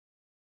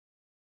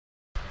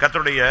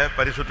கர்த்தருடைய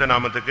பரிசுத்த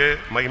நாமத்துக்கு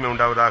மகிமை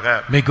உண்டாவதாக.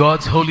 May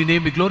God's holy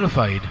name be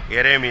glorified.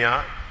 எரேமியா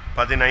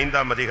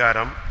 15ஆம்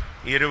அதிகாரம்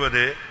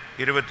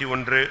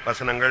 20-21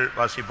 வசனங்கள்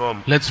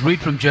வாசிப்போம். Let's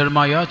read from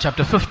Jeremiah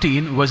chapter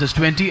 15 verses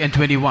 20 and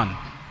 21.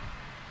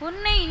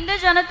 உன்னை இந்த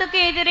ஜனத்துக்கு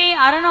எதிரே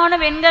அரணான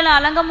வெண்கல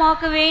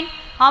அலங்கமாக்குவேன்.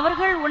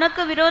 அவர்கள்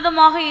உனக்கு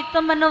விரோதமாக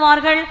யுத்தம்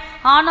பண்ணுவார்கள்,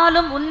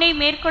 ஆனாலும் உன்னை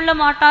மேற்கொள்ள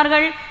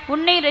மாட்டார்கள்.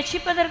 உன்னை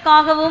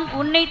ரட்சிப்பதற்காகவும்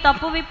உன்னை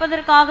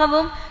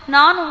தப்புவிப்பதற்காகவும்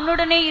நான்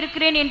உன்னுடனே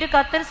இருக்கிறேன் என்று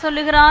கர்த்தர்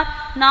சொல்லுகிறார்.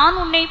 நான்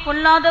உன்னை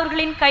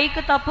பொல்லாதவர்களின்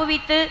கைக்கு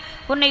தப்புவித்து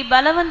உன்னை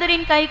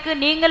பலவந்தரின் கைக்கு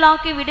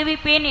நீங்களாக்கி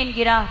விடுவிப்பேன்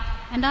என்கிறார்.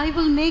 And I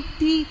will make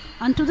thee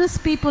unto this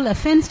people a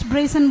fenced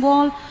brazen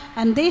wall,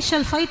 and they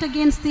shall fight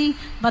against thee,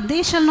 but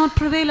they shall not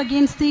prevail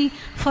against thee.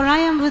 For I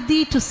am with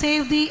thee to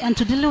save thee and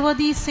to deliver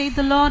thee, saith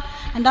the Lord.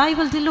 And I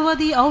will deliver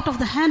thee out of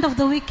the hand of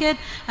the wicked,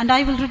 and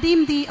I will redeem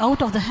thee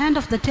out of the hand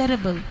of the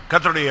terrible.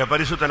 கர்த்தருடைய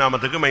பரிசுத்த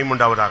நாமத்துக்கு மகிமை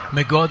உண்டாவதாக.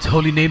 May God's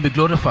holy name be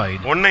glorified.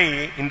 உன்னை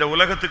இந்த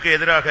உலகத்துக்கு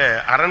எதிராக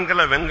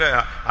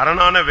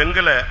அரணான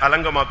வெண்கல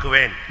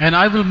அலங்கமாக்குவேன். And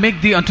I will make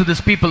thee unto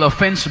this people a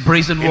fenced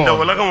brazen wall. இந்த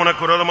உலகம்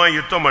உனக்கு விரோதமாய்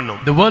யுத்தம்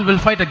பண்ணும். The world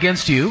will fight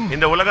against you.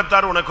 இந்த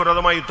உலகத்தார் உனக்கு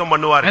விரோதமாய் யுத்தம்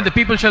பண்ணுவார்கள். And the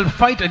people shall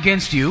fight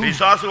against you.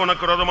 பிசாசு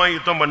உனக்கு விரோதமாய்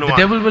யுத்தம் The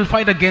பண்ணுவார். devil will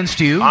fight against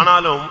you.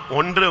 ஆனாலும்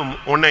ஒன்றும்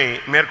உன்னை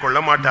மேற்கொள்ள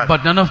மாட்டார்.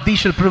 But none of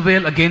these shall prevail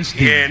against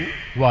thee. ஏன்?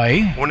 Why?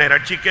 உன்னை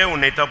ரட்சிக்க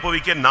உன்னை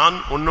தப்புவிக்க நான்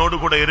உன்னோடு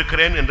கூட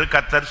இருக்கிறேன் என்று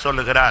கர்த்தர்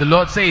சொல்லுகிறார். The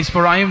Lord says,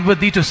 for I am with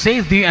thee to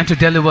save thee and to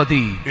deliver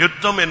thee.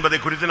 யுத்தம் என்பதை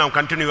குறித்து நாம்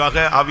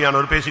கண்டினியூவாக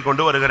ஆவியானவர் பேசிக்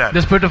கொண்டு வருகிறார்.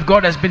 The Spirit of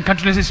God has been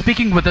continuously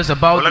speaking with us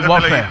about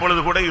warfare.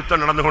 இப்பொழுது கூட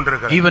யுத்தம் நடந்து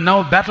கொண்டிருக்கிறது. Even now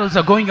battles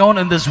are going on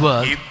in this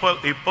world.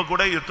 இப்ப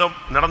கூட யுத்தம்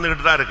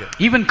நடந்துகிட்டு தான் இருக்கு.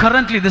 Even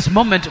currently this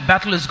moment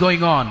battle is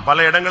going on.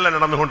 பல இடங்கள்ல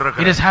நடந்து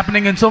கொண்டிருக்கு. It is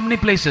happening in so many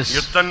places.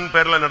 யுத்தம்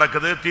பேர்ல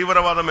நடக்குது,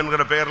 தீவிரவாதம்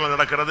என்கிற பெயர்ல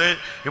நடக்கிறது.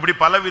 இப்படி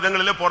பல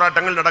விதங்களிலே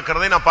போராட்டங்கள்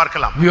நடக்கிறதை நாம் பார்க்கலாம்.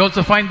 We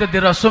also find that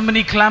there are so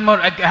many clamor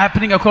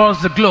happening across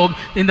the globe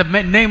in the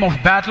name of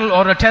battle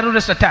or a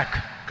terrorist attack.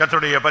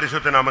 கர்த்தருடைய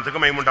பரிசுத்த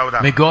நாமத்துக்கு மகிமை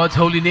உண்டாவதாக. May God's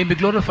holy name be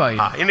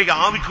glorified. இன்னைக்கு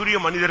ஆவிக்குரிய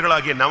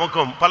மனிதர்களாகிய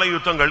நமக்கும் பல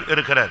யுத்தங்கள்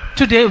இருக்கிறது.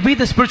 Today we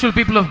the spiritual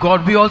people of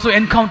God, we also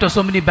encounter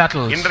so many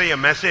battles. இன்றைய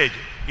மெசேஜ்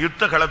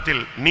யுத்த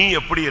களத்தில் நீ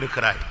எப்படி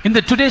இருக்கிறாய்? In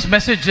the today's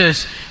message is,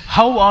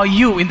 how are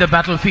you in the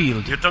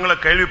battlefield? யுத்தங்களை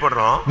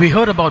கேள்விப்படுறோம். We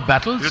heard about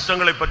battles.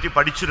 யுத்தங்களை பற்றி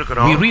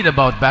படிச்சிருக்கிறோம். We read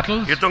about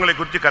battles. யுத்தங்களை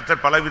குறித்து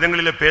கர்த்தர் பல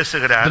விதங்களிலே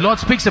பேசுகிறார். The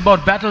Lord speaks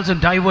about battles in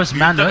diverse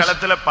manners. யுத்த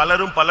களத்திலே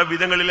பலரும் பல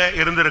விதங்களிலே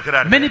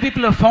இருந்திருக்கிறார்கள். Many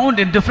people are found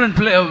in different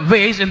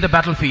ways in the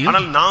battlefield.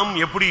 ஆனால் நாம்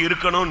எப்படி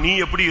இருக்கணும், நீ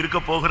எப்படி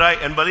இருக்க போகிறாய்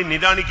என்பதை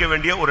நிதானிக்க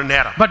வேண்டிய ஒரு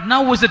நேரம். But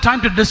now is the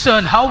time to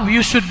discern how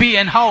you should be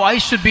and how I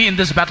should be in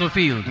this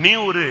battlefield. நீ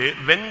ஒரு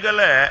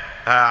வெண்கல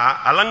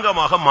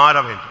அலங்கமாக மாற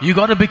வேண்டும். You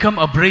got to become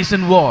a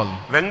brazen wall.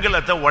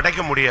 வெண்கலத்தை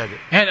உடைக்க முடியாது.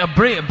 And a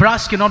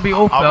brass cannot be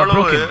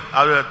broken.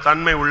 அது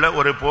தன்மை உள்ள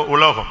ஒரு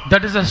உலோகம்.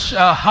 That is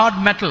a hard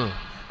metal.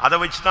 அதை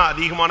வச்சு தான்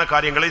அதிகமான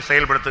காரியங்களை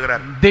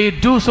செயல்படுத்துகிறார். They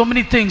do so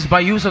many things by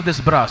use of this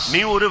brass.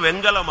 நீ ஒரு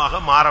வெண்கலமாக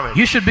மாற வேண்டும்.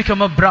 You should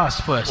become a brass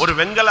first. ஒரு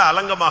வெண்கல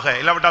அலங்கமாக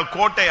இல்லாவிட்டால்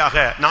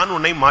கோட்டையாக நான்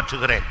உன்னை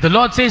மாற்றுகிறேன். The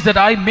Lord says that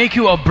I make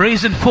you a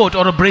brazen fort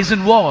or a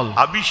brazen wall.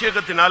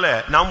 அபிஷேகத்தினால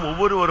நாம்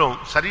ஒவ்வொருவரும்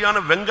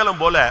சரியான வெண்கலம்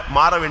போல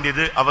மாற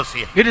வேண்டியது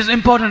அவசியம். It is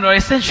important or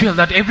essential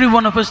that every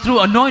one of us through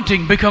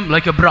anointing become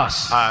like a brass.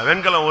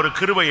 வெண்கலம் ஒரு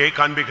கிருபையை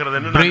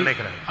காண்பிக்கிறதுன்னு நான்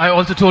நினைக்கிறேன். I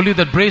also told you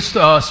that brass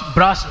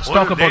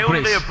talk about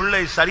grace. தேவனுடைய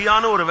பிள்ளை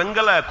சரியான ஒரு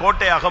வெண்கல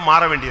கோட்டையாக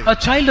மாற வேண்டியது. A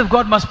child of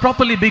God must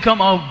properly become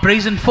a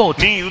brazen fort.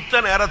 நீ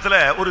யுத்த நேரத்துல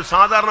ஒரு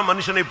சாதாரண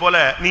மனுஷனை போல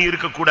நீ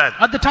இருக்க கூடாது.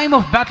 At the time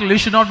of battle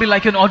you should not be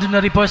like an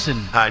ordinary person.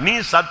 நீ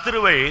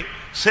சத்துருவை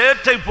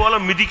சேற்றை போல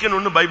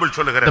மிதிக்கணும்னு பைபிள்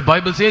சொல்லுகிறது. The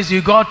Bible says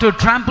you got to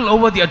trample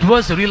over the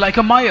adversary like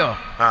a mire.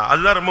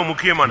 அதுதான் ரொம்ப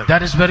முக்கியமானது.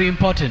 That is very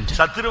important.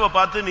 சத்துருவை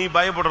பார்த்து நீ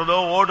பயப்படுறதோ,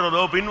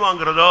 ஓடுறதோ,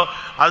 பின்வாங்குறதோ,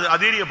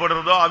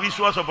 அதீரியப்படுறதோ,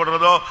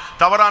 அவிசுவாசப்படுறதோ,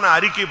 தவறான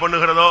அறிக்கை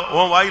பண்ணுகிறதோ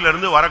உன் வாயில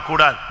இருந்து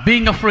வரக்கூடாது.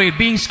 Being afraid,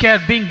 being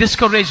scared, being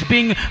discouraged,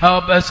 being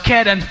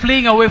scared and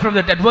fleeing away from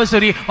that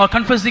adversary or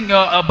confessing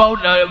about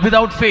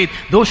without faith,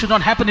 those should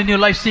not happen in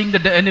your life, seeing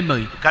the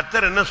enemy.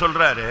 கர்த்தர் என்ன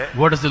சொல்றாரு?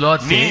 What does the Lord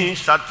say? நீ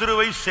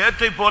சத்துருவை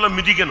சேற்றை போல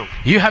மிதிக்கணும்.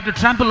 You have to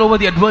trample over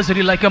the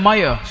adversary like a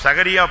mire.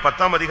 சகரியா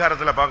 10ஆம்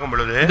அதிகாரத்துல பார்க்கும்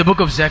பொழுது, in the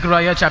book of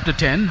Zechariah chapter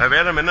 10,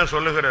 வேதம் என்ன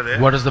சொல்லுகிறது?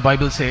 What does the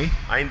Bible say?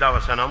 5ஆம்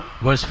வசனம்,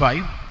 verse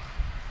 5.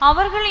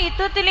 அவர்கள்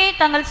யுத்தத்திலே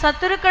தங்கள்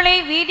சத்துருக்களை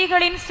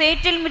வீதிகளின்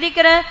சேற்றில்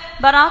மிதிக்கிற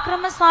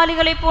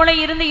பராக்கிரமசாலிகளைப் போல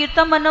இருந்து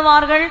யுத்தம்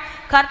பண்ணுவார்கள்.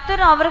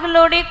 கர்த்தர்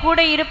அவர்களோடே கூட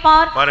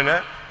இருப்பார்.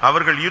 பாருங்க,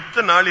 அவர்கள்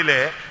யுத்த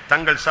நாளிலே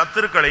தங்கள்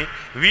சத்துருக்களை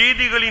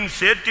வீதிகளின்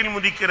சேற்றில்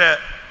மிதிக்கிற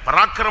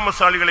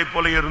பராக்கிரமசாலிகளை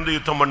போல இருந்து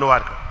யுத்தம்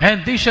பண்ணுவார்கள். And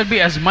these shall be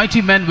as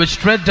mighty men which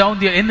tread down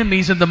their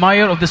enemies in the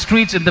mire of the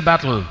streets in the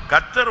battle.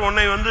 கர்த்தர்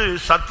உன்னை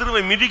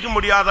சத்துருவை மிதிக்க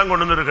முடியாதான்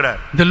கொண்டு வந்திருக்கிறார்.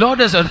 The Lord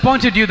has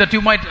appointed you that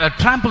you might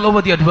trample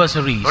over the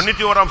adversaries.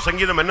 91ஆம்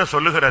சங்கீதம் என்ன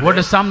சொல்லுகிறது? What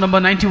does Psalm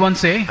number 91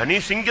 say? நீ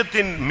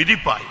சிங்கத்தின்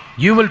மிதிப்பாய்.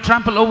 You will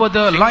trample over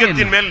the lion.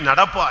 சிங்கத்தின் மேல்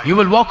நடப்பாய். You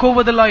will walk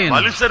over the lion.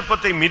 வலு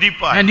சர்ப்பத்தை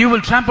மிதிப்பாய். And you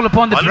will trample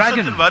upon the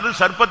dragon. வலு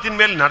சர்ப்பத்தின்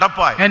மேல்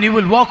நடப்பாய். And you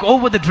will walk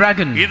over the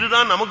dragon.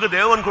 இதுதான் நமக்கு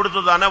தேவன்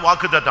கொடுத்ததான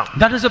வாக்குத்தத்தம்.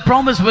 That is a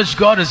promise which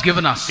God has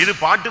given us. இது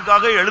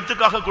பாட்டுக்காக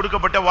எழுத்துக்காக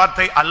கொடுக்கப்பட்ட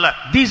வார்த்தை அல்ல.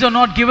 These are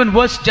not given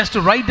words just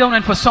to write down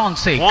and for song's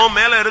sake. உன்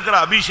மேல இருக்கிற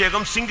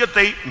அபிஷேகம்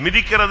சிங்கத்தை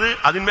மிதிக்கிறது,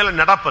 அதன் மேல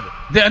நடப்பது.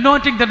 The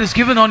anointing that is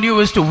given on you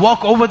is to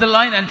walk over the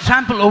lion and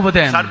trample over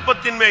them.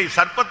 சர்ப்பத்தின் மேல்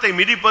சர்ப்பத்தை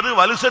மிதிப்பது,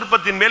 வலு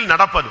சர்ப்பத்தின் மேல்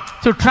நடப்பது.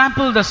 To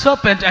trample the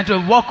serpent and to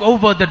walk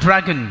over the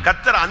dragon.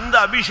 கர்த்தர் அந்த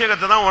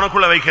அபிஷேகத்தை தான்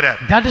உனக்குள்ள வைக்கிறார்.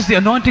 That is the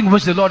anointing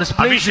which the Lord has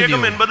placed in you.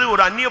 அபிஷேகம் என்பது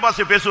ஒரு அந்நிய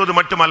பாஷை பேசுவது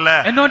மட்டுமல்ல.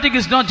 Anointing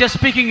is not just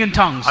speaking in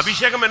tongues.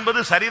 அபிஷேகம் என்பது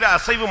சரீர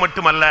அசைவு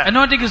மட்டுமல்ல.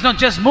 Anointing is not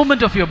just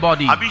movement of your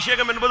body.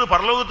 அபிஷேகம் என்பது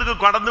பரலோகத்துக்கு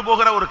கடந்து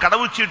போகிற ஒரு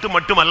கடவுச்சீட்டு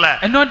மட்டுமல்ல.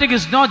 Anointing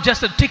is not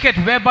just a ticket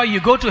whereby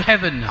you go to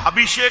heaven.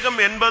 அபிஷேகம்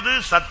என்பது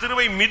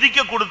சத்துருவை மிதிக்க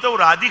கொடுத்த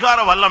ஒரு அதிகார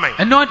வல்லமை.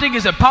 Anointing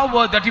is a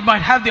power that you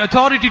might have the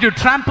authority to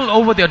trample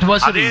over the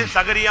adversary. அதே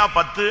சகரியா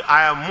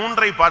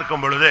 10:3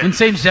 பார்க்கும் பொழுது, in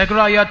Saint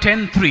Zechariah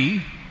 10:3,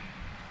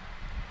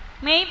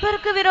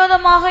 மேய்ப்பருக்கு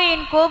விரோதமாக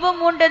என் கோபம்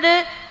மூண்டது,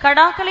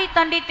 கடாக்களை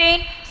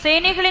தண்டித்தேன்.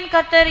 சேனைகளின்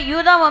கர்த்தர்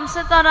யூதா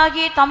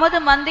வம்சத்தாராகிய தமது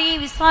மந்தையை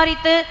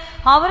விசாரித்து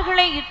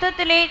அவர்களை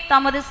யுத்தத்திலே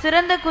தமது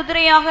சிறந்த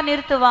குதிரையாக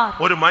நிறுத்துவார்.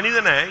 ஒரு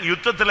மனிதனை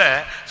யுத்தத்திலே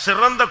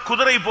சிறந்த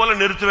குதிரை போல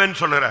நிறுத்துவேன்னு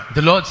சொல்றார்.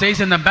 The Lord says,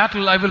 in the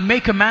battle I will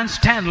make a man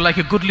stand like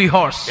a goodly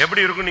horse.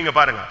 எப்படி இருக்கும் நீங்க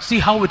பாருங்க. See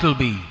how it will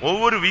be.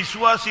 ஒவ்வொரு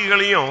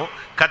விசுவாசிகளையும்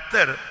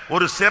கர்த்தர்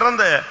ஒரு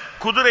சிறந்த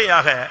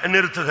குதிரையாக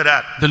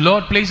நிறுத்துகிறார். The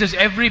Lord places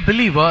every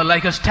believer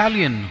like a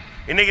stallion.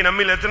 இன்னைக்கு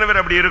நம்மில் எத்தனை பேர்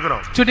அப்படி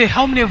இருக்கிறோம்? Today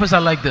how many of us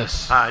are like this?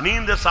 நீ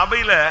இந்த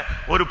சபையில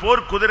ஒரு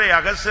போர்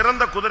குதிரையாக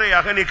சிறந்த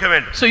குதிரையாக நிக்க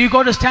வேண்டும். So you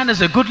got to stand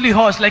as a goodly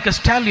horse like a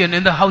stallion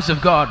in the house of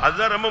God.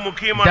 அதுதான் ரொம்ப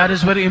முக்கியமானது. That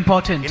is very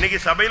important. இன்னைக்கு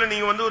சபையில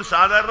நீங்க வந்து ஒரு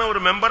சாதாரண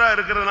ஒரு மெம்பரா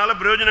இருக்கிறதுனால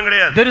பிரயோஜனம்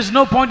கிடையாது. There is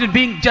no point in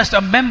being just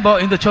a member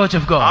in the church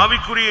of God.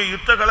 ஆவிக்குரிய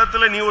யுத்த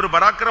களத்துல நீ ஒரு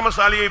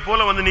பராக்கிரமசாலியை போல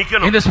வந்து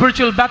நிக்கணும். In the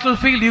spiritual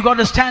battlefield you got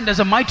to stand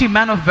as a mighty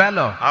man of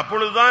valor.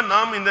 அப்பொழுதுதான்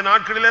நாம் இந்த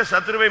நாட்களிலே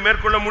சத்துருவை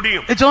மேற்கொள்ள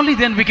முடியும். It's only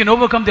then we can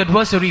overcome the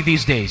adversary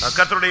these days.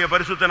 கர்த்தருடைய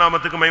பரிசுத்த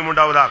நாமத்துக்கு மகிமை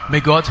உண்டாவதாக.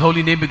 May God's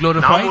holy name be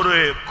glorified. நாம் ஒரு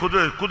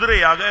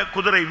குதிரையாக,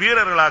 குதிரை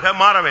வீரர்களாக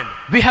மாற வேண்டும்.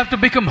 We have to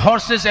become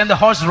horses and the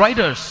horse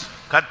riders.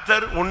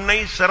 கர்த்தர் உன்னை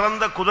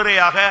சிறந்த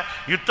குதிரையாக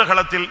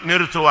யுத்தகளத்தில்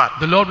நிறுத்துவார்.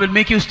 The Lord will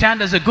make you stand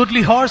as a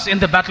goodly horse in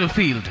the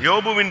battlefield.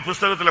 யோபுவின்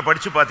புத்தகத்துல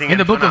படிச்சு பாத்தீங்க. In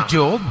the book of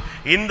Job,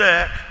 இந்த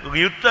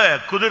யுத்த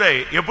குதிரை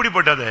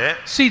எப்படிப்பட்டது?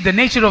 see the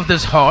nature of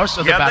this horse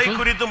of the battle. எதை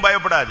குறித்தும்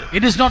பயப்படாது.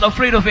 It is not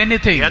afraid of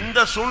anything.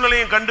 எந்த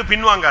சூழ்நிலையும் கண்டு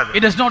பின்வாங்காது.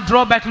 It does not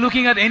draw back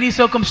looking at any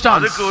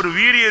circumstance. அதுக்கு ஒரு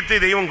வீரியத்தை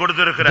தெய்வம்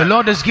கொடுத்திருக்கிறார். The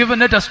Lord has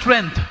given it a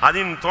strength.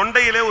 அதன்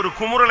தொண்டையிலே ஒரு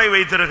குமுறலை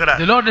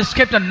வைத்திருக்கிறார். The Lord has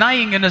kept a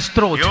gnawing in his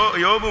throat.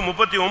 யோபு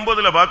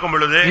 39ல பார்க்கும்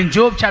பொழுது, in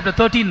Job chapter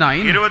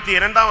 39,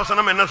 22ஆம்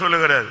வசனம் என்ன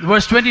சொல்லுகிறது?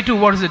 verse 22,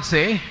 what does it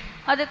say?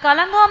 அது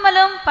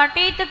கலங்காமலும்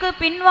பட்டயத்துக்கு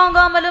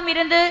பின்வாங்காமலும்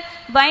இருந்து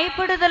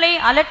பயப்படுதலை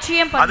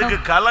அலட்சியம் பண்ணும். அதுக்கு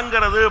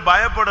கலங்கிறது,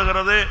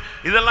 பயப்படுகிறது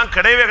இதெல்லாம்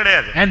கிடையவே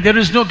கிடையாது. And there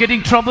is no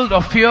getting troubled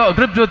or fear or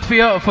gripped with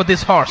fear for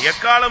this horse.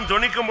 எக்காலம்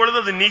தொனிக்கும் பொழுது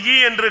அது நிகி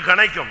என்று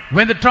கனைக்கும்.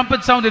 When the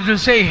trumpet sound, it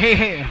will say, hey,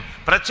 hey.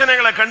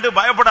 பிரச்சனைகளை கண்டு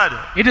பயப்படாது.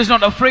 It is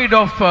not afraid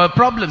of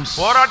problems.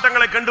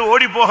 போராட்டங்களை கண்டு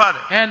ஓடி போகாது.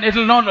 And it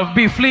will not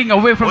be fleeing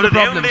away from the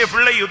problems. ஒரு தேவனுடைய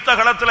பிள்ளை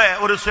யுத்தகளத்திலே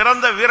ஒரு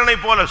சிறந்த வீரனை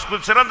போல,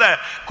 சிறந்த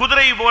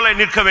குதிரை போல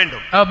நிற்க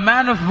வேண்டும். A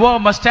man of war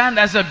must stand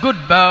as a good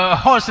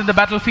horse in the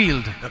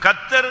battlefield.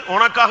 கர்த்தர்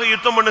உனக்காக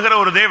யுத்தம் பண்ணுகிற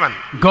ஒரு தேவன்.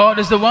 God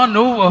is the one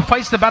who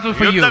fights the battle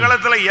for you.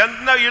 யுத்தகளத்திலே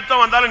எந்த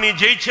யுத்தம் வந்தாலும் நீ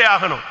ஜெயிச்சே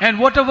ஆகணும். And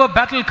whatever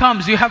battle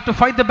comes, you have to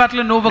fight the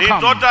battle and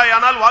overcome. நீ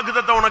தோற்றாயானால்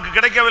வாக்குத்தத்தம் உனக்கு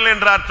கிடைக்கவில்லை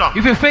என்ற அர்த்தம்.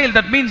 If you fail,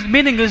 that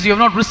meaning is you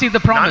have not received the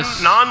promise.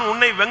 நான்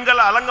உன்னை வெங்கல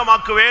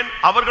அலங்கமாக்குவேன்,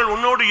 அவர்கள்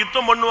உன்னோடு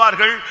யுத்தம்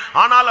பண்ணுவார்கள்,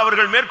 ஆனால்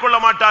அவர்கள் மேற்கொள்ள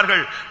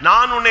மாட்டார்கள்.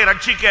 நான் உன்னை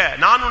ரட்சிக்க,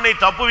 நான் உன்னை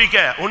தப்புவிக்க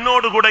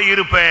உன்னோடு கூட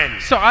இருப்பேன்.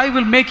 So I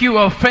will make you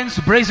a fence,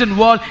 brazen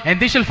wall, and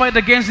they shall fight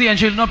against thee and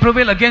shall not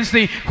prevail against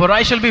thee, for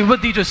I shall be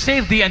with thee to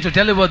save thee and to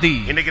deliver thee.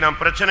 இன்னைக்கு நாம்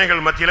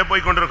பிரச்சனைகள் மத்தியிலே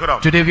போய்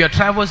கொண்டிருக்கிறோம். Today we are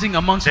traversing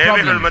amongst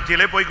problems. தேவைகள்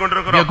மத்தியிலே போய்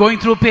கொண்டிருக்கிறோம். We are going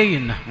through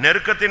pain.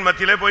 நெருக்கத்தின்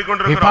மத்தியிலே போய் We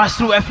கொண்டிருக்கிறோம். pass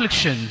through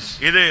afflictions.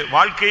 இது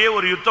வாழ்க்கையே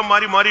ஒரு யுத்தம்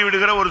மாறி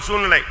விடுகிற ஒரு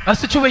சூழ்நிலை. A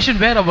situation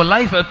where our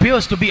life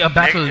appears to be a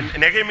battle.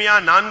 நெகேமியா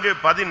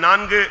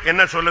 4:14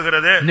 என்ன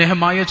சொல்லுகிறது?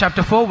 Nehemiah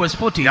chapter 4 verse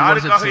 14, what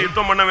does it யாருக்காக say?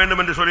 யுத்தம் பண்ண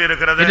வேண்டும் என்று சொல்லி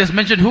இருக்கிறது? It is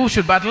mentioned who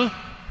should battle.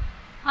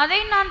 அதை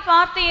நான்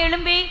பார்த்து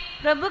எழும்பி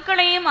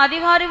பிரபுக்களையும்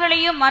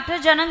அதிகாரிகளையும் மற்ற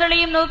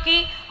ஜனங்களையும் நோக்கி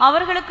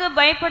அவர்களுக்கு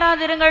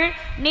பயப்படாதிருங்கள்,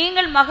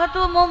 நீங்கள்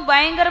மகத்துவமும்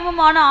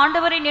பயங்கரமுமான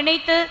ஆண்டவரை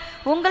நினைத்து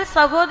உங்கள்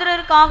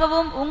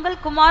சகோதரருக்காகவும் உங்கள்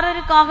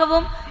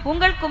குமாரருக்காகவும்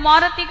உங்கள்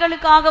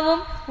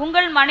குமாரத்திகளுக்காகவும்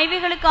உங்கள்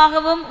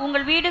மனைவிகளுக்காகவும்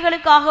உங்கள்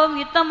வீடுகளுக்காகவும்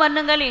யுத்தம்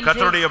பண்ணுங்கள் என்று.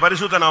 கர்த்தருடைய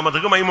பரிசுத்த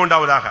நாமத்துக்கு மகிமை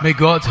உண்டாவதாக. May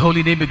God's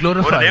holy name be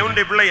glorified. ஒரு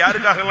தேவனுடைய பிள்ளை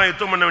யாருக்காக எல்லாம்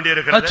யுத்தம் பண்ண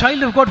வேண்டியிருக்கிறது? A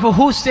child of God, for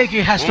whose sake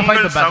he has to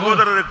fight the battle?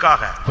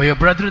 சகோதரருக்காக, for your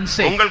brethren's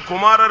sake, உங்கள்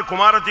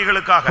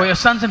குமாரத்திகளுக்காக, for your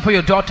sons and for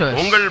your daughters,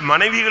 உங்கள்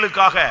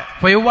மனைவிகளுக்காக,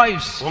 for your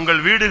wives,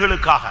 உங்கள்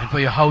வீடுகளுக்காக, and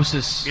for your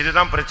houses.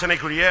 இதுதான்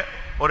பிரச்சனைக்குரிய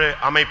ஒரு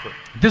அமைப்பு.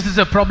 This is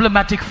a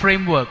problematic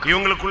framework.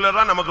 இவங்களுக்குள்ள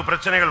தான் நமக்கு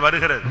பிரச்சனைகள்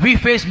வருகிறது. We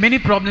face many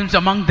problems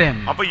among them.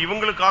 அப்ப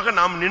இவங்களுக்காக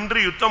நாம் நின்று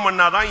யுத்தம்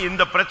பண்ணாதான்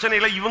இந்த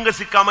பிரச்சனையில இவங்க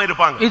சிக்காம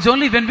இருப்பாங்க. It's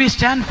only when we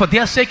stand for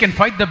their sake and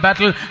fight the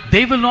battle,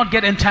 they will not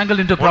get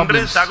entangled into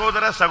problems. ஒன்று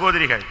சகோதர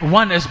சகோதரிகள்.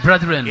 One is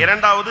brethren.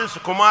 இரண்டாவது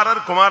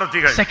குமாரர்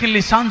குமாரத்திகள்.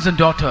 Secondly, sons and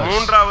daughters.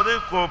 மூன்றாவது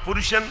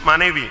புருஷன்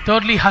மனைவி.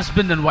 Thirdly,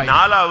 husband and wife.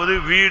 நாலாவது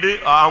வீடு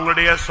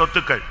அவங்களுடைய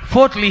சொத்துக்கள்.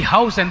 Fourthly,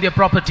 house and their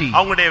property.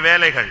 அவங்களுடைய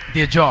வேலைகள்.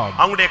 Their job.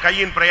 அவங்களுடைய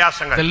கையின்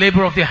பிரயாசங்கள். The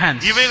labor of their hands.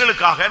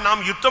 இவைகளுக்காக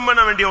நாம் யுத்தம்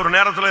பண்ண வேண்டிய ஒரு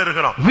நேரத்துல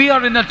இருக்கிறோம். We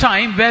are in a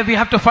time where we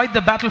have to fight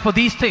the battle for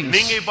these things.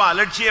 நீங்க இப்ப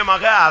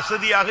அலட்சியமாக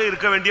அசதியாக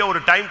இருக்க வேண்டிய ஒரு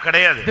டைம்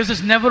கிடையாது. This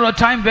is never a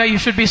time where you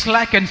should be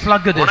slack and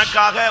sluggish.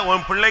 உனக்காக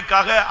உன்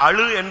பிள்ளைக்காக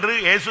அழு என்று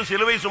இயேசு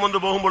சிலுவை சுமந்து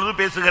போகும்போது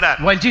பேசுகிறார்.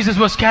 While Jesus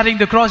was carrying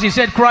the cross, he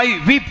said, cry,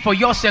 weep for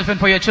yourself and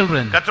for your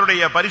children.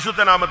 கர்த்தருடைய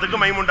பரிசுத்த நாமத்துக்கு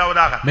மகிமை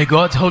உண்டாவதாக. May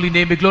God's holy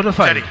name be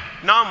glorified. சரி,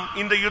 நாம்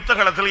இந்த யுத்த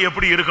களத்தில்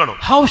எப்படி இருக்கணும்?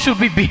 How should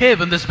we behave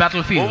in this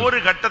battlefield? ஒவ்வொரு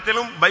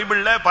கட்டத்திலும்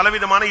பைபிள்ல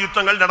பலவிதமான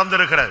யுத்தங்கள்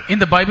நடந்திருக்கிறது. In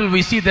the Bible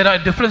we see there are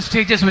different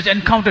stages which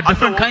encounter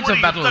different kinds of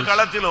battles. யுத்த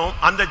களத்திலும்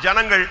அந்த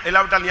ஜனங்கள்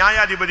இல்லாவிட்டால்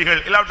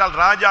நியாயாதிபதிகள் இல்லாவிட்டால்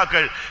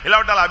ராஜாக்கள்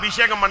இல்லாவிட்டால்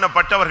அபிஷேகம்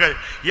பண்ணப்பட்டவர்கள்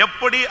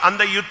எப்படி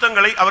அந்த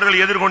யுத்தங்களை அவர்கள்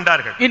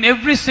எதிர்கொண்டார்கள்? In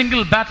every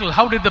single battle,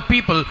 how did the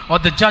people or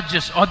the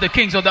judges or the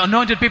kings or the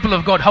anointed people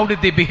of God, how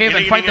did they behave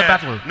and fight the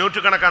battle?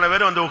 நூற்றுக்கணக்கான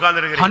பேர் வந்து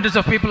உட்கார்ந்திருக்கிறாங்க. Hundreds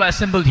of people are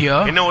assembled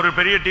here. இன்னும் ஒரு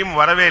பெரிய team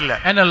வரவே இல்ல.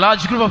 And a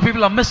large group of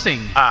people are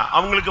missing.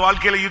 அவங்களுக்கு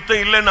வாழ்க்கையில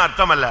யுத்தம் இல்லன்னு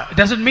அர்த்தம் அல்ல. It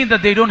doesn't mean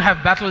that they don't have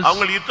battles.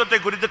 அவங்க யுத்தத்தை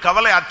குறித்து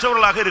கவலை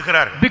அற்றவர்களாக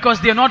இருக்கிறார்கள். Because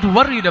they are not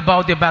worried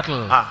about their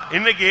battle.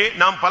 இன்னைக்கு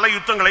நாம் பல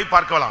யுத்தங்களை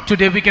பார்க்கலாம்.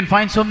 Today we can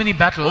find so many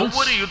battles.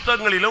 ஒவ்வொரு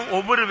யுத்தங்களிலும்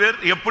ஒவ்வொரு பேர்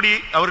எப்படி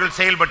அவர்கள்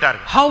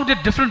செயல்பட்டார்கள்? How did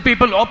different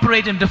people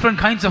operate in different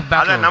kinds of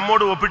battles? அத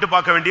நம்மோடு ஒப்பிட்டு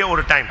பார்க்க வேண்டிய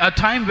ஒரு time. A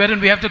time wherein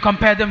we have to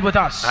compare them with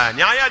us.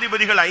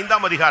 நியாயாதிபதிகள்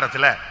 5ஆம்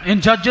அதிகாரத்துல In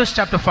Judges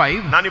chapter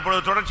 5, நான்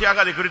இப்பொழுது தொடர்ச்சியாக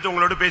அதை குறித்து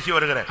உங்களோடு பேசி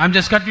வருகிறேன். I'm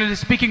just continually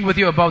speaking with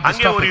you about this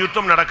அங்கே ஒரு topic.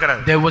 யுத்தம்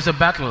நடக்கிறது. There was a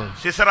battle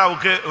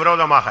சிசராவுக்கு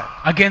விரோதமாக,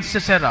 against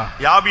Sisera,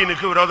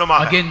 யாபீனுக்கு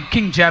விரோதமாக, against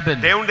King Jabin,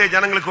 தேவனுடைய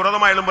ஜனங்களுக்கு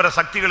விரோதமாக எழும்புற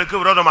சக்திகளுக்கு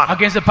விரோதமாக,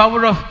 against the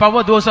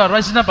power those are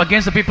rising up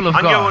against the people of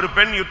அங்கே God. ஒரு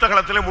பெண்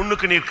யுத்தகளத்திலே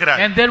முன்னுக்கு நிற்கிறார்.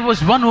 And there was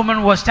one woman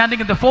who was standing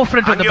in the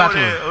forefront of the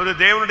battle. ஒரு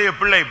தேவனுடைய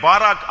பிள்ளை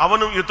பாராக்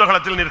அவனும்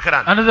யுத்தகளத்தில்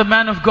நிற்கிறான். Another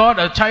man of God,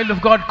 a child of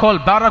God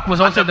called Barak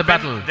was also in the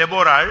battle.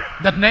 தெபோராள்,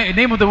 the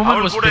name of the woman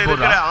was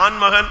Deborah. ஆண்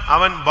மகன்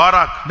அவன்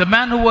Barak. The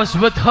man who was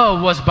with her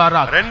was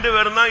Barak. ரெண்டு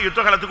பேரும் தான்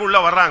யுத்தகளத்துக்கு உள்ள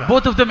வர்றாங்க.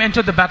 Both of them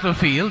entered the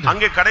battlefield.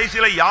 அங்கே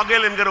கடைசில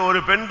யாகேல் என்கிற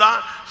ஒரு பெண் தான்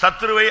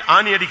சத்ருவை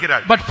ஆணி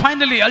அடிக்கிறாள். But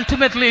finally,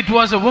 ultimately, it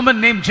was a woman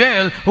named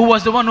Jael who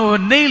was the one who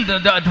nailed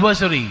the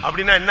adversary.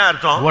 அப்படினா என்ன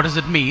அர்த்தம்? What does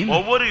it mean?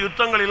 ஒவ்வொரு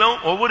யுத்தங்களிலும்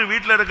ஒவ்வொரு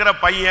வீட்ல இருக்கிற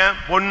பையன்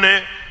பொண்ணு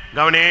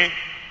கவனி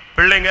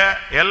பிள்ளைங்க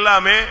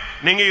எல்லாமே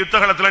நீங்க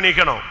யுத்தகளத்துல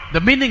நிக்கணும்.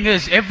 The meaning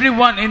is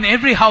everyone in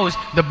every house,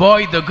 the boy,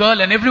 the girl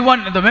and everyone,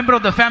 the member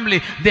of the family,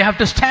 they have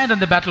to stand on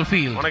the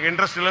battlefield. உனக்கு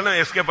இன்ட்ரஸ்ட் இல்லனா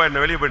எஸ்கேப்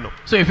ஆயிடு வெளிய போய்டணும்.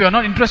 So if you are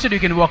not interested,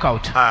 you can walk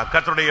out.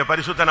 கர்த்தருடைய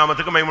பரிசுத்த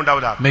நாமத்துக்கு மகிமை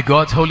உண்டாவதாக. May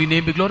God's holy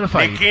name be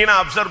glorified. நீ கீனா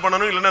அப்சர்வ்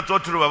பண்ணனும் இல்லனா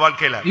தோற்றுருவ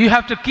வாழ்க்கையில. You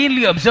have to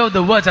keenly observe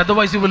the words,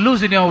 otherwise you will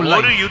lose in your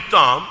life. ஒரு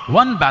யுத்தம்,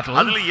 one battle.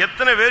 அதுல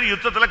எத்தனை பேர்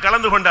யுத்தத்துல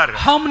கலந்து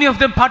கொண்டார்கள்? How many of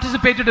them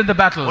participated in the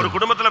battle? ஒரு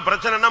குடும்பத்துல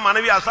பிரச்சனைனா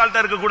மனைவி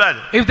அசால்ட்டா இருக்க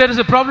கூடாது. If there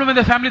is a problem in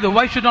the family, the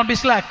wife should not be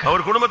slack.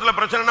 ஒரு குடும்பத்துல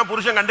பிரச்சனைனா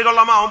புருஷன்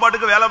கண்டுகொள்ளாம அவன்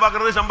பாட்டுக்கு வேலை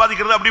பார்க்கிறது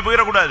சம்பாதிக்கிறது அப்படி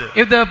போயிர கூடாது.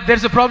 If there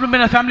is a problem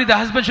in a family, the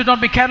husband should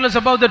not be careless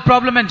about that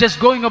problem and just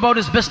going about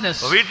his business.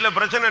 வீட்ல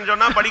பிரச்சனைன்னு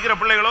சொன்னா படிக்கிற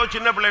பிள்ளைகளோ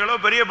சின்ன பிள்ளைகளோ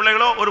பெரிய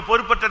பிள்ளைகளோ ஒரு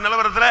பொறுப்பற்ற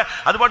நிலவரத்துல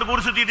அது பாட்டுக்கு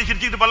ஊர் சுத்திட்டு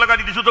சிரிச்சிட்டு பல்ல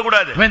காட்டிட்டு சுத்த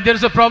கூடாது. When there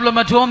is a problem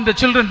at home, the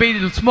children, be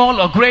it small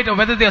or great, or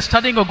whether they are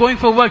studying or going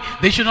for work,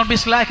 they should not be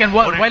slack and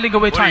whiling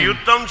away time. ஒரு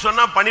யுத்தம்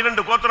சொன்னா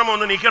 12 கோத்திரம்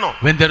வந்து நிக்கணும்.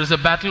 When there is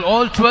a battle,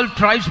 all 12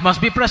 tribes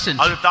must be present.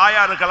 அது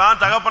தாயா இருக்கலாம்,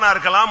 தகப்பனா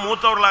இருக்கலாம்,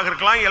 மூத்தவர்களாக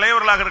இருக்கலாம்,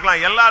 இளையவர்களாக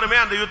இருக்கலாம், எல்லாரும்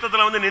அந்த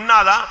யுத்தத்துல வந்து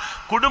நின்னாதான்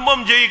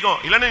குடும்பம் ஜெயிக்கும்.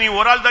 இல்லனா நீ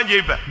ஒரு ஆள் தான்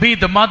ஜெயிப்ப. Be it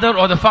the mother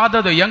or the father,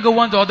 the younger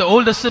ones or the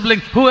older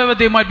sibling, whoever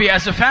they might be,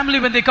 as a family,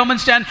 when they come and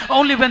stand,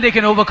 only when they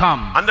can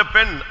overcome. அந்த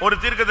பெண் ஒரு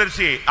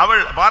தீர்க்கதரிசி,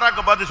 அவள் பாராக்க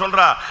பார்த்து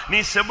சொல்றா, நீ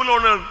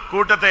செபுலோன்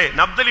கூட்டத்தை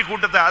நப்தலி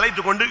கூட்டத்தை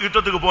அழைத்து கொண்டு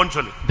யுத்தத்துக்கு போன்னு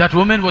சொல்லி. That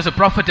woman was a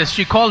prophetess.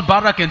 She called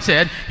Barak and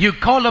said, you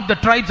call up the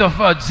tribes of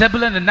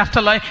Zebulun and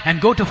Naphtali and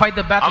go to fight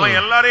the battle. அவன்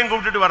எல்லாரையும்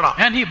கூட்டிட்டு வரான்.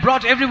 And he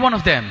brought every one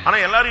of them. ஆனா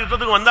எல்லாரும்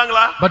யுத்தத்துக்கு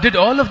வந்தாங்களா? But did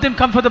all of them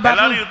come for the battle?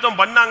 எல்லாரும் யுத்தம்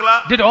பண்ணாங்களா?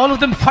 Did all of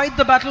them fight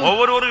the battle?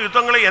 ஒவ்வொரு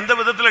யுத்தங்களை எந்த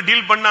விதத்துல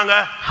டீல் பண்ணாங்க?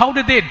 How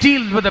did they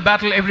deal with the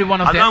battle, every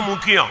one of them? அதான்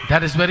முக்கியம்.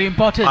 That is very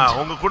important.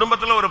 உங்க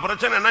குடும்பத்துல ஒரு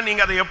பிரச்சனைனா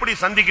நீங்க அதை எப்படி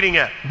சந்திக்கிறீங்க?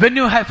 When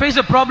you face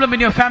a problem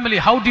in your family,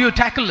 how do you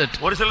tackle it?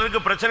 ஒரு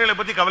சிலருக்கு பிரச்சனைகளை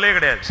பத்தி கவலையே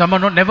கிடையாது. Some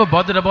are never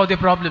bothered about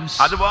their problems.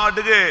 அது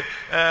பாட்டுக்கு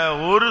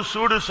ஒரு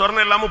சூடு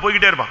சொரணை இல்லாம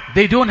போயிட்டே இருப்பான்.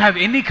 They don't have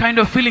any kind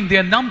of feeling. They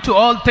are numb to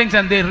all things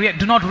and they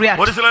do not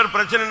react. ஒரு சிலர்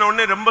பிரச்சனைன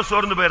உடனே ரொம்ப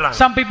சோர்ந்து போயிடுறாங்க.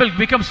 Some people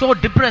become so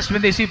depressed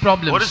when they see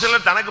problems. ஒரு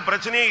சிலர் தனக்கு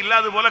பிரச்சனையே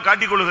இல்லாத போல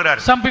காட்டிக்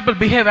கொள்கிறார். Some people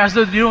behave as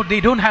though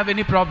they don't have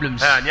any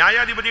problems.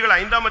 நியாயாதிபதிகள்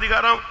 5ஆம்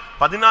அதிகாரம்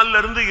 14ல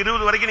இருந்து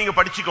 20 வரைக்கும் நீங்க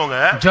படிச்சுக்கோங்க.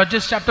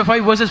 Judges chapter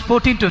 5 verses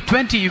 14 to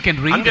 20 you can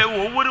read. அங்க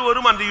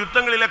ஒவ்வொருவரும் அந்த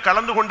யுத்தங்களிலே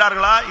கலந்து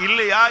கொண்டார்களா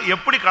இல்லையா,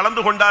 எப்படி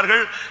கலந்து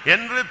கொண்டார்கள்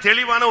என்று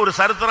தெளிவான ஒரு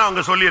சரித்திரம்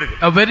அங்க சொல்லி இருக்கு.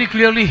 A very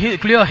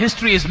clear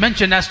history is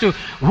mentioned as to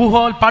who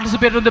all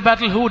participated in the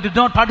battle, who did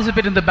not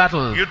participate in the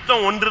battle.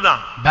 யுத்தம்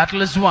ஒன்றுதான்.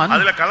 Battle is one.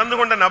 அதுல கலந்து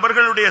கொண்ட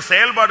நபர்களுடைய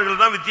செயல்பாடுகள்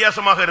தான்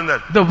வித்தியாசமாக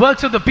இருந்தது. The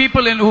works of the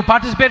people who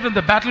participated in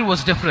the battle was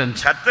different.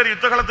 கர்த்தர்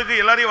யுத்தகளத்துக்கு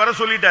எல்லாரையும் வர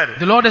சொல்லிட்டாரு.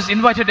 The Lord has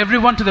invited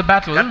everyone to the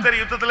battle. கர்த்தர்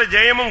யுத்தத்திலே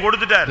ஜெயமும்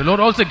கொடுத்துட்டார். The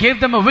Lord also gave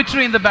them a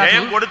victory in the battle.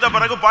 ஜெயம் கொடுத்த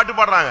பிறகு பாட்டு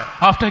பாடுறாங்க.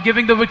 After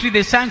giving the victory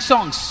they sang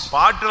songs.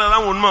 பாட்டுல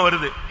தான் உண்மை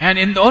வருது.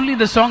 And only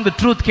in the song the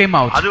truth came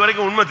out. அது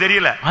வரைக்கும் உண்மை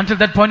தெரியல. Until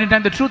that point in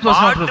time the truth was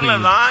not revealed. பாட்டுல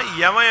தான்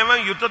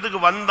எவன்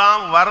யுத்தத்துக்கு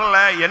வந்தான் வரல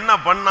என்ன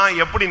பண்ணா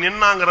எப்படி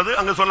நின்னாங்கிறது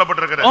அங்க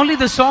சொல்லப்பட்டிருக்கிறது. Only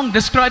the song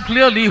described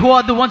clearly who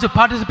are the ones who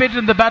participated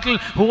in the battle,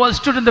 who all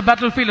stood in the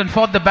battlefield and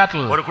fought the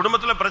battle. ஒரு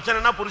குடும்பத்துல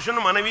பிரச்சனைனா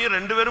புருஷனும் மனைவியும்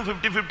ரெண்டு பேரும்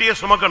 50-50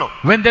 சுமக்கணும்.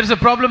 When there is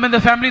a problem in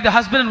the family, the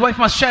husband and wife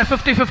must share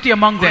 50-50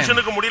 among them.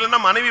 புருஷனுக்கு முடியலனா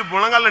மனைவி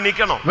முழங்கால்ல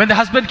நிக்கணும். When the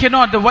husband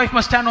cannot, the wife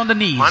must stand on the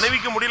knees.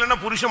 மனைவிக்கு முடியலனா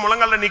புருஷன்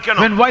முழங்கால்ல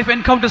நிக்கணும். When wife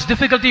encounters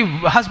difficulty,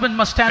 husband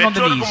must stand on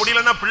the knees. பெற்றோருக்கு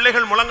முடியலனா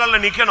பிள்ளைகள் முழங்கால்ல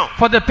நிக்கணும்.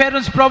 For the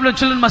parents' problem,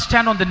 children must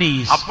stand on the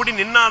knees. அப்படி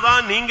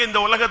நின்னாதான் நீங்க இந்த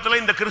உலகத்துல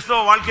இந்த கிறிஸ்தவ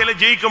வாழ்க்கையில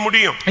ஜெயிக்க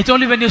முடியும். It's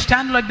only when you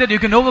stand like that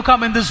you can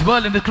overcome in this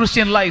world, in the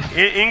Christian life.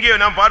 இங்கே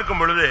நாம் பார்க்கும்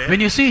பொழுது,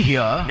 when you see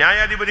here,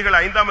 நியாயாதிபதிகள்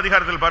 5ஆம்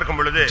அதிகாரத்தில் பார்க்கும்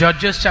பொழுது,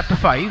 Judges chapter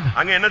 5,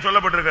 அங்க என்ன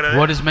சொல்லப்பட்டிருக்கிறது?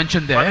 what is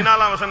mentioned there?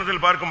 14ஆம்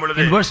வசனத்தில் பார்க்கும் பொழுது,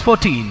 in verse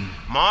 14,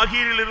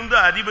 மாகீரிலிருந்து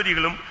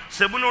அதிபதிகளும்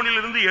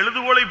செபுலோனிலிருந்து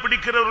எழுதுகோலை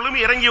பிடிக்கிறவர்களும்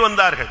இறங்கி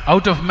வந்தார்கள்.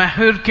 Out of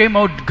Mahir came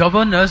out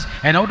governors,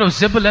 and out of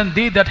Zebulun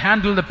they that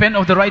handle the pen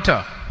of the writer.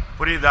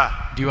 புரியுதா?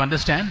 Do you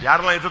understand?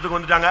 யாரெல்லாம் யுத்தத்துக்கு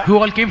வந்துட்டாங்க? Who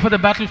all came for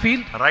the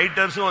battlefield?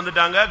 ரைட்டர்ஸும்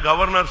வந்துட்டாங்க,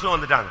 கவர்னர்ஸும்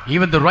வந்துட்டாங்க.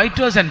 Even the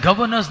writers and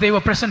governors, they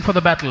were present for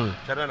the battle.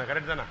 சரிதானா?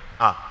 Correct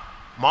தானா?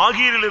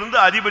 மாகீரிலிருந்து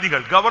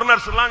அதிபதிகள்,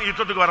 governors எல்லாம்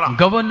யுத்தத்துக்கு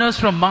வர்றாங்க. Governors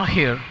from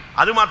Mahir.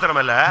 அது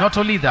மாத்திரமல்ல, not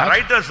only that,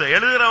 ரைட்டர்ஸ்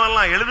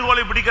எழுதுறவன்லாம்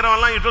எழுதுகோலை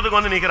பிடிக்கிறவன்லாம் யுத்தத்துக்கு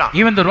வந்து நிக்கறான்.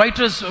 even the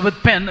writers with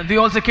pen, they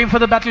also came for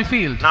the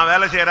battlefield. நான்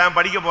வேலை செய்றேன்,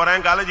 படிக்க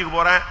போறேன், காலேஜுக்கு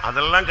போறேன்,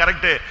 அதெல்லாம்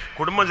கரெக்ட்.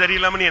 குடும்பம்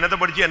சரியில்லாம நீ என்னத்தை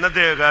படிச்சு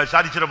என்னத்தை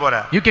சாதிச்சிர போற?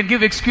 You can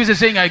give excuses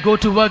saying I go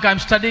to work,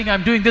 I'm studying,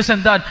 I'm doing this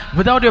and that.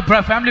 Without your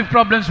family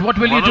problems, what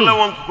will you do? முதல்ல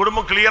உன்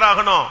குடும்பம் கிளியர்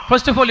ஆகணும்.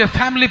 First of all, your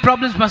family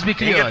problems must be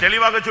clear. இங்க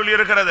தெளிவாக சொல்லி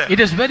இருக்கிறது.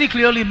 It is very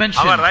clearly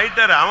mentioned. அவன்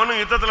writer, அவனும்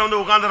யுத்தத்துல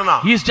வந்து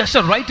உட்கார்ந்திருந்தான். He is just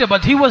a writer,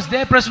 but he was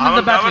there present in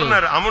the battle.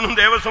 Governor, அவனும்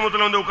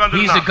தேவசமூகத்துல வந்து உட்கார்ந்திருந்தான்.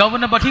 He is a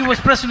governor, but he was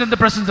present in the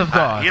presence of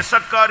God.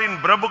 இசக்காரின்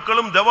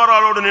பிரபுக்களும்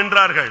தெபோராளோடு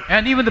நின்றார்கள்.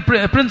 And even the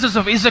princes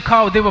of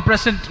Issachar, they were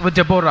present with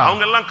Deborah.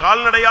 அவங்க எல்லாம்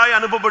கால்நடையாய்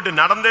அனுப்பப்பட்டு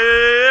நடந்தே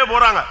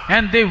போறாங்க.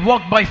 And they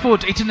walked by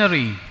foot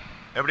itinerary.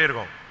 எப்படி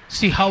இருக்கும்?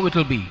 See how it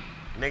will be.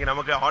 இன்னைக்கு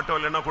நமக்கு ஆட்டோ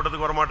இல்லனா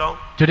கூட்டத்துக்கு வர மாட்டோம்.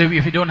 Today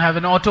if we don't have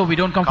an auto, we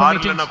don't come for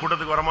meetings. Car இல்லனா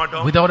கூட்டத்துக்கு வர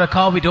மாட்டோம். Without a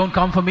car, we don't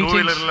come for meetings.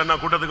 Two wheeler இல்லனா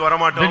கூட்டத்துக்கு வர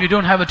மாட்டோம். When we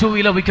don't have a two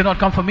wheeler, we cannot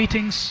come for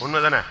meetings.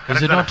 உண்மைதானே?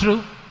 Is it not true?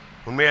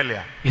 உண்மையா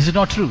இல்லையா? Is it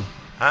not true?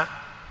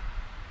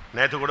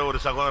 நேத்து கூட ஒரு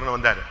சகோதரன்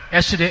வந்தாரு.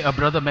 Yesterday a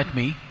brother met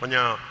me.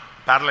 கொஞ்சம்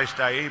paralyzed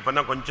ஆகி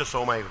இப்பனா கொஞ்சம்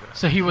சோமாயிருக்காரு.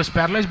 So he was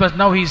paralyzed, but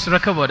now he's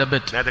recovered a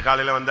bit. நேத்து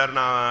காலையில வந்தாரு,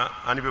 நான்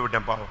அனுப்பி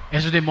விட்டேன் பாவம்.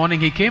 Yesterday morning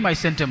he came, I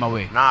sent him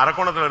away. நான்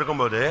அரக்கோணத்துல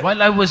இருக்கும்போது,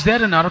 while I was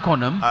there in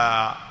Arakonam,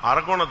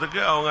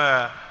 அரக்கோணத்துக்கு அவங்க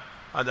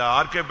அந்த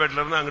ஆர்கேபேட்ல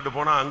இருந்து அங்கிட்டு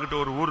போனா அங்கிட்டு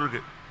ஒரு ஊர்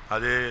இருக்கு.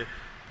 அது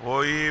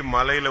போய்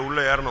மலையில உள்ள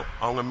ஏறணும்.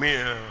 அவங்க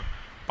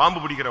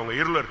பாம்பு பிடிக்கிறவங்க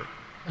Irular.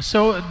 So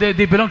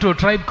they belong to a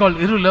tribe called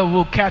Irula who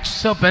catch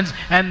serpents,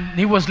 and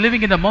he was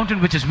living in a mountain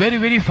which is very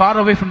very far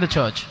away from the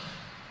church.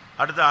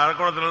 அடுத்து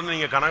அரக்கோணத்துல இருந்து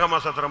நீங்க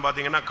கனகமாசத்திரம்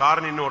பாத்தீங்கன்னா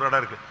கார்னின்னு ஒரு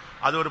இடம் இருக்கு.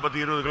 அது ஒரு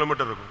 10-20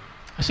 கிலோமீட்டர் இருக்கும்.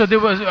 So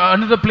there was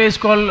another place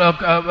called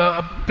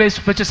a place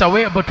which is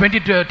away about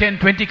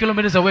 10-20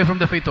 kilometers away from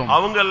the faith home.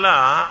 அவங்க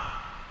எல்லாம்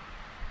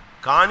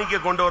காணிக்கை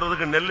கொண்டு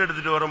வரதுக்கு நெல்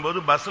எடுத்துட்டு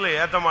வரும்போது பஸ்ல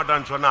ஏத்த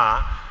மாட்டான்னு சொன்னா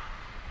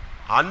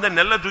அந்த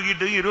நெல்லை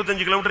தூக்கிட்டு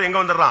 25 கிலோமீட்டர் எங்க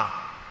வந்துடுறான்?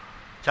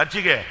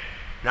 சர்ச்சுக்கு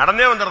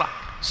நடந்தே வந்துடுறான்.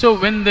 So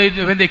when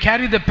they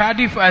carry the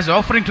paddy as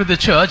offering to the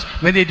church,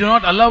 when they do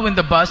not allow in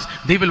the bus,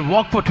 they will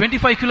walk for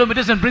 25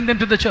 kilometers and bring them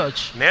to the church.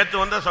 நேத்து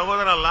வந்த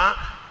சகோதரன் எல்லாம்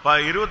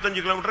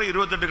 25 kilometre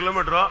 28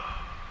 kilometre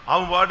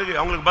அவங்க பாட்டுக்கு,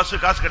 அவங்களுக்கு bus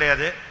காசு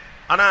கிடையாது.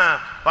 ஆனா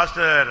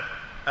பாஸ்டர்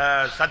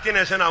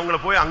சத்யநேசன் அவங்கள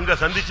போய் அங்க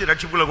சந்திச்சு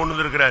ரட்சிப்புக்குள்ள கொண்டு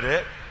வந்திருக்கிறாரு.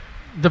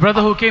 The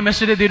brother who came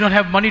yesterday, they don't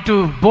have money to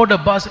board a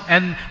bus,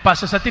 and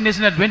Pastor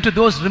Satyanesan had went to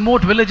those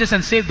remote villages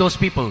and saved those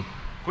people.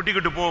 குட்டி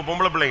குட்டி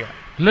பொம்பளை பிள்ளைங்க,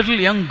 little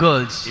young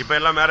girls. இப்ப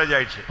எல்லாம் மேரேஜ்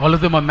ஆயிடுச்சு. All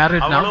of them are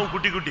married now. அவங்களும்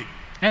குட்டி குட்டி,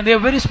 and they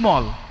are very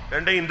small.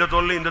 ரெண்டையும் இந்த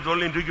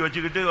தோல்லையும் தூக்கி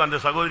வச்சுக்கிட்டு அந்த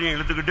சகோதரியும்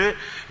இழுத்துக்கிட்டு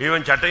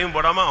இவன் சட்டையும்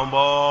போடாம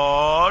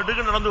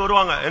அம்பாடுக்கு நடந்து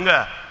வருவாங்க. எங்க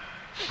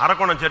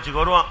அரக்கோணம்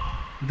சர்ச்சுக்கு வருவான்.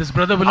 This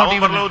brother will not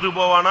even பரலோகத்துக்கு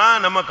போவானா?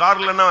 நம்ம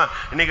கார்லனா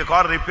இன்னைக்கு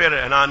கார் ரிப்பேர்,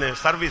 நான்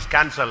சர்வீஸ்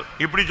கேன்சல்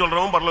இப்படி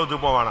சொல்றவன்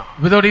பரலோகத்துக்கு போவானா?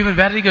 Without even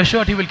wearing a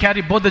shirt, he will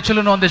carry both the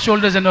children on their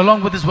shoulders, and along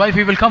with his wife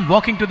he will come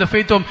walking to the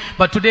faith home.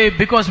 But today,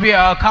 because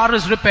our car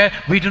is repaired,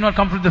 we do not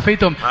come to the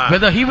faith home.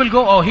 Whether he will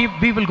go or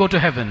we will go to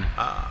heaven.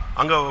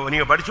 அங்க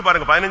நீங்க படிச்சு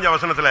பாருங்க 15ஆம்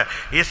வசனத்துல,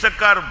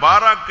 இசக்கார்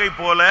பாராக்கை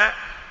போல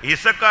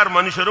இசக்கார்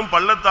மனுஷரும்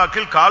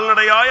பள்ளத்தாக்கில்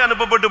கால்நடையாய்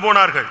அனுப்பப்பட்டு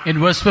போனார்கள். In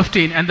verse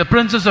 15, and the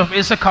princes of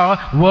Issachar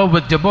were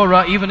with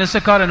Deborah, even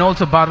Issachar and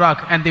also Barak,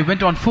 and they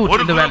went on foot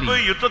in the valley. ஒரு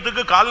குரூப்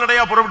யுத்தத்துக்கு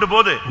கால்நடையா புறப்பட்டு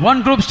போகுது.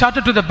 One group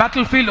started to the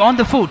battlefield on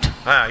the foot.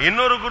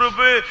 இன்னொரு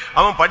group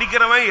அவன்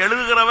படிக்கிறவன்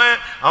எழுதுகிறவன்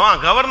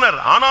அவன் governor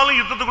ஆனாலும்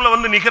யுத்தத்துக்குள்ள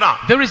வந்து நிக்கறான்.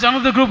 There is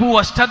another group who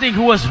was studying,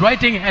 who was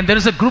writing, and there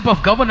is a group of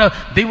governor,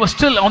 they were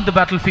still on the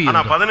battlefield.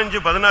 ஆனா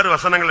 15 16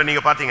 வசனங்களை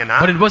நீங்க பாத்தீங்கன்னா,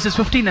 but in verses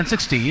 15 and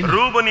 16,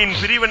 ரூபனின்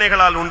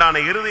பிரிவினைகளால் உண்டான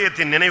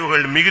இருதயத்தின்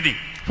நினைவுகள் மிகுதி.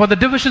 For the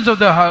divisions of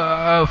the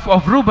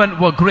of Reuben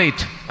were great.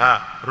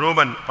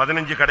 Ruban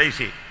 15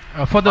 கடைசி.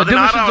 For the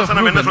divisions of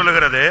Reuben, என்ன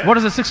சொல்லுகிறது? What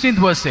does the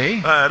 16th verse say?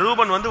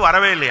 Ruban வந்து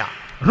வரவே இல்லையா?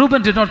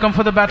 Reuben did not come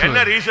for the battle.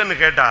 என்ன ரீசன்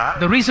கேட்டா,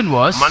 the reason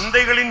was,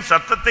 மந்தைகளின்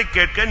சத்தத்தை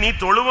கேட்க நீ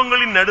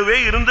தொழுவங்களின் நடுவே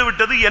இருந்து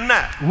விட்டது என்ன?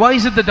 Why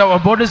is it that thou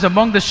abodest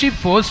among the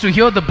sheepfolds to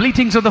hear the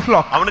bleatings of the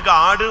flock? அவனுக்கு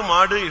ஆடு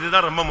மாடு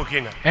இதுதான் ரொம்ப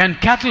முக்கியங்க. And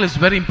cattle is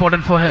very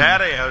important for him.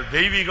 வேற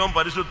தெய்வீகம்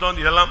பரிசுத்தம்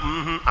இதெல்லாம்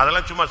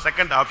அதெல்லாம் சும்மா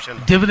second option.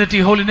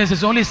 Divinity, holiness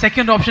is only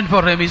second option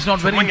for him. It's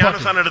not very important.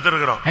 ஞானஸ்நானம்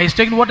எடுத்துக்கிறோம். He is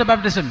taking water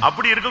baptism.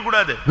 அப்படி இருக்க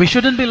கூடாது. We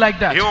shouldn't be like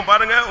that. இவன்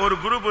பாருங்க ஒரு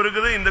குரூப்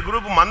இருக்குது, இந்த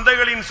குரூப்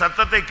மந்தைகளின்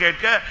சத்தத்தை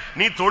கேட்க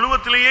நீ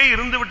தொழுவத்திலேயே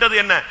இருந்து விட்டது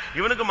என்ன?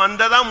 இவனுக்கு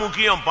மந்தைதான்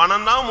முக்கியம்,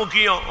 பணம் தான்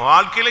முக்கியம்,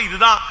 வாழ்க்கையில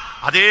இதுதான்,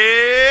 அதே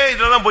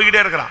இதுலதான் போயிட்டே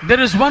இருக்கான்.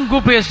 There is one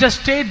group who has just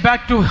stayed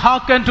back to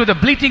hearken to the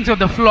bleatings of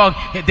the flock.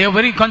 They are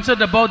very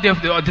concerned about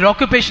their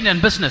occupation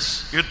and business.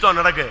 யுத்தம்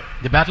நடக்கு.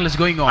 The battle is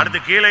going on.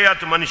 அடுத்து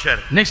கீலேயாத்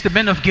மனுஷர். Next, the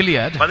men of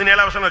Gilead.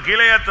 17 வசனம்,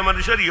 கீலேயாத்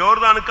மனுஷர்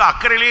யோர்தானுக்கு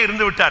அக்கறையிலே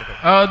இருந்து விட்டார்கள்.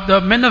 The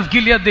men of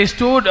Gilead, they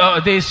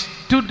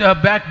stood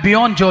back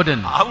beyond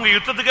Jordan. அவங்க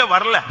யுத்தத்துக்கே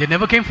வரல. They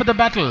never came for the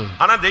battle.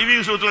 ஆனா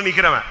தெய்வீக சுகத்துல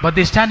நிக்கறவன். But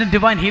they stand in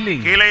divine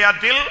healing.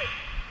 கீலேயாத்தில்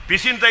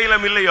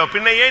பிசின்தைலம் இல்லையோ,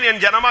 பின்ன ஏன் என்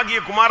ஜனமாகிய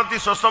குமாரத்தி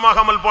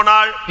சொஸ்தமாகாமல்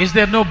போனாள்? Is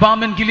there no balm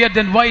in Gilead?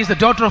 Then why is the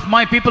daughter of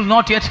my people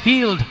not yet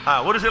healed?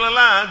 ஒரு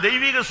சிலர்லாம்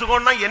தெய்வீக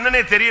சுகம்னா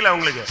என்னன்னே தெரியல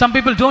அவங்களுக்கு. Some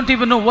people don't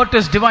even know what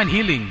is divine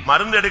healing.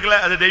 மருந்து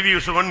எடுக்கல, அது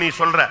தெய்வீக சுகம் நீ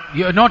சொல்ற.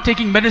 You are not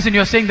taking medicine,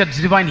 you are saying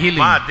that's divine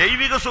healing.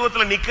 தெய்வீக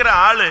சுகத்துல நிக்கிற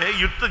ஆளு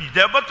யுத்த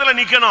ஜெபத்துல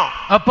நிக்கணும்.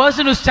 A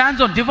person who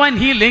stands on divine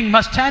healing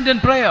must stand in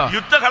prayer.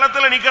 யுத்த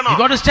களத்துல நிக்கணும்.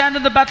 You got to stand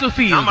in the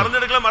battlefield. நான் மருந்து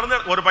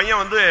எடுக்கல, ஒரு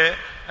பையன் வந்து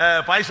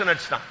பாய்சன்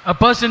அடிச்சான். A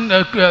person,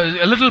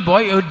 a little boy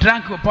who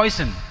drank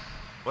poison.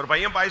 ஒரு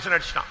பையன் பாய்சன்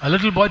அடிச்சான். A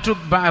little boy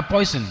took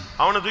poison.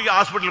 அவனை தூக்கி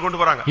ஹாஸ்பிடல் கொண்டு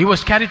போறாங்க. He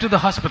was carried to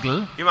the hospital.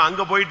 இவன்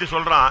அங்க போயிட்டு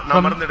சொல்றான்,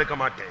 நான் மருந்து எடுக்க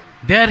மாட்டேன்.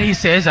 There he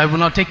says, I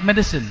will not take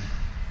medicine.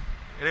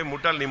 ஏய்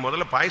முட்டாள், நீ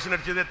முதல்ல பாய்சன்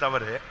அடிச்சதே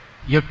தவறு.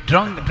 You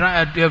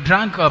have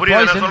drank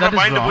poison, that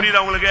is wrong.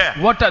 புரியுதா உங்களுக்கு?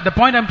 What the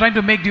point I'm trying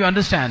to make, do you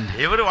understand?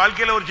 இவர்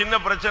வாழ்க்கையில ஒரு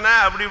சின்ன பிரச்சனை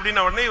அப்படி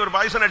இப்படின உடனே இவர்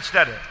பாய்சன்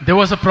அடிச்சிட்டாரு. There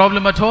was a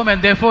problem at home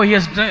and therefore he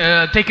has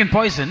taken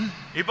poison.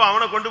 இப்போ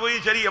அவனை கொண்டு போய்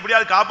சரி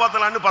எப்படியாவது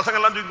காப்பாத்தலாம்னு பசங்க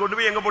எல்லாம் தூக்கி கொண்டு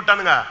போய் எங்க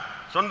போட்டானுங்க?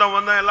 சொந்தம்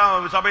வந்தா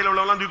எல்லாம் சபையில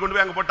உள்ளவங்க தூக்கி கொண்டு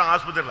போய் அங்க போட்டான்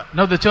ஹாஸ்பிடல்ல.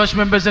 Now the church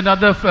members and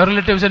other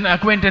relatives and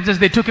acquaintances,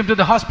 they took him to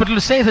the hospital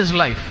to save his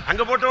life.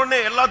 அங்க போட்ட உடனே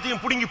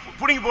எல்லாத்தையும்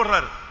புடிங்கி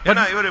போடுறாரு.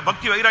 ஏன்னா இவர்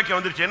பக்தி வைராக்கியம்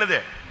வந்துருச்சு. என்னது?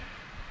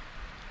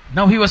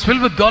 Now he was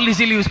filled with godly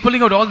zeal. He was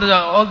pulling out all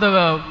the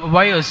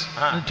wires,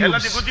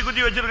 எல்லாத்தையும்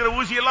குத்தி வச்சிருக்கிற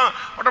ஊசி எல்லாம்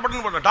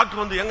பட்டப்பட்டன்னு போடுறான்.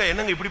 டாக்டர் வந்து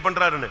என்னங்க இப்படி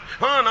பண்றாருன்னு,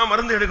 நான்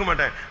மருந்து எடுக்க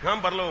மாட்டேன்,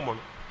 நான் பரலோகம்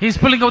போணும். He is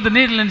pulling out the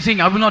needle and saying,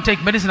 I will not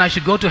take medicine, I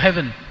should go to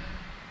heaven.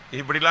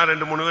 இப்படிலாம்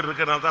 2-3 பேர்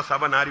இருக்கறனால தான்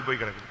சபை நாரி போய்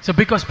கிடக்குது. So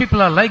because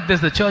people are like this,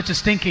 the church is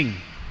thinking.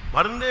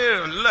 மருந்தே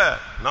இல்ல,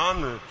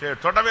 நான்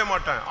தொடவே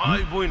மாட்டேன்,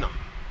 ஆய் போய்னா.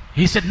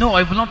 He said, no,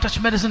 I will not touch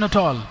medicine at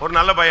all. ஒரு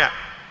நல்ல பையன்,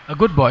 a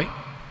good boy.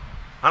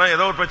 ஆனா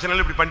ஏதோ ஒரு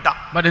பிரச்சனையில இப்படி பண்ணிட்டான்.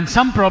 But in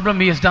some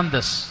problem he has done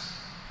this.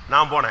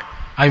 நான் போனேன்.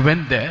 I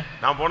went there.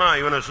 நான் போனா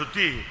இவனை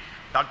சுத்தி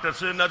டாக்டர்ஸ்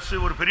நர்ஸ்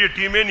ஒரு பெரிய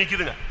டீமே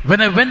நிக்குதுங்க.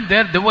 When I went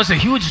there, there was a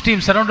huge team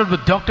surrounded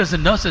with doctors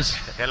and nurses.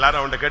 எல்லாரும்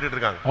அவன்கிட்ட கேட்டுட்டு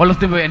இருக்காங்க. All of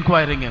them were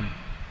inquiring him.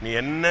 நீ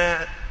என்ன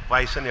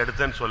பாய்சன்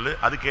எடுத்தேன்னு சொல்லு,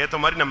 அதுக்கு ஏத்த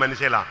மாதிரி நம்ம என்ன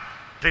செய்யலாம்,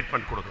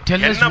 ட்ரீட்மென்ட் கொடுக்கலாம்.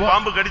 என்ன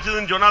பாம்பு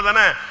கடிச்சதுன்னு சொன்னா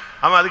தானே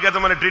அவன் அதுக்கு ஏத்த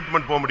மாதிரி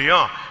ட்ரீட்மென்ட் போக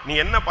முடியும். நீ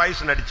என்ன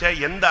பாய்சன் அடிச்ச,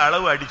 எந்த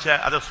அளவு அடிச்ச,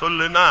 அதை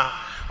சொல்லுனா,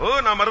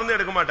 நான் மருந்து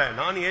எடுக்க மாட்டேன்,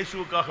 நான்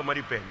இயேசுவுக்காக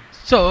மரிப்பேன்.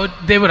 So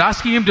they were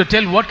asking him to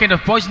tell what kind of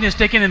poison he has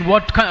taken in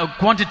what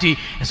quantity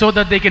so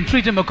that they can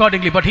treat him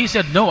accordingly, but he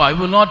said, no, I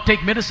will not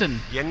take medicine.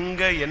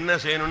 எங்க என்ன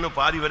செய்யணும்னு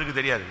பாதி பேருக்கு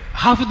தெரியாது.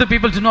 Half of the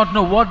people do not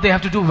know what they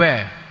have to do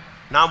where.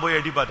 நான் போய்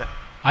எட்டி பார்த்தேன்.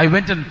 I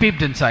went and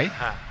peeped inside.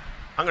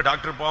 அங்க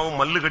டாக்டர் பாவம்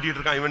மல்லு கட்டிட்டு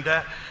இருக்கான். இவன்ட்ட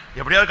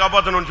எப்படியாவது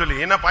காப்பாத்தணும்னு சொல்லி,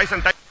 என்ன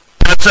பாய்சன்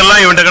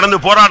எல்லாம் இவன்ட்ட கடந்து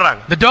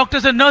போராடுறாங்க. The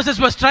doctors and nurses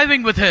were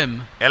striving with him.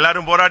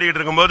 எல்லாரும் போராடிட்டு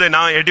இருக்கும்போது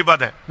நான் எட்டி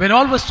பார்த்தேன். When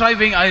all were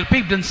striving, I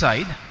peeped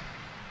inside.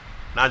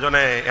 நான்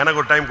சொன்னேன், எனக்கு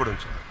ஒரு டைம்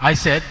கொடுங்க. I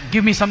said,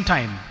 give me some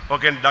time.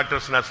 Okay,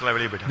 doctors நர்ஸ்லாம்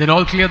வெளிய போய்ட்டாங்க. Then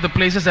all cleared the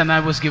places and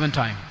I was given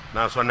time.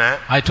 நான் சொன்னேன்,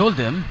 I told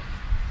them,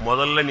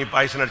 முதல்ல நீ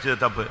பாய்சன் அடிச்சது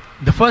தப்பு.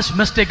 The first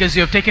mistake is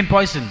you have taken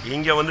poison.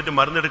 இங்க வந்துட்டு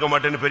மருந்து எடுக்க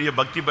மாட்டேன்னு பெரிய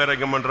பக்தி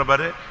பைராக்கியம் பண்ற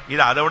பாரு,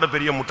 இது அதோட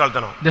பெரிய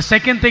முட்டாள்தனம். The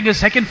second thing is,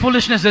 second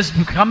foolishness is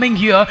coming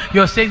here,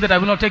 you are saying that I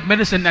will not take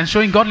medicine and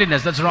showing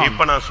godliness. That's wrong.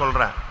 இப்ப நான்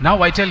சொல்றேன், Now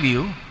I tell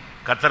you,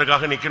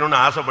 கர்த்தருக்காக நிக்கணும்னு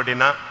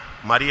ஆசைப்பட்டீனா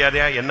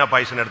மரியாதையா என்ன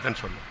பாய்சன்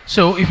எடுத்தேன்னு சொல்லு.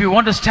 So if you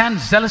want to stand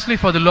zealously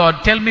for the Lord,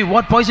 tell me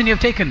what poison you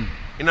have taken.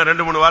 இன்னும்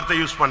 2-3 வார்த்தை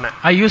use பண்ணேன்.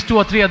 I used 2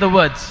 or 3 other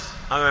words.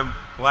 அவன்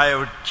வாயை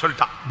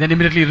சொல்லிட்டான். Then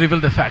immediately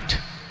revealed the fact.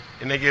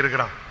 இன்னைக்கு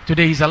இருக்கிறான்.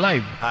 Today he's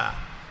alive.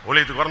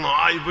 ஊழியத்துக்கு வரணும்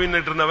இப்ப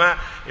நின்னுட்டு இருந்தவன்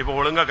இப்ப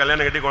ஒழுங்கா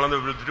கல்யாணம் கட்டி குழந்தை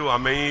விட்டுட்டு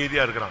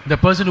அமைதியா இருக்கிறான். The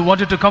person who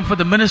wanted to come for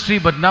the ministry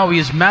but now he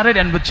is married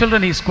and with children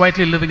he is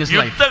quietly living his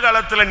life. யுத்த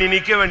காலத்துல நீ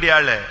நிக்க வேண்டிய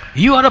ஆளு.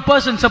 You are a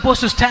person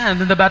supposed to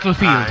stand in the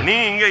battlefield. நீ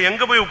இங்க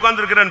எங்க போய்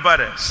உட்கார்ந்து இருக்கறன்னு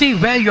பாரு. See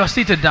where you are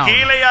seated down.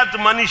 கீலேயாத்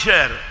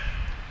மனுஷர்,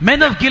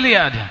 men of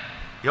Gilead,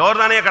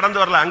 யோர்தானையே கடந்து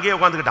வரல, அங்கேயே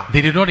உட்கார்ந்துட்டான்.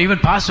 they did not even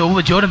pass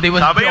over Jordan, they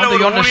were on the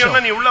Jordan shore.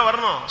 நீ உள்ள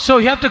வரணும். So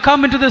you have to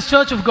come into this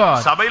church of God.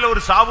 சபையில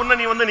ஒரு சாவுன்னா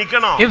நீ வந்து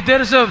நிக்கணும். If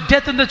there is a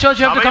death in the church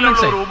you have to come and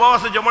say. சபையில ஒரு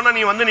உபவாச ஜெபம்னா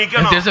நீ வந்து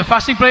நிக்கணும். If there is a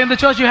fasting prayer in the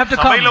church you have to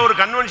come. சபையில ஒரு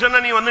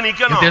கன்வென்ஷன்னா நீ வந்து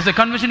நிக்கணும். If there is a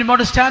convention you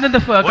want to stand in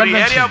the convention. ஒரு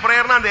ஏரியா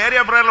பிரேயர்னா அந்த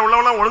ஏரியா பிரேயர்ல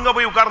உள்ளவங்க ஒழுங்கா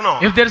போய் உட்காரணும்.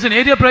 If there is an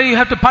area prayer you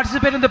have to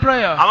participate in the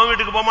prayer. அவன்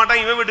வீட்டுக்கு போக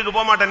மாட்டான், இவன் வீட்டுக்கு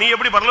போக மாட்டான், நீ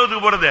எப்படி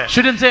பரலோகத்துக்கு போறது?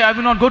 Shouldn't say I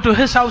will not go to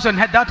his house and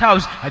that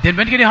house, then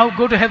when can you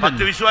go to heaven?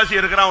 10 விசுவாசி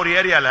இருக்கிறான் ஒரு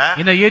ஏரியால.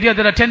 In a area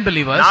there are 10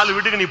 believers. 4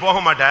 வீட்டுக்கு நீ போக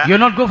மாட்ட. You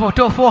will not go for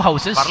 4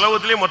 houses.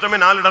 பரலோகத்திலே மொத்தமே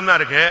 4 இடம் தான்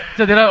இருக்கு.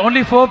 So there are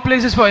only 4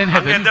 places for in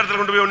heaven. எந்த இடத்துல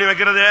கொண்டு போய் உன்னை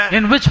வைக்கிறது?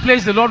 In which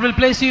place the Lord will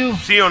place you?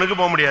 சீயோனுக்கு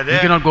போக முடியாது.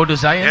 You cannot go to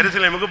Zion.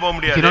 எருசலேமுக்கு போக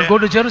முடியாது. You cannot go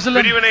to Jerusalem.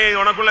 பிரிவினை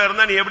உனக்குள்ள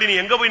இருந்தா நீ எப்படி நீ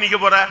எங்க போய் நிக்க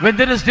போற? When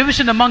there is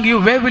division among you,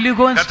 where will you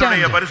go and stand?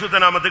 கர்த்தருடைய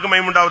பரிசுத்த நாமத்துக்கு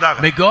மகிமை உண்டாவதாக.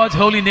 May God's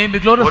holy name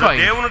be glorified.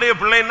 ஒரு தேவனுடைய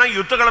பிள்ளைன்னா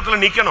யுத்த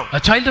களத்துல நிக்கணும்.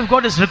 A child of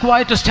God is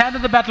required to stand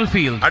in the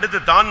battlefield.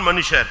 அடுத்து தான்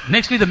மனுஷர்.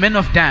 Nextly the men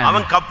of Dan.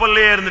 அவன்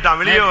கப்பல்லே இருந்துட்டான்,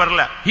 வெளியே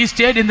வரல. He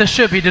stayed in the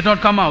ship, he did not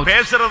come out.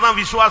 பேசுறதுதான்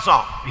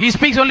விசுவாசம். He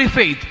speaks only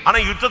faith. ஆனா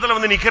யுத்தத்துல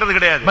வந்து நிக்கிறது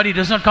கிடையாது. But he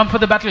does not come for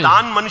the battle.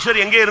 தான் மனுஷர்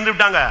எங்கே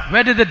இருந்துட்டாங்க?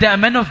 Where did the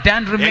men of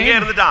Dan remain? எங்கே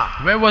இருந்துட்டான்?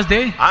 Where was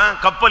they?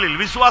 கப்பலில்,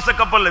 விசுவாச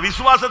கப்பல்ல,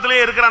 விசுவாசத்திலே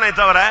இருக்கறானே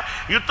தவிர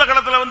யுத்த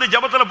களத்துல வந்து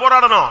ஜெபத்துல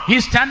போராடணும். He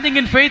is standing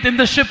in faith in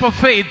the ship of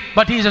faith,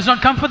 but he does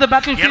not come for the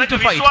battlefield to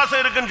fight.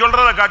 விசுவாசம் இருக்குன்னு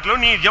சொல்றத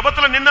காட்டிலும் நீ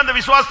ஜெபத்துல நின்னு அந்த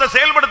விசுவாசத்தை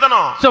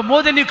செயல்படுத்தணும். So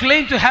more than you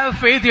claim to have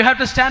faith, you have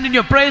to stand in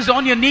your prayers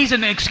on your knees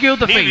and execute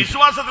the faith. நீ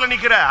விசுவாசத்துல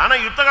நிக்கிற, ஆனா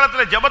யுத்த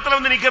களத்துல ஜெபத்துல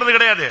வந்து நிக்கிறது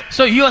கிடையாது.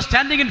 So you are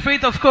standing in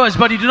faith of course,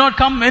 but you do not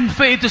come in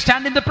faith to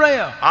stand in the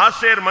prayer.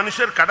 Asher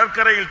மனுஷர்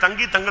கடற்கரையில்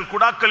தங்கி தங்கள்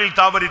குடாக்களில்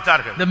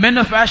தாபரித்தார்கள். The men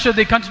of Asher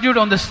they continued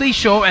on the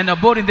seashore and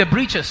abode in their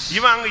breaches.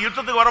 இவன் அங்க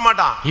யுத்தத்துக்கு வர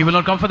மாட்டான். He will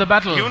not come for the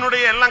battle.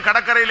 இவனுடைய எல்லாம்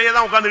கடற்கரையிலேயே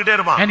தான் உட்கார்ந்துட்டே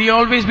இருப்பான். And he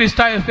always be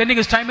spending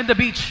his time in the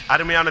beach.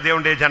 அருமையான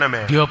தேவனுடைய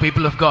ஜனமே, Dear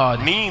people of God,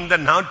 நீ இந்த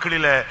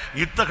நாட்களில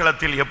யுத்த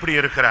களத்தில் எப்படி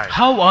இருக்கிறாய்?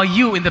 how are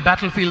you in the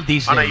battlefield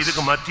these ஆனா days?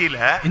 இதுக்கு மத்தியில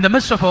In the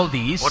midst of all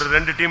these, ஒரு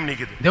 2 டீம்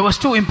நிக்குது. there was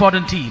 2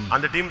 important teams.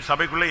 அந்த டீம்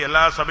சபைக்குள்ள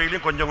எல்லா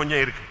சபையிலயும் கொஞ்சம்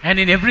கொஞ்சம் இருக்கு. And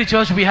in every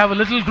church we have a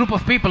little group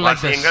of people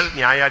like this.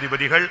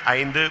 நியாயாதிபதிகள்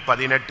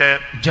 5:18.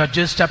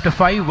 Judges chapter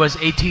 5 verse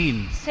 18.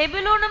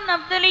 செபுலோனும்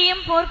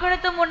நப்தலியும்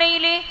போர்க்களத்து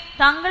முனையிலே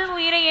தங்கள்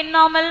உயிரை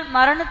எண்ணாமல்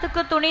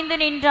மரணத்துக்கு துணிந்து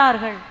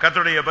நின்றார்கள்.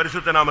 கர்த்தருடைய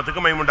பரிசுத்த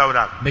நாமத்துக்கு மகிமை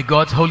உண்டாவதாக. May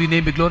God's holy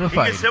name be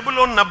glorified. இங்க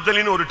செபுலோன்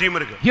நப்தலின்னு ஒரு டீம்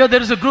இருக்கு. Here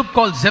there is a group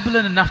called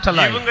Zebulun and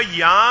Naphtali. இவங்க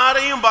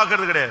யாரையும்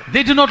பார்க்கிறது கிடையாது.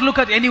 They do not look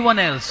at anyone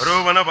else.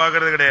 ரூபனை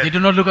பார்க்கிறது கிடையாது. They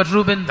do not look at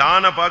Reuben.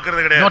 தான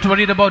பார்க்கிறது கிடையாது. Not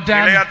worried about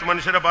Dan. கிளையாத்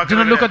மனுஷரை Do பார்க்கிறது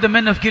not look at the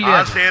men of Gilead.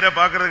 ஆசேரை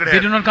பார்க்கிறது They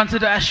கிடையாது. do not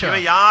consider Asher.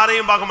 இவங்க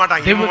யாரையும் பார்க்க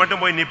மாட்டாங்க. இவங்க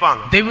மட்டும் போய்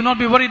நிப்பாங்க. They will not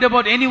be worried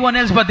about anyone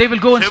else, but they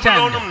will go and stand.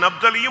 செபுலோனும்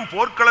நப்தலியும்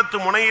போர்க்களத்து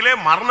முனையிலே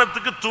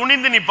மரணத்துக்கு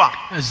துணிந்து நிப்பாங்க.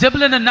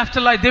 Zebulun and Naphtali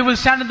they will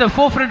stand in the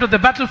forefront of the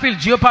battlefield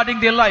jeopardizing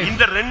their life.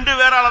 இந்த 2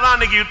 பேரால தான்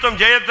அன்னைக்கு யுத்தம்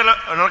ஜெயத்துல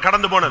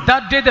கடந்து போனது.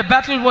 That day the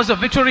battle was a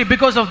victory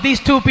because of these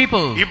 2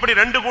 people. இப்படி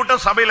 2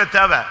 கூட்டம் சபையில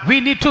தேவை. We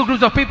need 2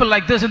 groups of people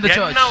like this in the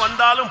church. என்ன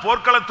வந்தாலும்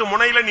போர்க்களத்து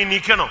முனையில நீ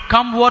நிக்கணும்.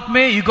 Come what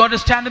may, you got to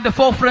stand in the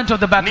forefront of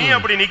the battle. நீ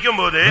அப்படி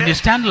நிக்கும்போது When you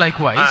stand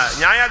likewise,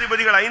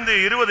 நியாயாதிபதிகள்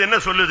 5:20 என்ன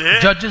சொல்லுது?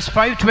 Judges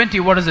 5:20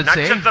 what does it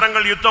say?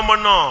 நட்சத்திரங்கள் யுத்தம்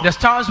பண்ணும். The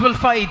stars will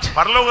fight.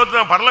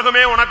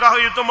 பரலோகமே உனக்காக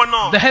யுத்தம்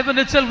பண்ணும். The heaven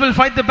itself will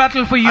fight the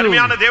battle for you.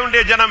 அருமையான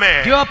தேவனுடைய ஜனமே,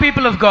 Dear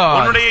people of God,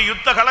 உன்னுடைய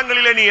யுத்த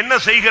களங்களிலே நீ என்ன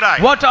செய்கிறாய்?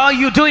 what are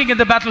you doing in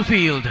the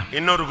battlefield?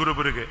 இன்னொரு குரூப்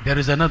இருக்கு. There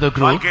is another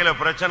group. வாழ்க்கையில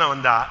பிரச்சனை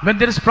வந்தா When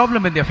there is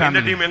problem in their இந்த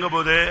family, டீம் எங்க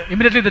போகுது?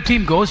 immediately the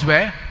team goes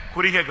where?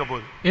 குறி கேட்க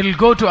போகுது. It will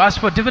go to ask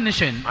for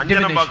divination.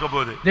 அஞ்சனம் பார்க்க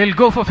போகுது. They will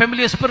go for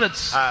familiar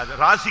spirits.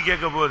 ராசி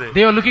கேட்க போகுது.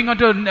 They are looking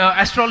into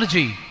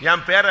astrology.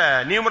 என் பேரை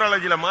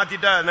நியூமராலஜில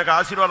மாத்திட்டா எனக்கு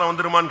ஆசீர்வாதம்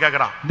வந்துருமான்னு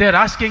கேக்குறான். They are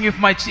asking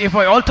if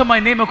I alter my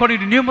name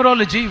according to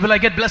numerology, will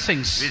I get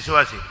blessings?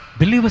 விசுவாசி.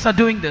 Believers are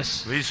doing this.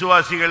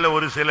 விசுவாசிகள்ல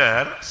ஒரு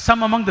சிலர்,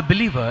 some among the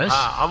believers,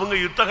 அவங்க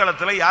யுத்த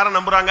களத்துல யாரை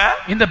நம்புறாங்க?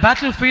 in the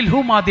battlefield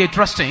whom are they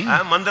trusting?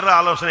 மந்திர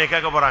ஆலோசனை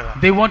கேட்க போறாங்க.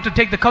 They want to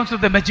take the counsel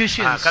of the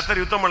magicians.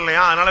 கர்த்தர் யுத்தம்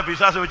பண்ணலையா, அதனால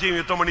பிசாசு வச்சு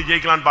யுத்தம் பண்ணி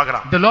ஜெயிக்கலாம்னு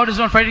பார்க்கறான். The Lord is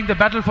not fighting the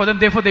battle for them,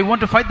 therefore they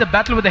want to fight the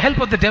battle with the help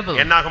of the devil.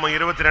 என்னாகமம்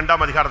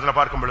 22ஆம் அதிகாரத்துல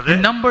பார்க்கும் பொழுது,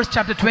 in Numbers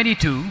chapter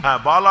 22,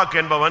 பாலாக்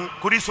என்பவன்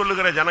குறி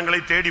சொல்லுகிற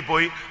ஜனங்களை தேடி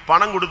போய்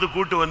பணம் கொடுத்து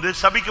கூட்டி வந்து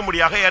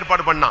சபிக்கும்படியாக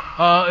ஏற்பாடு பண்ணான்.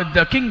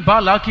 The king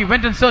Balak, he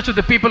went in search of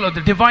the people of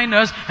the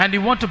diviners and he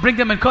want to bring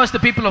them and curse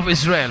the people of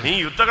Israel. நீ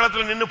யுத்த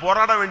களத்துல நின்னு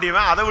போராட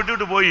வேண்டியவன் அதை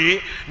விட்டுட்டு போய்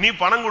நீ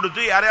பணம்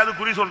கொடுத்து யாரையாவது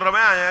குறி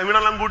சொல்றவன்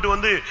இவனெல்லாம் கூட்டி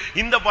வந்து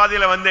இந்த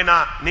பாதையில வந்தேனா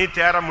நீ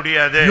தேற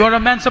முடியாது. You are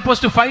a man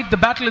supposed to fight the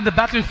battle in the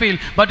battlefield,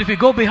 but if you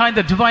go behind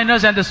the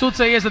diviners and the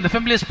soothsayers and the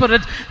familiar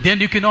spirits, then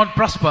you cannot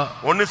prosper.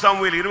 1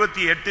 Samuel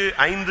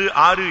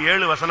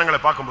 28:5-6-7 வசனங்களை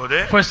பார்க்கும்போது,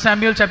 1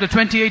 Samuel chapter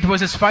 28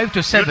 verses 5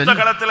 to 7, யுத்த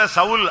களத்துல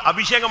சவுல்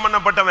அபிஷேகம்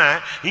பண்ணப்பட்டவன்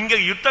இங்க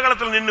யுத்த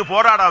களத்துல நின்னு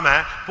போராடாம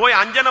போய்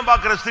அஞ்சனம்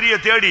பார்க்கிற ஸ்திரியை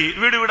தேடி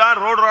வீடு வீடா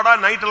ரோடு போராட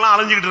நைட் எல்லாம்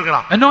அலைஞ்சிட்டு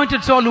இருக்கான்.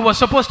 Anointed Saul, who was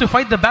supposed to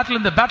fight the battle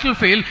in the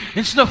battlefield,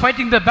 instead of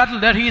fighting the battle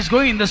there, he is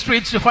going in the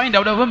streets to find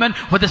out a woman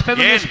with this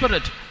familiar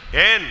spirit.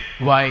 ஏன்?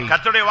 Why?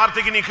 கர்த்தருடைய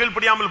வார்த்தைக்கு நீ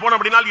கீழ்ப்படியாமல் போன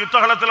அப்படினால்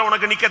யுத்தகளத்துல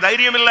உனக்கு நிக்க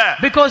தைரியம் இல்ல.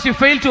 Because you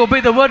fail to obey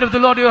the word of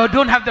the Lord, you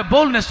don't have the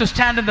boldness to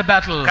stand in the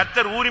battle.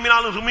 கர்த்தர்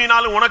ஊரினாலும்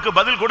தும்மினாலும் உனக்கு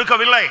பதில்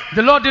கொடுக்கவில்லை.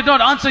 The Lord did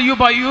not answer you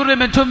by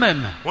Urim and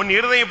Thummim. உன்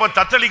இருதயம் இப்ப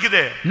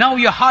தத்தளிக்குது. Now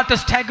your heart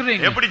is staggering.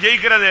 எப்படி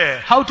ஜெயிக்கிறது?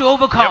 How to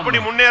overcome?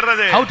 எப்படி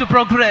முன்னேறது? How to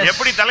progress?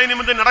 எப்படி தலை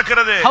நிமிர்ந்து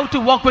நடக்கிறது? How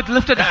to walk with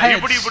lifted heads?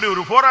 இப்படி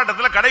ஒரு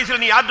போராட்டத்துல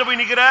கடைசில நீ யார்ட்ட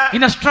போய் நிக்கிற?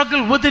 In a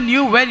struggle within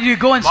you, where you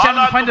go and stand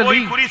and finally.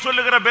 போய் குறி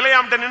சொல்லுகிற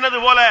பிலேயாம்ட்ட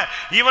நின்னது போல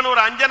இவன்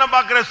ஒரு அஞ்சனம்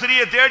பார்க்கிற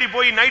ஸ்திரியை தேடி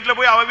போய் நைட்ல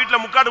போய் அவ வீட்ல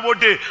முக்காடு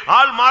போட்டு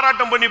ஆள்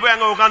மாறாட்டம் பண்ணி போய்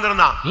அங்க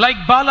உட்கார்ந்திருந்தான். Like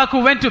Balak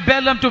who went to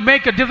Balaam to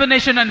make a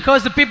divination and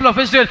curse the people of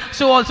Israel,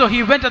 so also he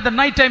went at the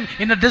night time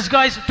in a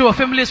disguise to a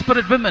familiar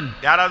spirit woman.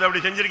 யாராவது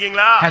அப்படி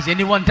செஞ்சிருக்கீங்களா? Has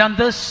anyone done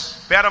this?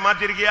 பேரை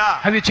மாத்தி இருக்கியா?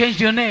 Have you changed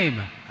your name?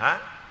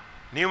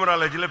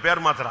 நியூமராலஜில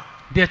பேர் மாத்துறான்.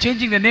 They are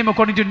changing the name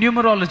according to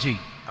numerology.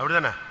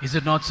 அப்படிதானே? Is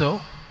it not so?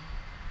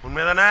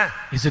 உண்மைதானே?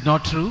 Is it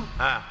not true?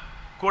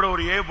 கூட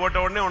ஒரு ஏ போட்ட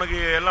உடனே உனக்கு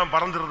எல்லாம்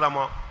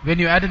பறந்துருதாமா? When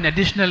you add an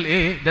additional A,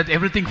 that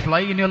everything fly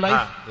in your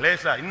life?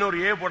 லேசா இன்னொரு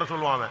ஏ போட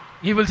சொல்லுவாங்க.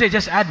 He will say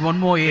just add one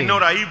more A.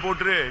 இன்னொரு ஐ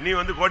போட்டு நீ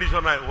வந்து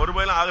கோடீஸ்வரன் ஒரு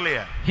ரூபாயில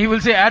ஆகலையா? He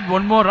will say add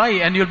one more I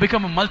and you'll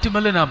become a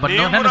multimillionaire, but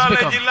no one has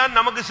become. Numerology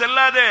நமக்கு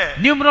செல்லாதே.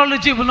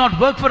 Numerology will not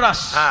work for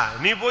us.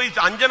 நீ போய்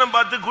அஞ்சனம்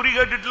பார்த்து குறி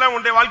கேட்டுட்டுலாம்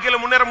உன்னுடைய வாழ்க்கையில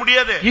முன்னேற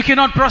முடியாது. You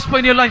cannot prosper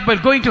in your life by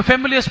going to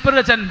familiar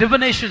spirits and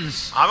divinations.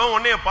 அவன்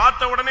உன்னை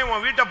பார்த்த உடனே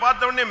உன் வீட்டை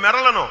பார்த்த உடனே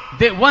மிரளணும்.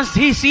 Once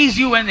he sees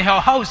you in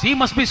your house, he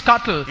must be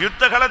startled.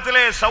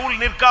 யுத்தகளத்திலே Saul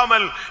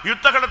நிற்காமல்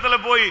யுத்தகளத்துல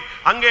போய்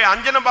அங்கே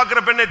அஞ்சனம் பார்க்கிற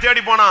பெண்ணை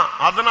தேடி போனான்.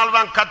 அதனால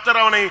தான்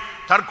கர்த்தர் அவனை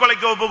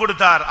தற்கொலைக்கு ஒப்பு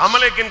கொடுத்தார்,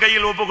 அமலேக்கின்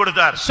கையில் ஒப்பு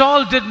கொடுத்தார்.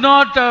 Saul did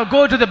not go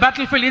to the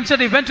battlefield.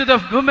 Instead he went to the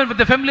woman with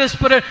the familiar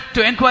spirit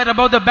to inquire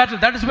about the battle.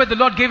 That is why the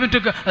Lord gave him to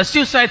a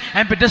suicide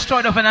and be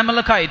destroyed of an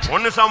Amalekite.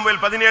 1 Samuel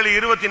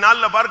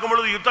 17:24ல பார்க்கும்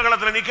பொழுது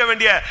யுத்தகளத்துல நிக்க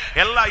வேண்டிய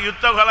எல்லா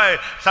யுத்தகள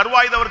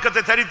சர்வாயுத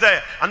வர்க்கத்தை தரித்த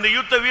அந்த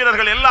யுத்த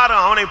வீரர்கள்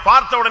எல்லாரும் அவனை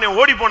பார்த்த உடனே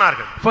ஓடி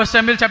போனார்கள். 1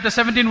 Samuel chapter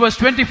 17 verse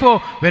 24,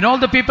 when all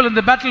the people in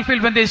the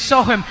battlefield, when they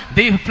saw him,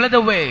 they fled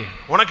away.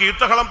 உனக்கு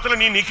யுத்தகளத்துல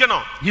நீ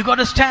நிக்கணும். You got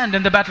to stand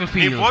in the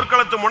battlefield. நீ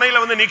போர்க்களத்து முனையில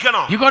வந்து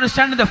நிக்கணும். You got to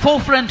stand in the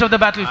forefront of the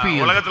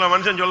battlefield. உலகத்துல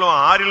மனுஷன்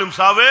சொல்லுவான் ஆறிலும்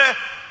சாவு,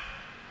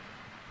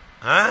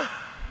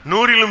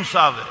 நூறிலும்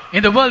சாவு.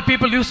 In the world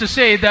people used to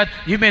say that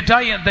you may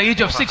die at the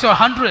age of 6 or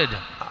 100.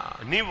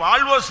 நீ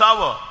வாழ்வோ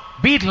சாவோ,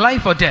 be it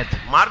life or death.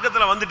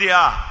 மார்க்கத்துல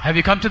வந்துட்டியா? Have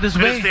you come to this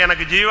way? கிறிஸ்து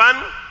எனக்கு ஜீவன்,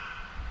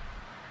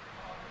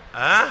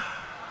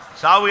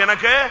 சாவு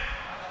எனக்கு.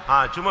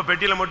 சும்மா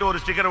பெட்டியில மட்டும் ஒரு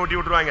ஸ்டிக்கர் ஒட்டி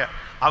விட்டுருவாங்க.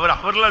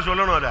 அவர்லாம்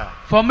சொல்லணும் அத.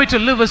 For me to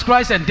live is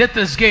Christ and death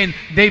is gain.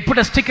 They put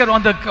a sticker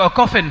on the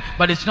coffin,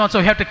 but it's not so.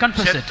 You have to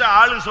confess it. செத்த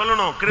ஆளு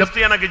சொல்லணும்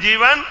கிறிஸ்து எனக்கு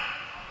ஜீவன்,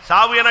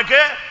 சாவு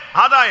எனக்கு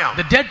ஆதாயம்.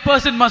 The dead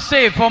person must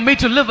say, for me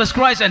to live is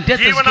Christ and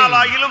death is gain.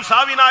 ஜீவனாலாயிலும்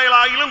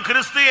சாவினாலாயிலும்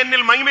கிறிஸ்து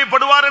என்னில்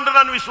மகிமைப்படுவார் என்று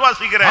நான்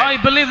விசுவாசிக்கிறேன். I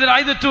believe that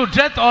either through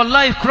death or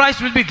life Christ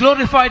will be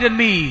glorified in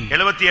me.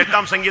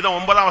 78ஆம் சங்கீதம்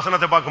 9ஆம்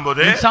வசனத்தை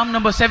பார்க்கும்போது in Psalm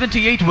number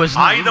 78 verse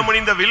 9,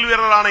 ஆயுதமணிந்த will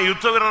வீரரான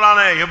யுத்த வீரரான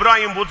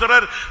எபிராயிம்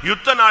புத்திரர்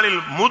யுத்த நாளில்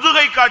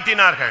முதுகை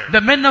காட்டினார்கள்.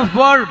 The men of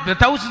war, the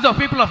thousands of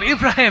people of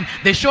Abraham,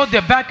 they showed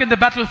their back in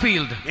the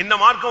battlefield. இந்த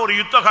மார்க்கம் ஒரு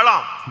யுத்த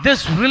களம்.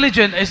 This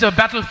religion is a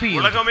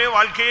battlefield. உலகமே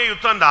வாழ்க்கையே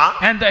யுத்தம்தான்.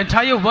 And the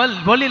entire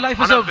worldly life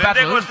is a battle.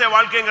 Pentecost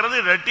வாழ்க்கைங்கிறது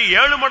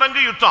 7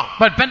 மடங்கு யுத்தம்.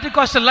 But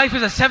Pentecostal life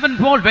is a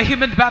 7-fold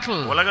vehement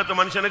battle. உலகத்து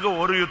மனுஷனுக்கு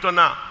ஒரு யுத்தம்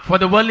தான். For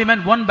the worldly man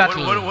one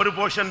battle. ஒரு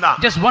portion தான்.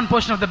 Just one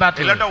portion of the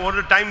battle. இல்லட்ட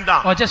ஒரு டைம்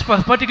தான். Or just for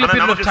a particular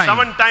period of time.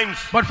 7 times.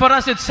 But for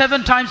us it's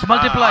 7 times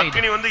multiplied.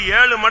 அக்கினி வந்து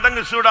 7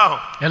 மடங்கு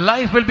சூடாகும். Your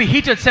life will be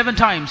heated 7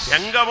 times.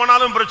 எங்க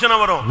போனாலும் பிரச்சனை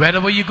வரும்.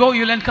 Wherever you go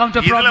you'll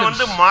encounter problems. இதுல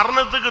வந்து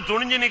மரணத்துக்கு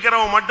துணிஞ்சு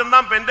நிக்கிறவன் மட்டும்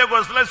தான்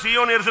பெந்தேகோஸ்தேல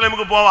சீயோன்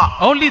எருசலேமுக்கு போவான்.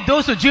 Only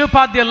those who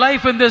jeopard their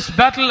life in this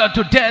battle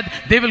to death,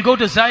 they will go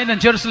to Zion and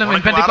Jerusalem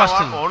in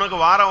Pentecostal. உனக்கு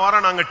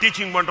வாரம் நாங்க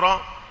டீச்சிங் பண்றோம்,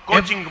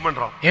 கோச்சிங்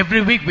பண்றோம்.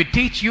 Every week we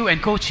teach you and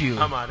coach you.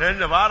 ஆமா,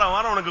 ரெண்டு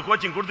வாரம் உனக்கு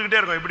கோச்சிங் கொடுத்துக்கிட்டே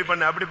இருக்கோம். இப்படி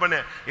பண்ணு, அப்படி பண்ணு,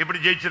 இப்படி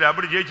ஜெயிச்சிரு,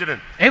 அப்படி ஜெயிச்சிரு.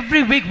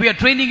 Every week we are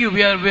training you,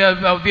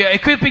 we are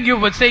equipping you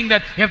with saying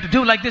that you have to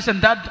do like this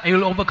and that, you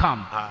will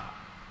overcome.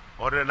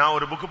 நான்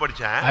ஒரு புக்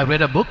படிச்சேன். I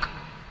read a book.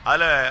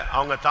 அதுல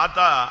அவங்க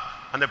தாத்தா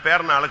அந்த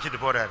பேரனை அழைச்சிட்டு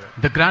போறாரு.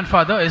 The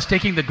grandfather is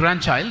taking the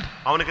grandchild.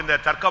 அவனுக்கு இந்த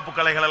தற்காப்பு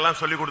கலைகள் எல்லாம்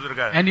சொல்லி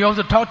கொடுத்திருக்காரு. And he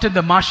also taught him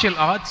the martial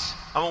arts.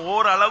 அவன்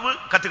ஓரளவு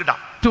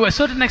கத்துக்கிட்டான். To a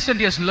certain extent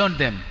he has learned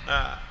them.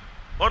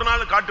 ஒரு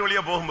நாள் காட்டு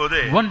வழியா போகும்போது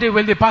one day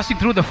while they passing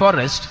through the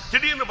forest,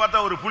 திடீர்னு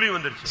பார்த்தா ஒரு புலி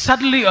வந்துருச்சு.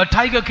 Suddenly a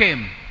tiger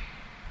came.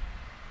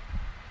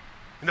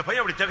 இந்த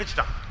பையன் அப்படி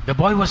திகைச்சிட்டான். The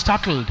boy was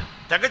startled.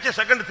 திகைச்ச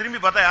second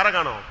திரும்பி பார்த்தா யாரை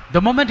காணோம்.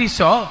 The moment he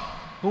saw,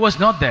 who was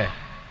not there?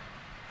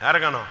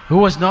 யாரை காணோம்? Who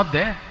was not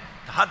there?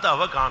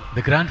 தாத்தாவை காணோம்.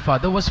 The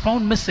grandfather was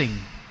found missing.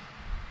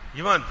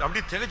 இவன் அப்படி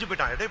திகைச்சு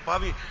போயிட்டான். அடே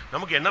பாவி,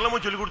 நமக்கு என்னெல்லாமோ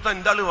சொல்லி கொடுத்தா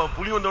இந்த ஆளு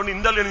புலி வந்த உடனே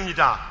இந்த ஆளு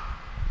நின்னுட்டான்.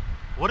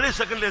 ஒரே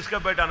செகண்ட்ல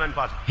எஸ்கேப் ஆயிட்டான்னு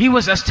பார்த்தா. He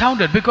was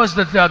astounded because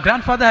the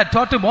grandfather had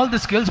taught him all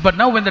the skills, but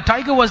now when the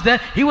tiger was there,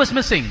 he was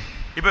missing.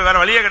 இப்போ வேற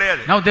வழியே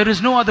கிடையாது. Now there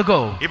is no other go.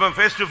 இப்போ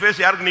ஃபேஸ் டு ஃபேஸ்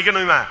யாருக்கு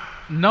நிக்கணும் இவன்?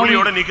 Now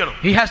புலியோட நிக்கணும்.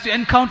 he has to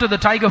encounter the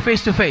tiger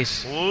face to face.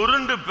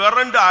 உருண்டு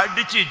பெரண்டு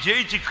அடிச்சு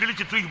ஜெயிச்சு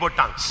கிழிச்சு தூக்கி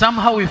போட்டாங்க.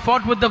 Somehow he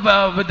fought with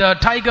the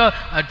tiger,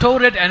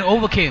 tore it and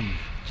overcame.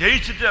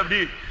 ஜெயிச்சிட்டு அப்படி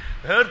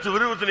ஏர்த்து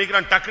விறுவிறுத்து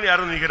நிக்கிறான். டக்குனு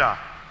யாரும் நிக்கிறா.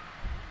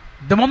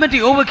 The moment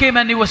he overcame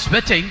and he was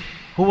sweating,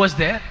 who was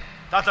there?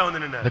 தாத்தா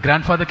வந்து நின்னார். The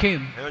grandfather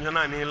came. அவன்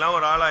சொன்னா, நீ எல்லாம்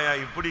ஒரு ஆளாயா,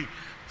 இப்படி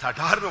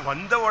சடார்னு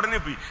வந்த உடனே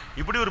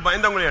இப்படி ஒரு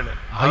பயந்தவங்களையானு.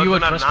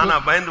 நானா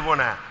பயந்து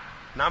போனேன்.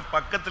 நான்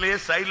பக்கத்திலேயே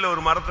சைடுல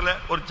ஒரு மரத்துல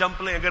ஒரு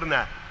ஜம்ப்ல எங்க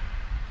இருந்தேன்.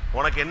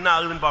 உனக்கு என்ன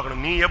ஆகுதுன்னு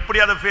பார்க்கணும், நீ எப்படி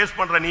அதை ஃபேஸ்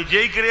பண்ற, நீ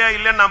ஜெயிக்கிறியா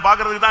இல்லன்னு நான்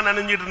பாக்குறதுக்கு தான்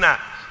நினைஞ்சிட்டு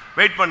இருந்தேன்.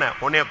 வெயிட் பண்ண,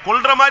 உன்னை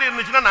கொல்ற மாதிரி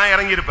இருந்துச்சுன்னா நான்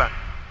இறங்கி இருப்பேன்.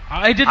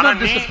 I did not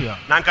disappear.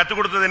 நான் கத்து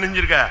கொடுத்ததை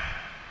நினைஞ்சிருக்க,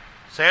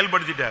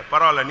 செயல்படுத்திட்ட,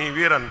 பரவாயில்ல, நீ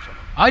வீரன் சொன்ன.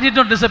 I did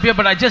not disappear,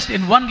 but I just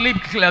in one leap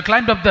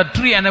climbed up the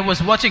tree and I was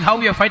watching how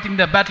you are fighting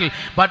the battle.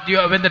 But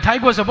when the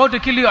tiger was about to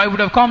kill you, I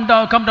would have come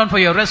down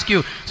for your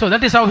rescue. So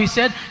that is how he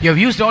said, you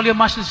have used all your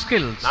martial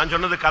skills. நான்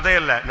சொன்னது கதை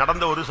இல்ல,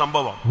 நடந்த ஒரு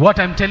சம்பவம். What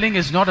I am telling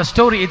is not a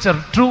story, it's a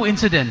true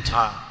incident.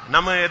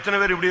 நம்ம எத்தனை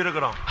பேர் இப்படி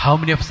இருக்கிறோம்? How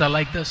many of us are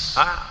like this?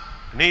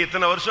 நீ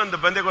இத்தனை வருஷம் இந்த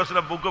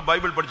பெந்தேகோஸ்தல புக்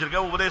பைபிள் படிச்சிருக்க,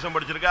 உபதேசம்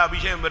படிச்சிருக்க,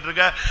 அபிஷேகம்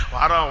பெற்றிருக்க,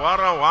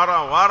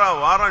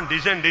 வாரம்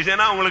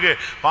டிசைனா உங்களுக்கு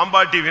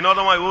பாம்பாட்டி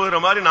வினோதமா ஊதுற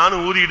மாதிரி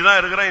நானும் ஊதிட்டு தான்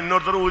இருக்கிறேன்,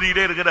 இன்னொருத்தரும்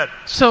ஊதிட்டே இருக்கிறார்.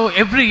 So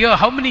every year,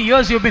 how many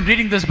years you have been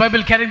reading this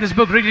Bible, carrying this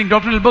book, reading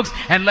doctrinal books,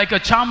 and like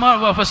a charmer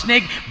of a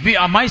snake,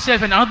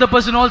 myself and another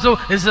person also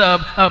is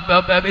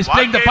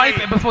playing the pipe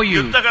before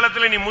you. யுத்த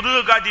காலத்துல நீ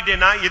முதுகு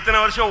காட்டிட்டேனா இத்தனை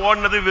வருஷம்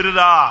ஓடுனது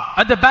விருதா.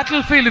 At the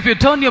battlefield, if you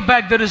turn your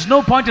back, there is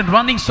no point in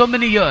running so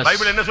many years.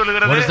 Bible என்ன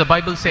சொல்லுகிறது? What does the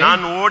Bible say?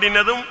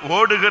 ஓடினதும்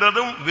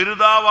ஓடுகிறதும்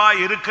விருதாவா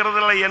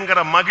இருக்கிறதில்லை என்கிற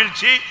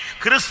மகிழ்ச்சி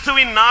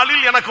கிறிஸ்துவின்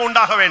நாளில் எனக்கு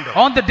உண்டாக வேண்டும்.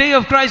 On the day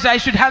of Christ I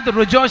should have the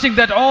rejoicing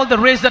that all the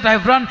race that I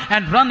have run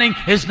and running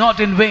is not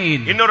in vain.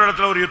 இன்னொரு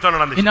இடத்துல ஒரு யுத்தம்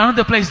நடந்துச்சு. In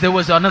another place there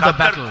was another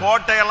battle.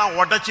 கோட்டையெல்லாம்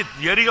உடைச்சு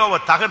எரிகோவை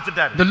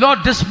தகர்த்துட்டார். The Lord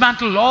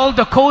dismantled all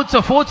the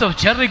forts of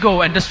Jericho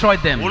and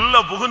destroyed them. உள்ள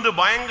புகுந்து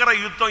பயங்கர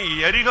யுத்தம்,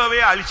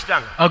 எரிகோவே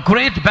அழிச்சிட்டாங்க. A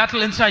great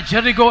battle inside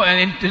Jericho and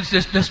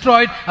it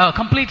destroyed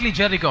completely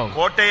Jericho.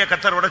 கோட்டையை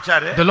கர்த்தர்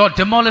உடைச்சாரு. The Lord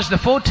demolished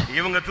the fort.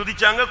 இவங்க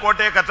துதிச்சாங்க,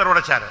 கோட்டையை கர்த்தர்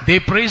உடைச்சாரு. They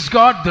praised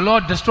God, the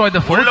Lord destroyed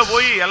the forts. உள்ள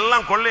போய்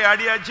எல்லாம் கொள்ளை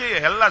அடியாச்சு,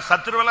 எல்லாம்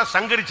சத்துருவெல்லாம்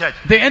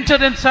சங்கரிச்சாச்சு. They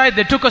entered inside,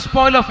 they took a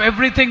spoil of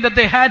everything that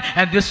they had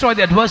and destroyed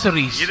the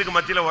adversaries. இதுக்கு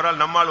மத்தியில ஒரு ஆள்,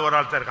 நம்மால் ஒரு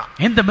ஆள் தான் இருக்கான்.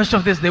 In the midst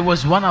of this there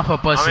was one of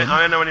a person.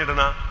 அவன் என்ன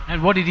பண்ணிட்டானா? And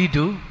what did he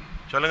do?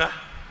 சொல்லுங்க.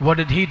 What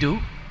did he do?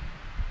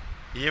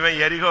 இவன்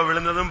எரிகோ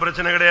விழுந்ததும்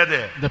பிரச்சனை கிடையாது.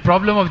 The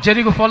problem of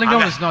Jericho falling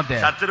down is not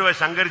there. சத்துருவை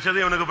சங்கரிச்சது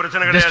இவனுக்கு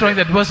பிரச்சனை கிடையாது. Destroying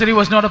the adversary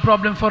was not a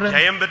problem for him.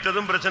 ஜெயம்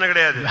பெற்றதும் பிரச்சனை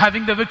கிடையாது.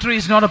 Having the victory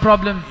is not a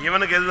problem.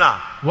 இவனுக்கு எதுதான்?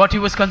 What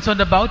he was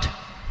concerned about?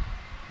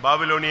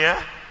 பாபிலோனிய.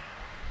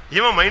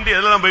 இவன் மைண்ட்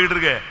எதுல தான் போயிட்டு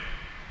இருக்கு?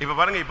 இப்ப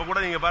பாருங்க, இப்ப கூட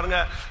நீங்க பாருங்க,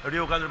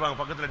 அப்படியே உட்கார்ந்திருப்பாங்க,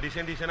 பக்கத்துல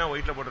டிசைனா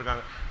ஒயிட்ல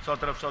போட்டுருக்காங்க.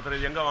 சோத்திரம்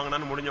இது எங்க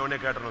வாங்கினான்னு முடிஞ்ச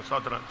உடனே கேட்டணும்.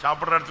 சோத்திரம்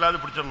சாப்பிடுற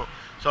இடத்துல பிடிச்சிடணும்.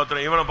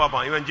 சோத்திரம் இவனை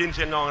பார்ப்பான், இவன்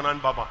ஜீன்ஸ் எங்க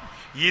வாங்கினான்னு பார்ப்பான்.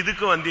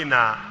 இதுக்கு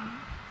வந்தீங்கன்னா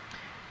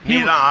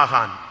நீதான்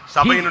ஆகான்.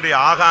 சபையினுடைய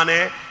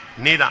ஆகானே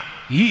நீதான்.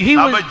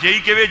 சபை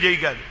ஜெயிக்கவே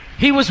ஜெயிக்காது.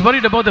 He was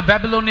worried about the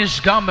Babylonish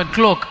garment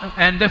cloak,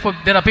 and therefore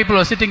there are people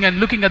who are sitting and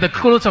looking at the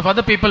clothes of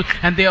other people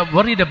and they are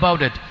worried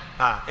about it.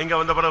 இங்க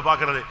வந்த பிறகு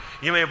பாக்குறது,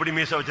 இவன் எப்படி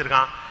மீசை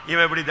வச்சிருக்கான்,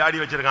 இவன் எப்படி தாடி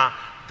வச்சிருக்கான்,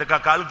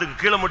 காலத்துக்கு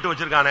கீழே மட்டும்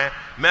வச்சிருக்கானே,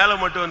 மேல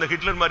மட்டும் இந்த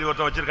ஹிட்லர் மாதிரி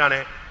ஒருத்தன் வச்சிருக்கானே,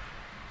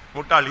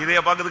 முட்டாள். இதைய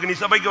பாக்கிறதுக்கு நீ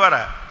சபைக்கு வர?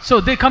 So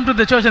they come to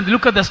the church and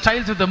look at the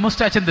styles with the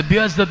mustache and the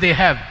beards that they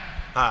have.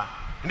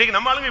 இன்னைக்கு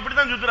நம்ம ஆளுங்க இப்படி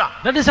தான் சுத்துறான்.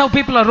 That is how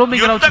people are roaming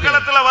around today. யுத்த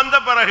காலத்துல வந்த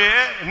பிறகு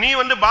நீ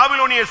வந்து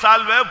பாபிலோனிய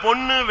சால்வை,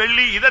 பொன்னு,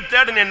 வெள்ளி இத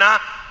தேடுனேனா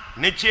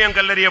நிச்சயம்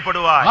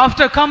கல்லெறியப்படுவாய்.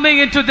 After coming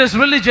into this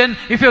religion,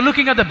 if you are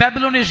looking at the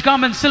Babylonish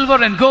garment, silver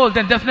and gold,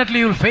 then definitely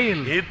you will fail.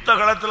 யுத்த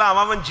காலத்துல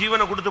அவன்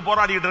ஜீவனை கொடுத்து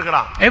போராடிட்டு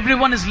இருக்கான்.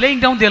 Everyone is laying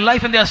down their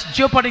life and they are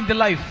jeopardizing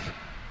their life.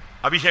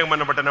 அபிஷேகம்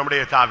பண்ணப்பட்ட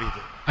நம்முடைய தாவீது,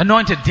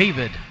 anointed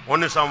David.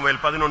 1 சாமுவேல்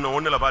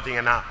 11:1ல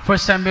பாத்தீங்கன்னா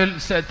 1 Samuel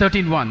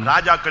 13:1.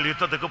 ராஜாக்கள்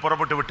யுத்தத்துக்கு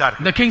புறப்பட்டு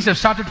விட்டார்கள். The kings have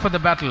started for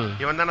the battle.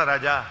 இவன் தான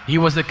ராஜா? He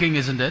was the king,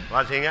 isn't it?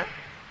 வாசிங்க.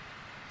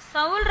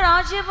 சவுல்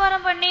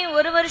ராஜ்யபாரம் பண்ணி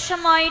ஒரு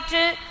வருஷம்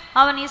ஆயிற்று.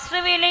 அவன்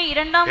இஸ்ரவேலை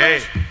இரண்டாம்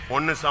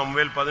 1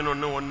 சாமுவேல்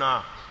 11:1.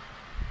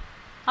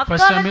 1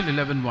 Samuel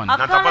 11:1.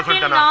 நான் தப்பா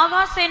சொல்லிட்டேனா?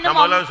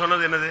 நம்ம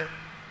சொன்னது என்னது?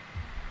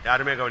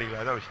 யாருமே கவனிக்கல.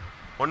 அதான் விஷயம்.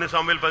 1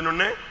 சாமுவேல்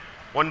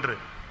 11:1.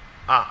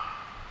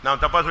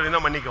 நான் தப்பா சொல்லினா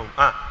மன்னிக்கவும்.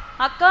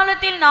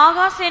 அக்காலத்தில்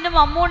நாகாஸ் என்னும்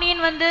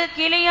அம்மோனியன் வந்து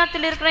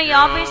கீலேயாத்தில் இருக்கிற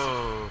யாபேஸ்.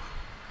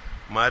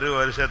 மறு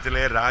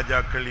வருஷத்திலே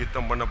ராஜாக்கள்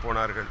யுத்தம் பண்ண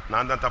போனார்கள்.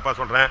 நான் தான் தப்பா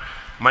சொல்றேன்,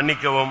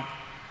 மன்னிக்கவும்.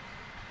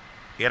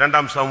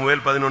 2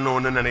 சாமுவேல்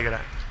 11:1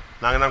 நினைக்கிறேன்.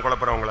 நாங்க தான்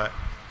குழப்பறோம் உங்களை.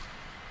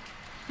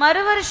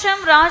 மறு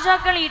வருஷம்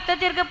ராஜாக்கள்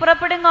யுத்தத்திற்கு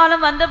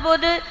புறப்படுங்காலம்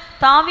வந்தபோது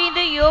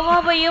தாவீது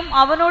யோவாபையும்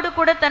அவனோடு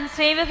கூட தன்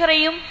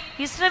சேவகரையும்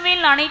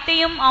இஸ்ரவேல்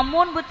அனைத்தையும்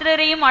அம்மோன்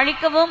புத்திரரையும்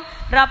அழிக்கவும்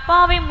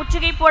ரப்பாவை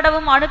முற்றுகை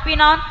போடவும்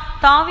அனுப்பினான்.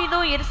 தாவீதோ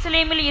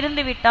எருசலேமில்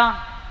இருந்து விட்டான்.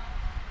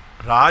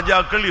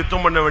 ராஜாக்கள்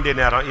யுத்தம் பண்ண வேண்டிய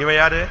நேரம். இவன்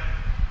யாரு?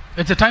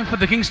 It's a time for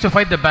the kings to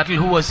fight the battle.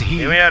 Who was he?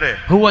 இவன் யாரு?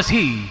 Who was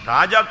he?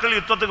 ராஜாக்கள்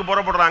யுத்தத்துக்கு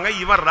புறப்படுறாங்க.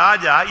 இவன்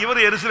ராஜா,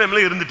 இவர்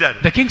எருசலேமில் இருந்துட்டார்.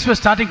 The kings were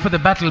starting for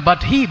the battle,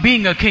 but he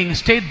being a king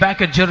stayed back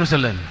at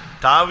Jerusalem.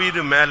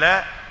 தாவீது மேல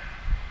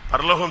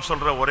பரலோகம்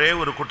சொல்ற ஒரே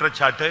ஒரு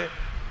குற்றச்சாட்டு,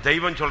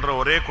 தெய்வம் சொல்ற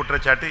ஒரே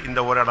குற்றச்சாட்டு இந்த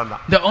ஒரு இடம்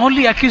தான். The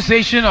only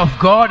accusation of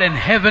God and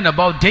heaven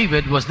about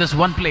David was this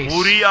one place.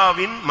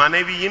 உரியாவின்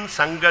மனைவியின்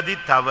சங்கதி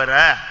தவிர,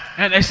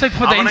 and except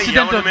for the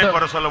incident of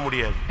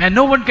the, and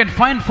no one can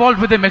find fault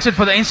with him except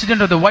for the incident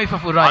of the wife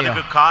of Uriah.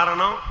 அதுக்கு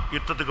காரணம்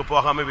யுத்தத்துக்கு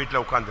போகாம வீட்ல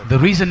உட்கார்ந்தது. The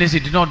reason is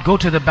he did not go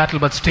to the battle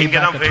but stayed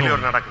back at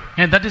home.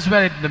 And that is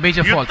where the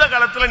major fault. யுத்த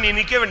காலத்துல நீ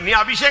நிக்க, நீ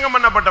அபிஷேகம்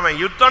பண்ணப்பட்டவன்,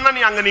 யுத்தம்னா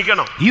நீ அங்க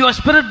நிக்கணும். You are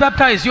spirit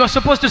baptized, you are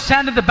supposed to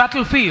stand in the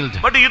battlefield.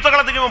 But யுத்த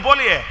காலத்துக்கு இவன்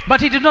போலையே.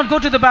 But he did not go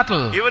to the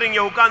battle. இவர்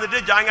இங்க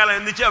உட்கார்ந்துட்டு ஜாயங்காலம்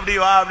எந்திச்சு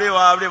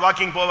அப்படியே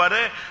வாக்கிங்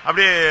போவாரு,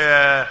 அப்படியே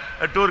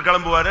டூர்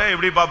கிளம்புவாரு,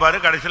 இப்படி பாப்பாரு,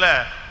 கடைசில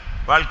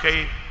வாழ்க்கை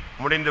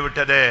முடிந்து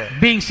விட்டது.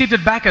 Being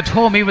seated back at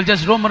home, he will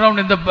just roam around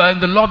in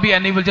the lobby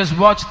and he will just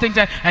watch things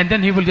and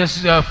then he will just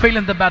fail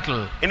in the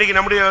battle. இன்னைக்கு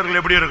நம்மளுடைய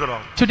எப்படி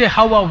இருக்கிறோம்? Today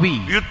how are we?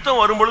 யுத்தம்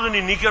வரும்பொழுது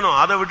நீ நிக்கணும்.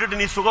 அதை விட்டுட்டு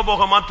நீ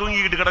சுகபோகமா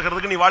தூங்கிட்டு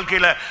கிடக்கிறதுக்கு நீ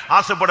வாழ்க்கையில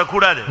ஆசைப்பட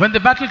கூடாது. When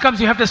the battle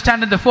comes, you have to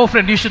stand in the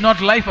forefront. You should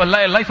not live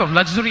a life of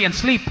luxury and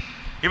sleep.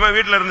 இவன்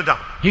வீட்ல இருந்துட்டான்.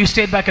 He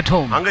stayed back at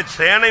home. அங்க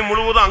சேனை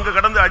முழுவதும் அங்க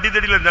கடந்து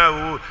அடிதடியில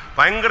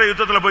பயங்கர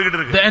யுத்தத்துல போயிட்டு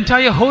இருக்கு. The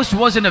entire host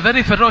was in a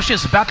very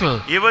ferocious battle.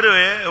 இவரு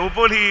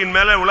உப்போலியின்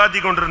மேல உலாத்தி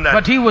கொண்டிருந்தார்.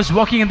 But he was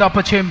walking in the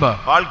upper chamber.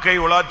 வாழ்க்கை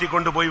உலாத்தி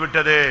கொண்டு போய்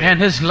விட்டது. And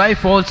his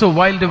life also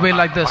whiled away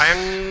like this.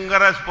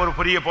 பயங்கர ஒரு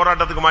பெரிய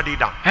போராட்டத்துக்கு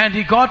மாட்டிட்டான். And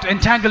he got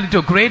entangled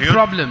into a great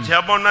problem.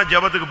 ஜெபம்னா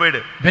ஜெபத்துக்கு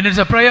போய்டு. When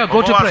it's a prayer,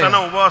 go to prayer.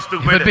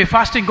 உபவாசத்துக்கு போய்டு. If it be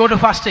fasting, go to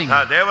fasting.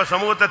 தேவ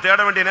சமூகத்தை தேட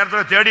வேண்டிய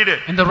நேரத்துல தேடிடு.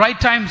 In the right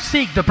time,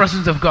 seek the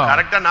presence of God.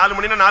 கரெக்ட்டா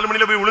 4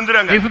 மணில போய்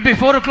விழுந்துறாங்க. If it be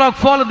 4 o'clock,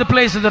 fall in the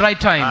place at the right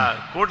time.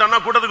 கூட்டம்னா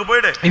கூட்டத்துக்கு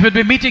போய்டு. If it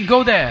be meeting, go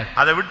there.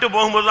 அதை விட்டு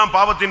போகும்போது தான்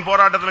பாவத்தின்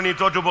போராட்டத்துல நீ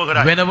தோற்று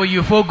போகிறாய். Whenever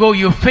you forego,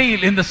 you fail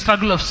in the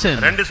struggle of sin.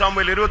 2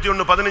 Samuel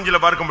 21:15ல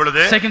பார்க்கும்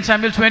பொழுது 2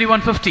 Samuel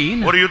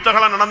 21:15 ஒரு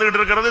யுத்தகாலம் நடந்துட்டு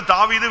இருக்கிறது.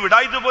 தாவீது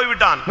விடாய்த்து போய்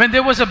விட்டான். When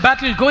there was a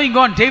battle going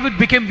on, David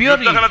became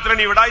weary. யுத்தகாலத்துல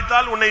நீ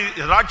விடாய்த்தால் உன்னை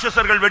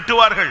ராட்சசர்கள்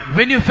வெட்டுவார்கள்.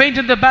 When you faint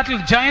in the battle,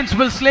 giants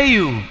will slay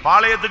you.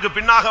 பாளையத்துக்கு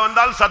பின்னாக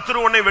வந்தால்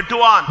சத்துரு உன்னை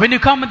வெட்டுவான். When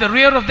you come in the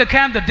rear of the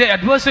camp, the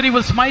adversary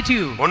will smite you.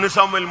 1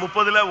 Samuel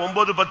 30ல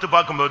 9-10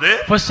 பார்க்கும்போது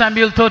 1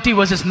 Samuel 30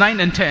 verses 9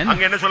 and 10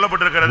 அங்க என்ன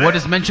சொல்லப்பட்டிருக்கிறது? What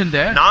is mentioned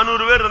there?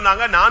 400 பேர்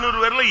இருந்தாங்க.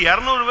 400 பேர்ல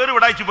 200 பேர்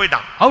விடாய்ச்சு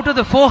போய்ட்டான். Out of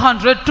the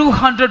 400,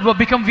 200 were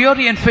become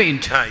weary and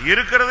faint.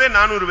 இருக்கிறதே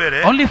 400 பேர்.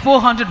 Only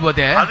 400 were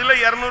there. அதுல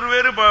 200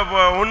 பேர்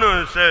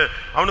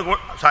அவனுக்கு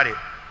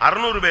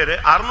 600 பேர்.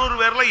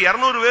 600 பேர்ல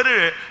 200 பேர்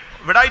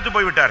விடாய்த்து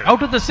போய் விட்டார்கள்.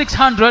 Out of the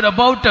 600,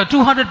 about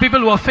 200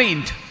 people were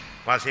faint.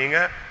 வாசிங்க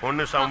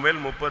 1 Samuel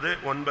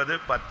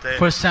 30:9-10.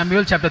 1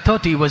 Samuel chapter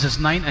 30 verses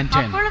 9 and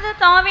 10. அப்பொழுது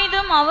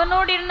தாவீதும்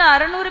அவனோடு இருந்த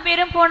 600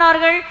 பேரும்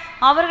போனார்கள்.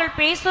 அவர்கள்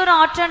பேசோர்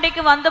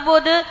ஆற்றண்டைக்கு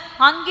வந்தபோது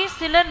அங்கே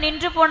சிலர்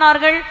நின்று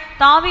போனார்கள்.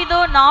 தாவீதோ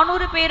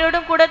 400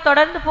 பேரோடும் கூட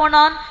தொடர்ந்து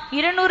போனான்.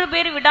 200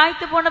 பேர்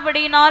விடாய்த்து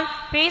போனபடியினால்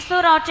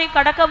பேசோர் ஆற்றை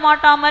கடக்க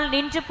மாட்டாமல்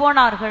நின்று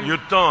போனார்கள்.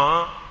 யுத்தம்,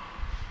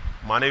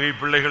 மனைவி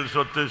பிள்ளைகள்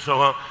சொத்து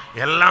சுகம்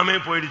எல்லாமே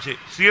போயிடுச்சு.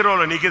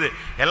 சீரோல நிக்குது.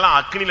 எல்லாம்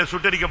அக்னியில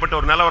சுட்டரிக்கப்பட்ட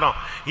ஒரு நிலவரம்.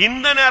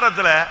 இந்த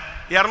நேரத்துல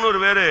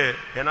 200 பேரு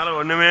என்னால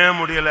ஒண்ணுமே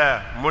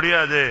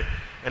முடியாது,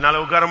 என்னால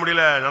உட்கார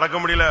முடியல, நடக்க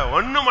முடியல,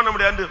 ஒண்ணும் பண்ண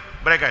முடியாது,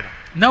 பிரேக் ஆயிடும்.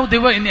 Now they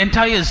were in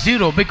entire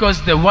zero because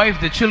the wife,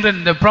 the children,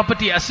 the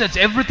property, assets,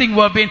 everything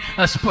were being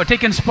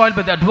taken spoiled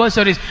by the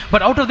adversaries.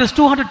 But out of this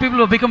 200 people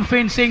who become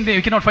faint, saying they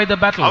cannot fight the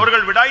battle.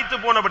 அவர்கள் விடாய்த்து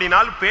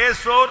போனபடியால்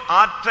பேசோர்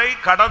ஆற்றை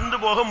கடந்து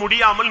போக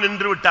முடியாமல்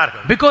நின்று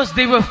விட்டார்கள். Because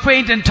they were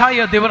faint and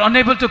tired, they were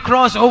unable to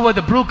cross over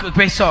the brook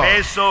Besor.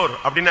 பேசோர்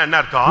அப்படினா என்ன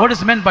அர்த்தம்? What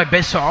is meant by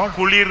Besor?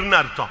 குளிர்னு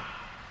அர்த்தம்.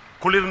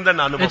 குளிர்ந்த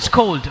அனுபவம். It's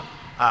cold.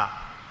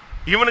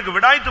 இவனுக்கு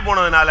விடாய்த்து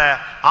போனதனால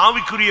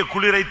ஆவிக்குரிய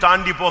குளிரை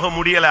தாண்டி போக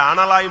முடியல,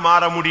 அனலாய்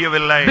மாற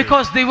முடியவில்லை.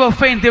 Because they were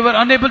faint, they were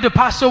unable to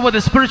pass over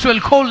the spiritual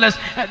coldness,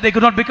 they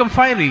could not become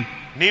fiery.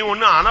 நீ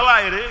ஒன்னு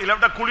அனலாயிரு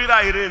இல்ல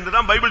குளிராயிரு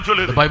என்றுதான் பைபிள்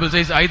சொல்லுது. The Bible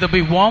says either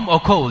be warm or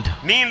cold.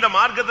 நீ இந்த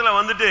மார்க்கத்துல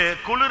வந்துட்டு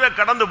குளிர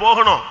கடந்து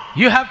போகணும்.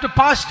 You have to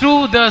pass through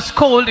the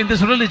cold in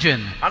this religion.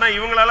 ஆனா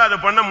இவங்களால அத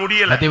பண்ண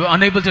முடியல. They were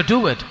unable to do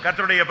it.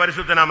 கர்த்தருடைய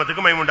பரிசுத்த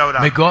நாமத்துக்கு மகிமை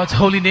உண்டாவதாக. May God's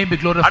holy name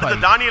be glorified.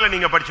 அடுத்து தானியேலை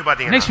நீங்க படிச்சு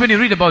பாத்தீங்கன்னா, next when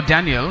you read about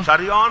Daniel,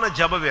 சரியான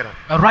ஜெப வீரன்,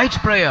 a right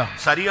prayer,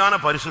 சரியான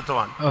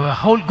பரிசுத்தவான், a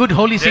whole good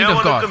holy saint of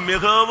God, தேவனுக்கு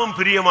மிகவும்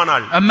பிரியமான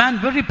ஆள், a man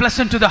very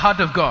pleasant to the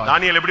heart of God.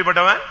 தானியேல்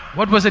எப்படிப்பட்டவன்?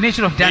 What was the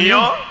nature of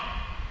Daniel?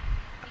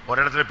 ஒரு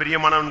இடத்துல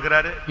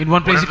பிரியமானவன்ங்கறாரு, in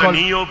one place he called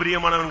நீயோ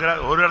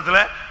பிரியமானவன்ங்கறாரு, ஒரு இடத்துல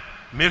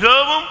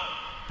மிகவும்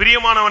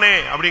பிரியமானவனே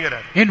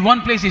அப்படிங்கறாரு. In one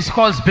place he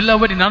calls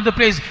beloved, in another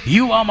place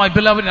you are my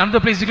beloved, in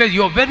another place he declares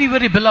you are very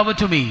very beloved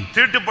to me.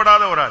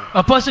 தீட்டுப்படாத ஒரு ஆள்,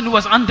 a person who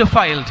was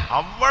undefiled,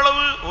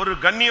 அவ்வளவு ஒரு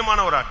கண்ணியமான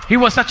ஒரு ஆள், he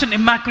was such an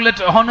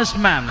immaculate honest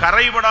man,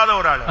 கரைபடாத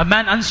ஒரு ஆள், a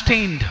man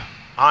unstained.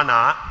 ஆனா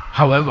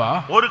however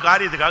ஒரு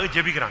காரியத்துக்காக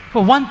ஜெபிக்கிறான்.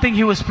 for one thing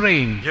he was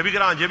praying.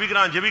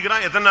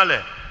 ஜெபிக்கிறான் எத்தனை நாள்?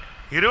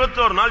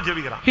 21 நாள்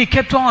ஜெபிக்கிறான். He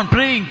kept on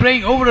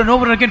praying over and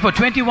over again for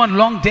 21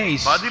 long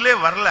days. பதிலே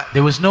வரல.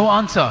 There was no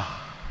answer.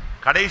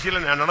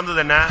 கடைசில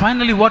நடந்தது என்ன?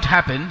 Finally what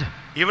happened?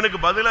 இவனுக்கு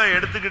பதிலா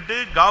எடுத்துக்கிட்டு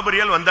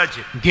காபிரியல்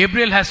வந்தாச்சு.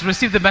 Gabriel has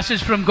received the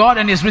message from God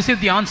and he has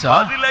received the answer.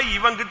 பதில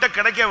இவன் கிட்ட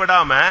கிடைக்க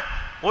விடாம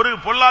ஒரு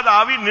பொல்லாத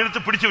ஆவி நிறுத்தி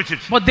பிடிச்சு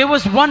வச்சிருச்சு. But there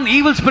was one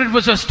evil spirit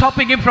which was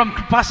stopping him from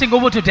passing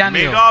over to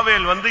Daniel.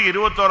 மிகாவேல் வந்து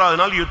 21வது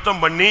நாள்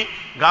யுத்தம் பண்ணி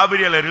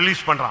காபிரியலை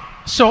ரிலீஸ் பண்றான்.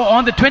 So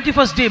on the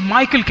 21st day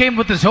Michael came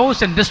with his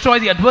host and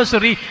destroyed the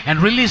adversary and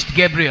released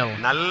Gabriel.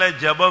 நல்ல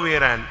ஜெப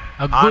வீரன்,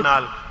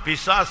 ஆனால்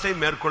பிசாசை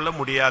மேற்கொள்ள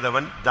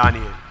முடியாதவன்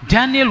தானியேல்.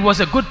 Daniel was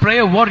a good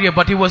prayer warrior,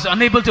 but he was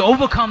unable to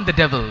overcome the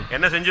devil.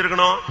 என்ன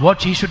செஞ்சிருக்கணும்? What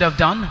he should have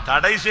done?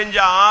 தடை செஞ்ச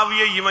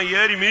ஆவியை இவன்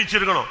ஏறி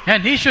மிதிச்சிருக்கணும்.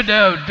 And he should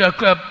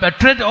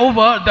tread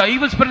over the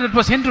evil spirit that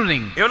was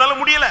hindering. இவனால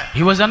முடியல.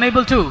 He was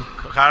unable to.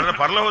 காரணம்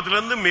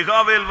பரலோகத்திலிருந்து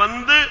மிகாவேல்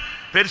வந்து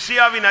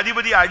பெர்சியாவின்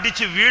அதிபதியை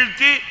அடிச்சு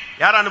வீழ்த்தி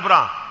யார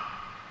அனுப்புறான்?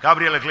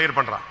 காபிரியலை கிளியர்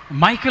பண்றான்.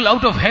 Michael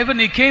out of heaven,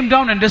 he came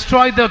down and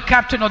destroyed the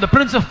captain or the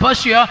prince of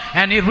Persia,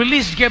 and he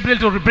released Gabriel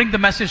to bring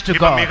the message to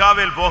God. இப்ப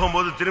மிகாவேல்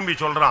போகும்போது திரும்பி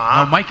சொல்றான்.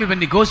 Now Michael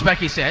when he goes back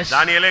he says,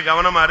 தானியேலே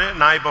கவனமா இரு,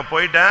 நான் இப்ப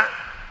போய்ட்டேன்.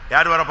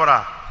 யார் வர போறா?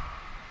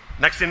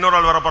 நெக்ஸ்ட் இன்னொரு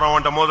ஆள் வர போறான்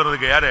அவன்ட்ட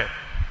மோதுறதுக்கு. யாரு?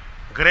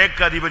 கிரேக்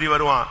அதிபதி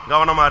வருவான்,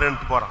 கவனமா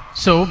இருன்னு போறான்.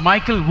 So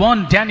Michael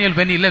warned Daniel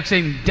when he left,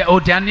 saying, "Oh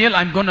Daniel,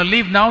 I'm going to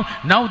leave now.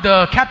 Now the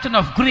captain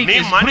of Greek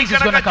is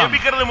going to come."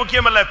 ஜெபிக்கிறது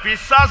முக்கியமல்ல,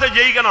 பிசாசை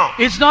ஜெயிக்கணும்.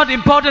 It's not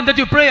important that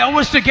you pray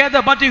hours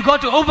together, but you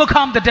got to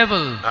overcome the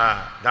devil.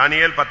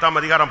 தானியேல் 10ஆம்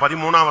அதிகாரம்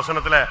 13ஆம்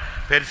வசனத்துல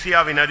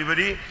பெர்சியாவின்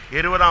அதிபதி,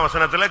 20ஆம்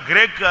வசனத்துல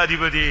Craig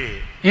அதிபதி.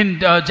 In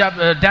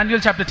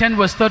Daniel chapter 10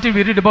 verse 13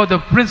 we read about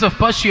the prince of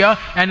Persia,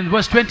 and in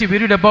verse 20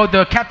 we read about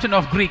the captain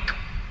of Greek.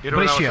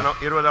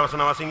 20ஆம்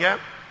வசனம் வாசிங்க.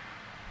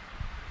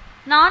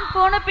 நான்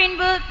போன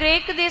பின்பு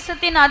கிரேக்கு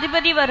தேசத்தின்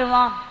அதிபதி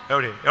வருவான்.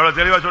 எவ்வளவு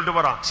தெளிவா சொல்லிட்டு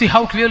போறான். See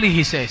how clearly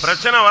he says.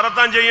 பிரச்சனை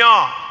வரத்தான்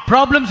செய்யும்.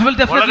 Problems will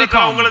definitely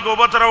come. உங்களுக்கு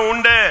உபத்திரவம்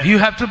உண்டு. You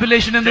have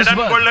tribulation in this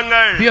world.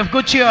 Be of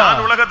good cheer.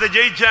 நான் உலகத்தை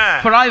ஜெயிச்சேன்.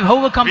 For I have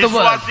overcome the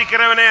world.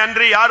 விசுவாசிக்கிறவனே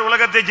அன்றி யார்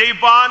உலகத்தை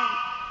ஜெயிப்பான்?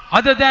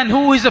 Other than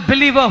who is a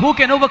believer, who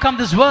can overcome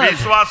this world?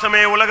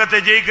 விசுவாசமே உலகத்தை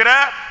ஜெயிக்கிற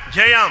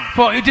ஜெயம்.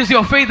 For it is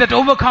your faith that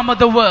overcometh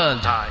the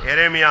world.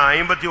 எரேமியா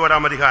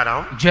 51ஆம்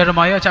அதிகாரம்.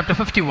 Jeremiah chapter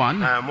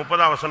 51.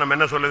 30ஆம் வசனம்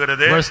என்ன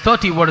சொல்லுகிறது? Verse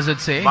 30, what does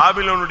it say?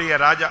 பாபிலோனுடைய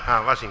ராஜா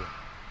வாசிங்க.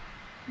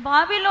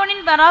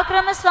 பாபிலோனின்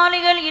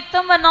பராக்கிரமசாலிகள்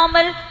யுத்தம்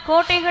பண்ணாமல்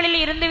கோட்டைகளில்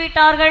இருந்து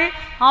விட்டார்கள்.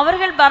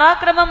 அவர்கள்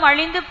பராக்கிரமம்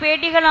அழிந்து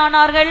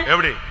பேட்டிகளானார்கள்.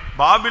 எப்படி?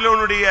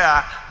 பாபிலோனுடைய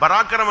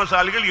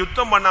பராக்கிரமசாலிகள்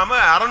யுத்தம் பண்ணாம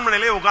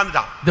அரண்மனையிலே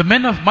உட்கார்ந்துட்டான். The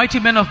mighty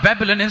men of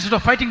Babylon, instead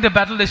of fighting the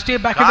battle, they stay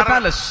back in the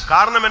palace.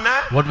 காரணம் என்ன?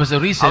 What was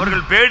the reason?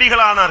 அவர்கள்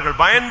பேடிகளானார்கள்,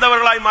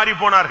 பயந்தவர்களாய் மாறி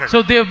போனார்கள்.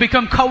 So they have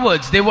become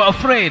cowards, they were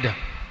afraid.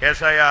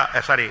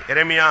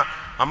 எரேமியா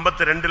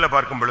 52ல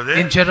பார்க்கும் பொழுது,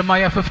 in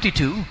Jeremiah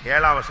 52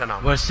 7ஆம்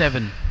வசனம், verse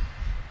 7,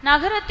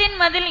 நகரத்தின்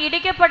மதில்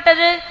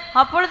இடிக்கப்பட்டது.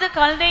 அப்பொழுது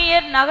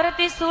கல்தேயர்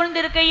நகரத்தை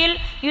சூழ்ந்திருக்கையில்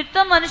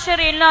யுத்த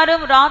மனுஷர்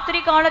எல்லாரும்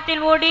ராத்திரி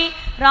காலத்தில் ஓடி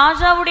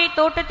ராஜாவுடைய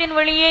தோட்டத்தின்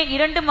வழியே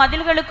 2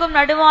 மதில்களுக்கும்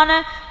நடுவான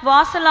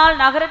வாசலால்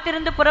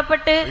நகரத்திலிருந்து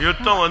புறப்பட்டு,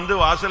 யுத்தம் வந்து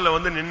வாசல்ல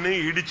வந்து நின்னு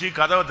இடிச்சு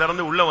கதவை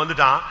திறந்து உள்ள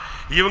வந்துட்டான்.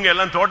 இவங்க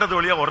எல்லாம் தோட்டத்து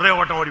வழியா ஒரே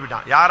ஓட்டம்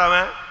ஓடிவிட்டான். யார்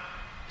அவன்?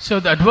 So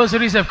the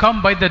adversaries have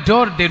come by the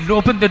door, they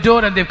opened the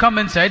door and they've come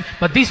inside,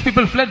 but these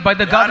people fled by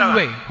the garden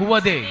way. Who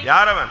are they?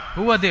 யார் அவன்?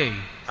 Who are they?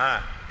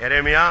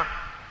 எரேமியா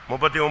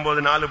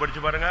 39:4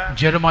 படிச்சு பாருங்க.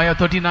 Jeremiah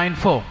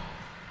 39:4.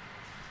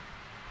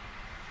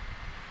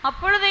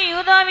 அப்பொழுது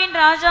யூதாவின்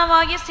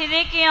ராஜாவாகிய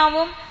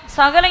சிதேக்கியாவும்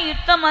சகல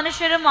யுத்த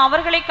மனுஷரும்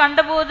அவர்களை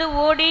கண்டபோது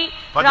ஓடி.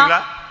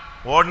 பாத்தீங்களா?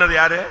 ஓடுனது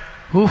யாரு?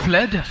 Who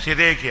fled?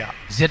 சிதேக்கியா.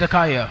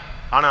 Zedekiah.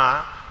 ஆனா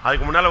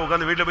அதுக்கு முன்னால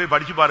உட்கார்ந்து வீட்ல போய்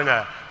படிச்சு பாருங்க.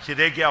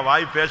 சிதேக்கியா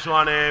வாய்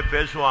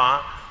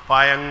பேசுவான்,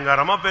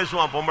 பயங்கரமா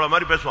பேசுவான், பொம்பளை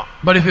மாதிரி பேசுவான்.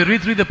 But if you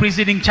read through the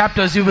preceding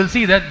chapters, you will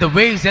see that the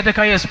way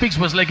Zedekiah speaks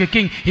was like a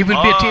king. He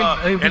will be a tail.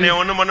 என்னை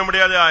ஒண்ணும் பண்ண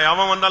முடியாது,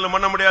 அவன் வந்தாலும்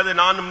பண்ண முடியாது,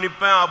 நானும்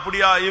நிப்பேன்,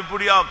 அப்படியா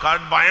இப்படியா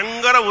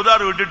பயங்கர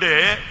உதாறு விட்டுட்டு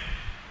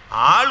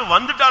ஆள்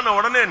வந்துட்டான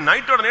உடனே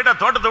நைட்டோட நைட்டா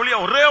தோட்டத்தை வழியா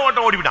ஒரே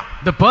ஓட்டம் ஓடிவிட்டான்.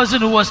 The person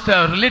who was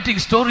relating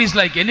stories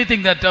like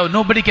anything that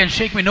nobody can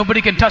shake me,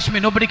 nobody can touch me,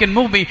 nobody can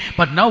move me,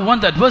 but now one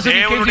the adversary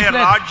came, he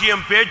fled.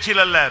 ராஜ்யம் பேச்சில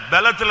இல்ல,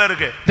 பலத்துல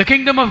இருக்கு. The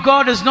kingdom of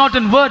God is not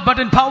in word but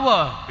in power.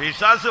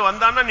 பிசாசு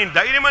வந்தானா நீ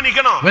தைரியமா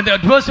நிக்கணும். When the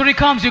adversary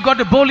comes, you got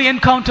to boldly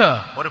encounter.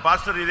 ஒரு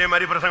pastor இதே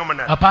மாதிரி பிரசங்கம்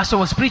பண்ணார். A pastor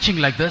was preaching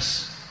like this.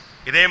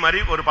 இதே மாதிரி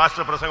ஒரு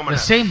பாஸ்டர் பிரசங்கம்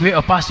பண்ணார். The same way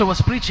a pastor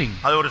was preaching.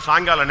 அது ஒரு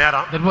சாயங்கால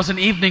நேரம். That was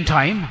an evening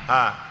time.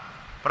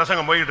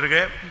 பிரசங்கம் போயிட்டு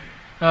இருக்கு.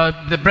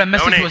 The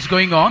message was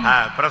going on.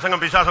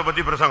 பிரசங்கம் பிசாசை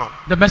பத்தி பிரசங்கம்.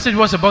 The message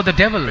was about the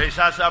devil.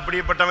 பிசாசு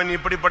அப்படிப்பட்டவன்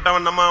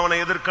இப்படிப்பட்டவன், நம்ம அவனை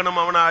எதிர்க்கணும்,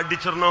 அவனை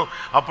அடிச்சிரணும்,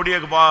 அப்படியே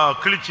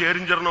கிழிச்சு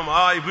எரிஞ்சிரணும்,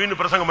 இப்படின்னு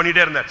பிரசங்கம்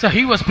பண்ணிட்டே இருந்தார். So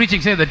he was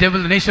preaching, say the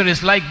devil nature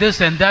is like this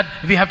and that,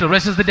 we have to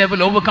resist the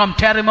devil, overcome,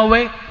 tear him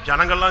away.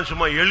 ஜனங்கள்லாம்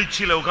சும்மா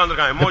எழுச்சியில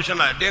உட்கார்ந்திருக்காங்க,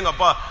 எமோஷனலா.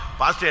 டேங்கப்பா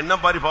பாஸ்டர் என்ன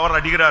பாரி பவர்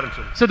அடிக்கிறாருன்னு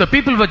சொல்லி. So the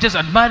people were just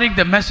admiring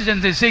the message and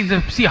they saying,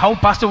 see how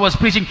pastor was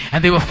preaching, and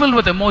they were filled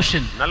with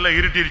emotion. நல்ல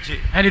இருட்டிருச்சு.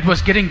 And it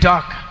was getting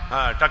dark.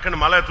 டக்குன்னு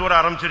மழை தூர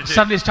ஆரம்பிச்சிருச்சு.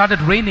 Suddenly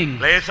started raining.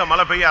 லேசா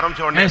மழை பெய்ய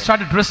ஆரம்பிச்ச உடனே and it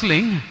started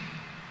drizzling.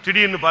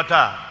 திடீர்னு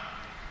பார்த்தா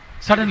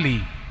suddenly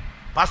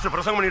பாஸ்டர்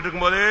பிரசங்கம் பண்ணிட்டு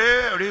இருக்கும்போது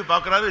அப்படியே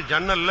பார்க்கறாரு,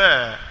 ஜன்னல்ல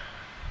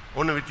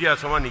ஒன்னு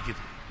வித்தியாசமா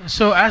நிக்குது.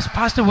 So as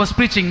pastor was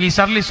preaching, he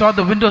suddenly saw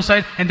the window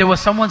side and there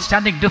was someone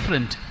standing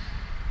different.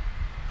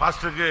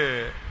 பாஸ்டருக்கு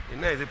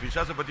என்ன இது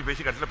பிசாசை பத்தி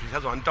பேசி கடைசில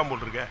பிசாசு வந்துட்டான்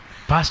போல் இருக்கு.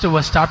 Pastor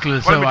was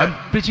startled. So I'm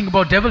preaching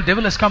about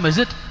devil has come, is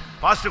it?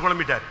 Pastor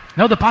குழம்பிட்டார்.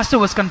 Now the pastor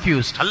was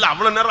confused. அல்ல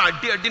அவ்வளவு நேரம்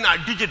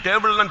அடிச்சு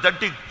டேபிள் எல்லாம்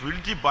தட்டி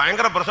பிடிச்சி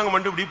பயங்கர பிரசங்கம்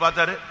பண்ணி இப்படி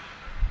பார்த்தாரு.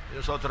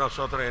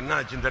 சோத்திரம் என்ன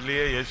ஆச்சுன்னு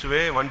தெரியலையே,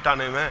 இயேசுவே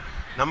வந்துட்டானே இவன்,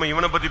 நம்ம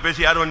இவனை பத்தி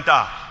பேசி யார் வந்துட்டா,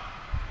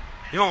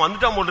 இவன்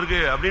வந்துட்டான் போல்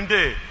இருக்கு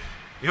அப்படின்ட்டு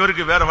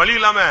இவருக்கு வேற வழி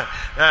இல்லாம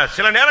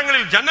சில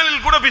நேரங்களில்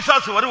ஜன்னலில் கூட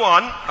பிசாசு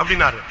வருவான்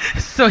அப்படினாரு.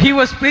 So he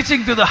was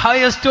preaching to the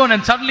highest tone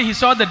and suddenly he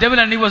saw the devil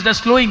and he was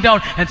just slowing down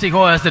and saying,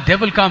 oh, has the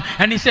devil come?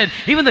 And he said,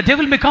 even the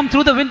devil may come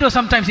through the window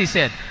sometimes, he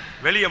said.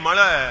 வெளிய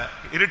மழை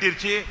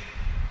இருட்டிருச்சு,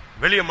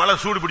 வெளிய மழை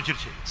சூடு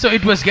பிடிச்சிருச்சு. So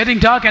it was getting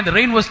dark and the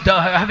rain was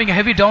having a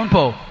heavy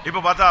downpour. இப்ப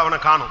பார்த்தா அவனை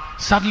காணோம்.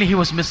 Suddenly he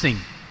was missing.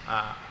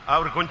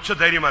 அவர்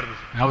கொஞ்சம் தைரியமா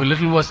இருந்துச்சு. Now a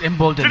little was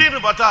emboldened.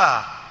 திடீர்னு பார்த்தா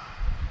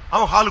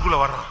அவன் ஹாலுக்குள்ள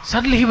வர்றான்.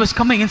 Suddenly he was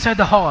coming inside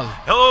the hall.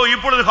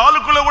 இப்பொழுது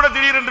ஹாலுக்குள்ள கூட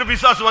திடீரென்று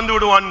பிசாசு வந்து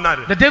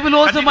விடுவான்னாரு. The devil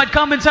also might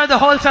come inside the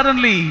hall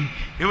suddenly.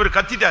 இவர்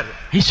கத்திட்டாரு.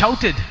 He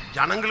shouted.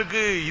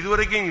 ஜனங்களுக்கு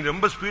இதுவரைக்கும்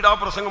ரொம்ப ஸ்பீடா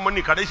பிரசங்கம்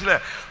பண்ணி கடைசில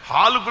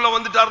ஹாலுக்குள்ள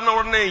வந்துட்டாருன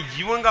உடனே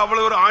இவங்க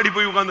அவ்வளவு ஒரு ஆடி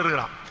போய்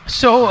உட்கார்ந்திருக்கான்.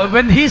 So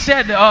when he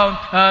said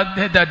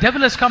the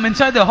devil has come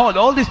inside the hall,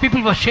 all these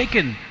people were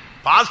shaken.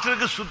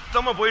 பாஸ்டருக்கு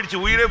சுத்தமா போயிடுச்சு,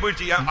 உயிரே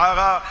போயிடுச்சு.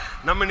 ஆகா,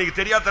 நம்ம இன்னைக்கு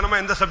தெரியாதனமா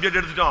எந்த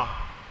சப்ஜெக்ட் எடுத்துட்டோம்.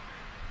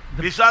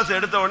 பிசாசு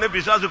எடுத்த உடனே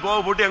பிசாசு கோவ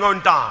போட்டு எங்க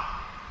வந்துட்டான்,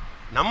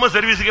 நம்ம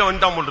சர்வீஸ்க்கே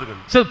வந்துட்டான் போல இருக்கு.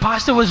 So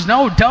pastor was now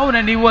down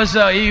and he was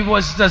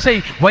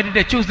saying, why did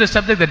I choose this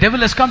subject? The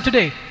devil has come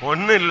today.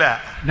 ஒண்ணு இல்ல,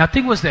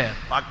 nothing was there.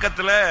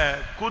 பக்கத்துல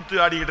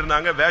கூத்து ஆடிக்கிட்டு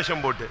இருந்தாங்க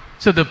வேஷம் போட்டு.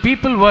 So the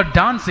people were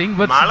dancing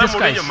with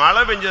disguise.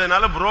 மழை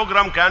பெஞ்சதுனால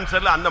ப்ரோகிராம்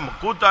கேன்சல்ல அந்த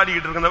கூத்து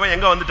ஆடிக்கிட்டு இருந்தவன்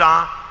எங்க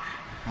வந்துட்டான்,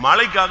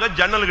 மழைக்காக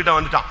ஜன்னல் கிட்ட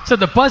வந்துட்டான். So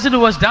the person who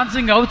was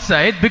dancing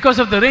outside, because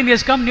of the rain, he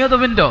has come near the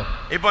window.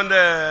 இப்போ அந்த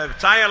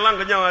சாயெல்லாம்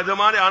கொஞ்சம் அது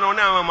மாதிரி ஆன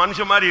உடனே அவன்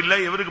மனுஷன் மாதிரி இல்ல,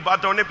 இவருக்கு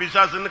பார்த்த உடனே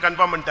பிசாசுன்னு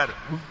கன்ஃபார்ம் பண்ணிட்டாரு.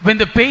 When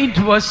the paint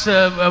was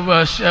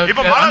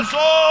இப்போ மழை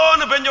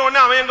சோன்னு பெஞ்ச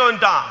உடனே அவன் எங்க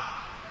வந்துட்டான்,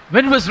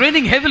 when it was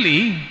raining heavily,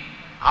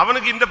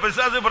 அவனுக்கு இந்த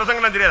பிசாசு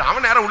பிரசங்கம்லாம் தெரியாது,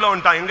 அவன் நேரா உள்ள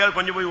வந்துட்டான், எங்க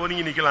கொஞ்சம் போய்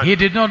ஒதுங்கி நிக்கலாம். He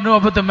did not know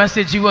about the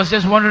message, he was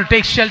just wanted to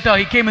take shelter.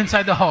 He came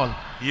inside the hall.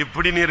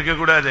 இப்படி நீ இருக்க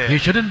கூடாது. You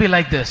shouldn't be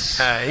like this.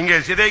 இங்க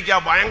சிதேக்கியா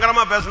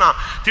பயங்கரமா பேசினான்,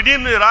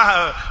 திடீர்னு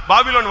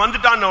பாபிலோன்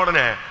வந்துட்டான்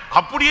உடனே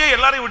அப்படியே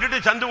எல்லாரையும் விட்டுட்டு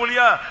சந்து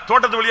வழியா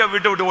தோட்டத்து வழியா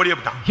விட்டு ஓடி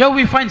போயிட்டான். Here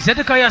we find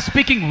Zedekiah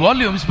speaking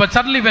volumes, but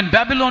suddenly when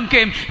Babylon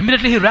came,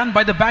 immediately he ran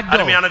by the back door.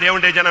 அருமையான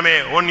தேவனுடைய ஜனமே,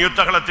 உன்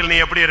யுத்தகளத்தில் நீ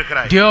எப்படி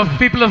இருக்கிறாய்? Dear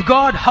people of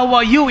God, how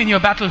are you in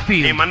your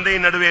battlefield? நீ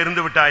மந்தையின் நடுவே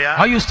இருந்து விட்டாயா?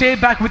 Are you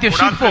stayed back with your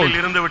sheepfold?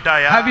 இருந்து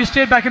விட்டாயா? Have you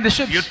stayed back in the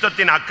ships?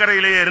 யுத்தத்தின்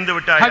அக்கறையிலே இருந்து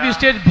விட்டாயா? Have you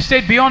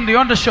stayed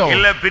beyond the shore?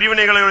 இல்ல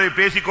பிரிவினைகளோடு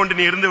பேசிக்கொண்டு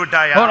நீ இருந்து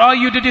விட்டாயா?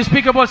 Or did you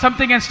speak about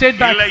something and stayed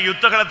back? இல்ல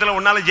யுத்தகளத்துல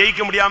உன்னால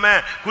ஜெயிக்க முடியாம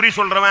குறி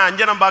சொல்றவன்,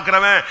 அஞ்சனம்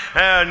பார்க்கறவன்,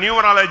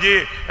 நியூமராலஜி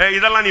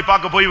இதெல்லாம் நீ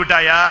பார்க்க போய்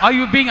விட்டாயா? Are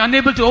you being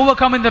unable to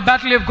overcome in the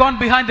battle? You have gone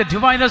behind the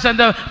diviners and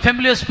the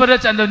familiar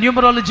spirits and the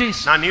numerologies.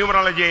 நான்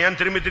நியூமராலஜி ஏன்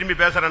திரும்பி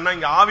பேசுறேன்னா,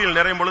 இங்க ஆவியில்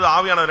நிறையும் பொழுது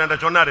ஆவியானவர்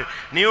என்கிட்ட சொன்னாரு,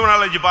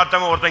 நியூமராலஜி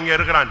பார்த்தவன் ஒருத்தன் இங்க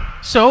இருக்கிறான்.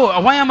 So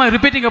why am I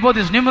repeating about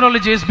this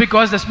numerology? Is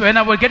because when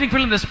I was getting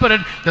filled in the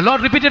spirit, the Lord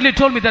repeatedly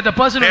told me that the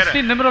person who has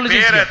seen numerology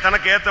is here.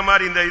 தனக்கு ஏத்த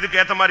மாதிரி இந்த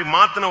இதுக்கு ஏத்த மாதிரி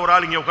மாத்துன ஒரு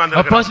ஆள் இங்க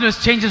உட்கார்ந்திருக்கான். A person who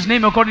has changed his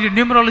name according to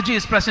numerology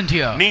is present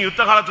here. நீ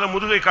யுத்த காலத்துல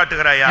முதுகை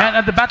காட்டுகிறாயா?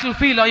 And at the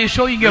battlefield, are you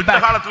showing your back?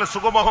 யுத்த காலத்துல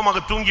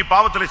சுகமோகமாக தூங்கி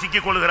பாவத்துல சிக்கி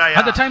கொள்கிறாயா?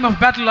 At the time of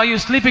battle, are you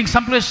sleeping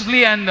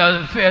sumptuously and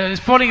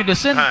falling into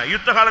sin?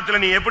 யுத்த காலத்துல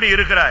நீ எப்படி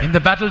இருக்கிறாய்? In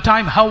the battle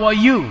time, how are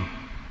you?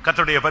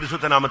 கர்த்தருடைய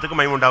பரிசுத்த நாமத்துக்கு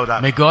மகிமை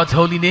உண்டாவதாக. May God's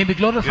holy name be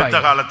glorified.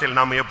 யுத்த காலத்தில்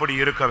நாம் எப்படி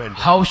இருக்க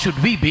வேண்டும்? How should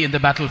we be in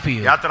the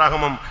battlefield?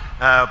 யாத்திராகமம்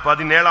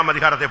 17ஆம்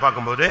அதிகாரத்தை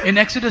பார்க்கும்போது, in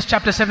Exodus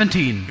chapter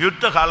 17,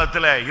 யுத்த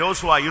காலத்துல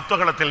யோசுவா யுத்த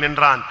களத்தில்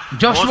நின்றான்.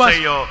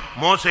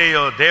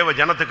 மோசேயோ தேவ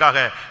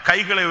ஜனத்துக்காக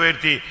கைகளை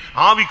உயர்த்தி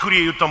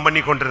ஆவிக்குரிய யுத்தம்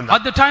பண்ணி கொண்டிருந்தான்.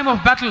 At the time of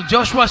battle,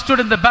 Joshua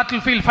stood in the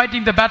battlefield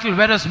fighting the battle,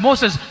 whereas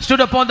Moses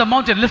stood upon the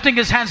mountain lifting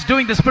his hands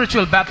doing the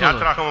spiritual battle.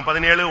 யாத்திராகமம்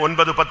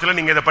 17:9-10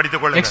 நீங்க இத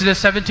படித்துக் கொள்ளுங்க. Exodus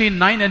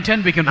 17:9 and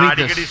 10 we can read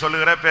this. அடிக்கடி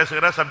சொல்லுகிற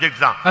பேசுகிற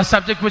subject தான். A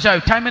subject which I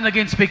time and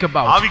again speak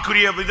about.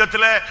 ஆவிக்குரிய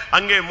விதத்துல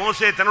அங்கே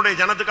மோசே தன்னுடைய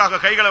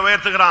ஜனத்துக்காக கைகளை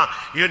உயர்த்துகிறான்.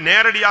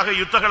 நேரடியாக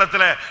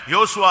யுத்தகளத்துல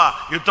யோசுவா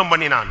யுத்தம்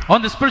பண்ணினான். On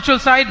the spiritual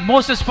side,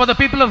 Moses for the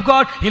people of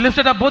God, he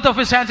lifted up both of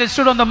his hands and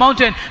stood on the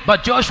mountain, but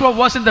Joshua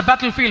was in the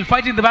battlefield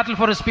fighting the battle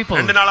for his people.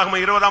 2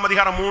 நாளாகமம் 20ஆம்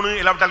அதிகாரம் 3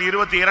 இல்லாவிட்டால்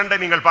 22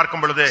 நீங்கள்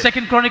பார்க்கும் பொழுது,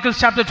 2 Chronicles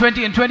chapter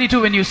 20 and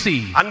 22 when you see,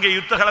 அங்கே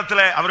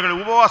யுத்தகளத்துல அவர்கள்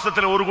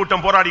உபவாசத்துல ஒரு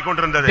கூட்டம் போராடி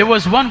கொண்டிருந்தது. There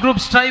was one group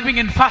striving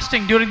and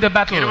fasting during the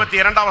battle.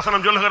 22ஆம்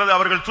வசனம் சொல்கிறது,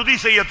 அவர்கள் துதி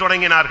செய்ய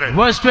தொடங்கினார்கள்.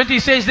 Verse 20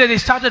 says that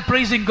they started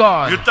praising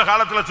God. யுத்த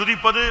காலத்துல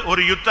துதிப்பது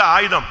ஒரு யுத்த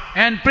ஆயுதம்.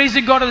 And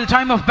praising God at the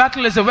time of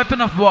battle is a weapon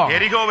of war.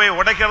 எரிகோவை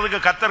உடைக்கிறதுக்கு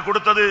கர்த்தர்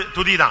கொடுத்தது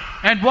துதிதான்.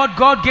 And what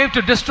God gave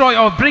to destroy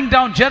or bring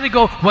down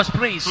Jericho was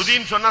praise.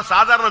 துதின்னு சொன்னா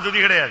சாதாரண துதி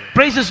கிடையாது.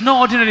 Praise is no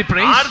ordinary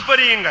praise.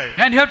 ஆர்ப்பரியுங்கள்.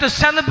 And you have to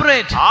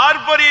celebrate.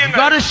 ஆர்ப்பரியுங்கள்.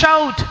 You got to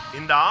shout.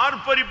 இந்த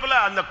ஆர்ப்பரிப்புல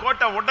அந்த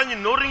கோட்டை உடைஞ்சு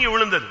நொறுங்கி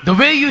விழுந்தது. The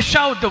way you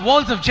shout, the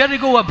walls of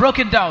Jericho were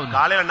broken down.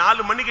 காலையில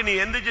 4 மணிக்கு நீ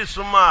எந்திரிச்சு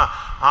சும்மா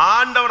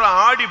ஆண்டவரை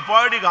ஆடி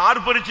பாடி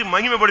ஆர்ப்பரிச்சு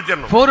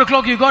மகிமைப்படுத்திரணும். 4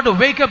 o'clock you got to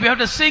wake up, you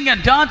have to sing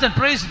and dance and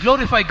praise,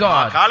 glorify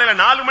God. காலையில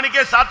 4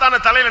 மணிக்கே சாத்தான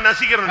தலையில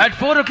நசிக்கிறணும். At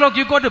 4 o'clock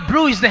you got to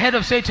bruise the head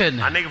of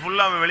Satan. அன்னைக்கு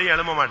ஃபுல்லா அவன் வெளிய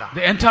எழும்ப மாட்டான்.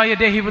 The entire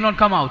day he will not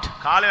come out.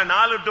 காலையில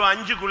 4 to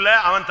 5 குள்ள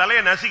அவன்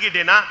தலையை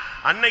நசிக்கிட்டேனா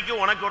அன்னைக்கு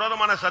உனக்கு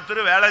விரோதமான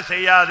சத்துரு வேலை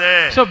செய்யாது.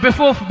 So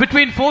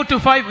between 4 to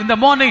 5 in the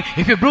morning,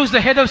 if you bruise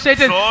the head of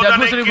Satan, the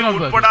adversary will not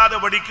work.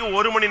 உட்படாதபடிக்கு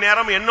 1 மணி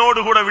நேரம் என்னோடு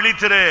கூட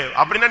விழித்திரு.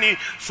 அப்படினா நீ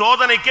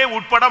சோதனைக்கே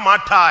உட்பட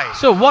மாட்டாய்.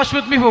 So watch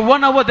with me for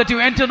 1 hour that you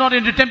enter not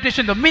into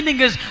temptation. The meaning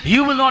is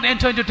you will not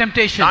enter into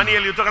temptation.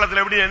 தானியேல்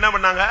யுத்தகளத்துல எப்படி என்ன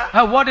பண்ணாங்க?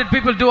 What did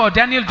people do, or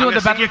Daniel do in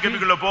the battlefield?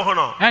 கேபிக்குள்ள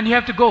போகணும். And he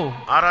have to go.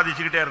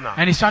 ஆராதிச்சிட்டே இருந்தான்.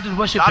 And he started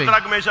worshiping.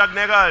 Shadrach Meshach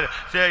Neha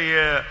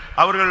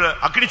அவர்கள்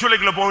அக்கினி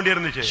சூளைக்குள்ள போக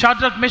வேண்டியிருந்துச்சு.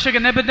 Shadrach, Meshach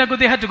and Abednego,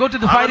 they had to go to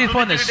the fiery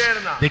furnace.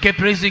 They kept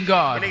praising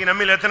God. இன்னைக்கு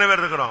நம்மில் எத்தனை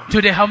பேர் இருக்கிறோம்?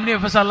 Today how many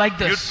of us are like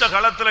this? யுத்த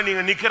களத்துல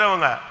நீங்க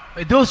நிக்கிறவங்க,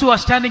 those who are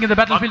standing in the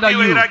battlefield are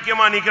you.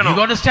 You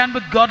got to stand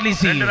with godly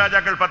zeal. 2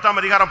 ராஜாக்கள்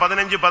 10 அதிகாரம்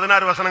 15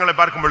 16 வசனங்களை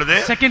பார்க்கும் பொழுது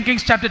 2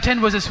 Kings chapter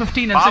 10 verses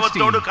 15 and 16.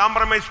 பாவத்தோடு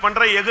காம்ப்ரமைஸ்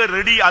பண்ற எக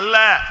ரெடி அல்ல.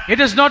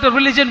 It is not a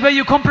religion where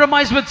you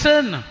compromise with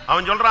sin.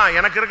 அவன் சொல்றான்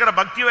எனக்கு இருக்கிற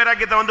பக்தி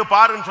வைராக்கியத்தை வந்து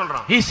பாருன்னு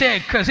சொல்றான். He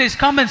says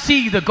come and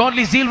see the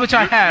godly zeal which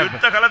I have.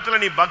 யுத்த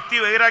களத்துல நீ பக்தி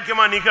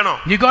வைராக்கியமா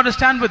நிக்கணும். You got to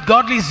stand with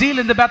godly zeal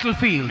in the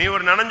battlefield. நீ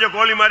ஒரு நனஞ்ச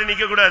கோழி மாதிரி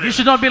நிக்க கூடாது. You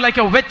should not be like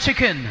a wet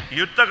chicken.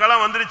 யுத்த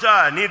களம் வந்துருச்சா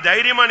நீ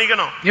தைரியமா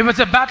நிக்கணும். If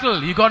it's a battle,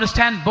 you got to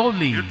stand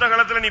boldly. யுத்த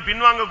களத்துல நீ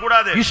பின்வாங்க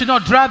கூடாது. You should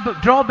not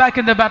draw back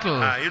in the battle.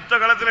 யுத்த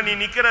களத்துல நீ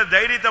நிக்கிற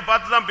தைரியத்தை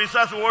பார்த்து தான்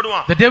பிசாசு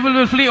ஓடுவான். The devil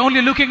will flee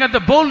only looking at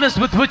the boldness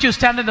with which you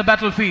stand in the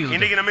battlefield.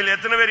 இன்னைக்கு நம்மில்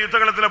எத்தனை பேர் யுத்த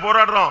களத்துல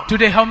போராடுறோம்?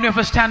 Today how many of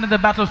us stand in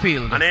the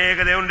battlefield?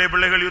 अनेक தேவனுடைய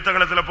பிள்ளைகள் யுத்த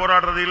களத்துல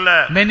போராடுறது இல்ல.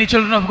 Many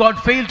children of God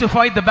fail to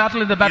fight the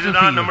battle in the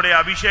battlefield. இதுதான் நம்முடைய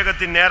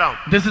அபிஷேகத்தின் நேரம்.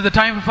 This is the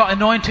time for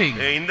anointing.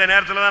 இந்த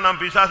நேரத்துல தான்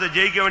நாம் பிசாசை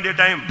ஜெயிக்க வேண்டிய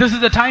time. This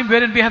is the time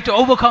wherein we have to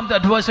overcome the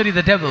adversary,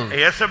 the devil.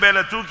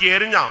 எசபேலை தூக்கி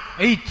எறிஞ்சான்.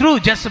 He threw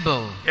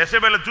Jezebel.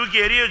 எசபேலை தூக்கி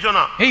எறிய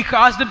சொன்னான். He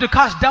asked them to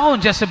cast down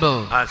Jezebel.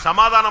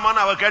 சமாதானமான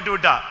அவ கேட்டு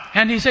விட்டா.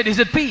 And he said, is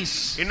it peace?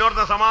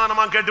 இன்னொருத்த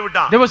சமாதானமா கேட்டு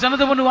விட்டான். There was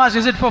another one who asked,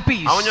 is it for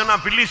peace? அவன் சொன்னா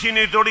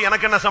பில்லிசீனியத்தோடு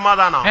எனக்கு என்ன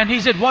சமாதானம்? And he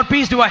said, what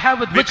peace do I have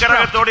with witchcraft?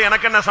 விக்கிரகத்தோடு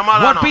எனக்கு என்ன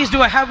சமாதானம்? What peace do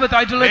I have with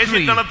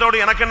idolatry? வேசித்தனத்தோடு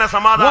எனக்கு என்ன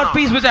சமாதானம்? What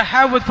peace would I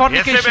have with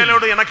fornication?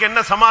 எசபேலோடு எனக்கு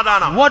என்ன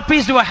சமாதானம்? What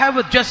peace do I have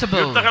with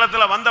Jezebel? யுத்த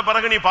களத்துல வந்த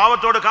பிறகு நீ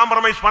பாவத்தோடு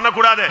காம்ப்ரமைஸ் பண்ண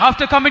கூடாது.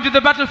 After coming to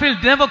the battlefield,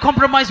 never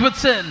compromise with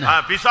sin.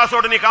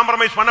 பிசாசோடு நீ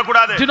காம்ப்ரமைஸ் பண்ண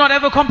கூடாது. Do not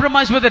ever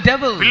compromise with the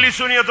devil.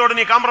 பில்லிசூனியத்தோடு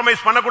நீ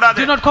காம்ப்ரமைஸ் பண்ண கூடாது.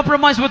 Do not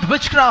compromise with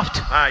witchcraft.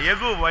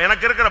 யெகூ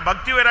எனக்கு இருக்கிற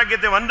பக்தி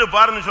வைராக்கியத்தை வந்து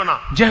பாருன்னு சொன்னான்.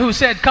 Jehu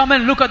said, come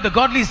and look at the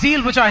godly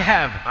zeal which I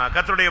have.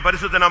 கர்த்தருடைய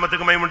பரிசுத்த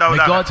நாமத்துக்கு மகிமை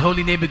உண்டாவதாக. May God's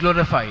holy name be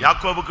glorified.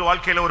 யாக்கோபுக்கு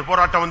வாழ்க்கையில ஒரு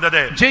போராட்டம்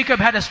வந்தது. Jacob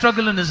had a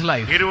struggle in his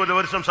life. 20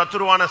 வருஷம்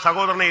சத்துருவான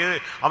சகோதரனை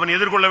அவன்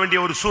எதிர்கொள்ள வேண்டிய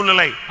ஒரு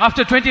சூழ்நிலை.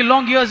 After 20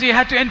 long years he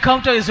had to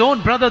encounter his own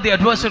brother, the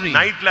adversary.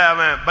 நைட்ல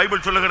அவன்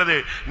பைபிள் சொல்லுகிறது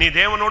நீ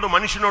தேவனோடும்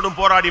மனுஷனோடும்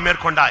போராடி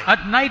மேற்கொண்டாய்.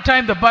 At night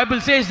time the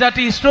Bible says that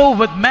he strove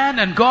with man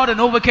and God and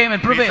overcame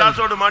and prevailed.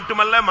 பிசாசோடு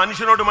மட்டுமல்ல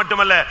மனுஷனோடு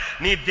மட்டுமல்ல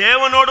நீ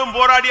தேவனோடும்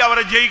போராடி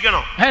அவரை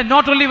ஜெயிக்கணும். And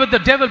not only with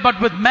the devil but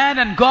with man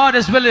and God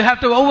as well, you have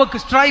to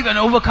strive and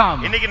overcome.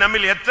 இன்னைக்கு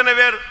நம்மில் எத்தனை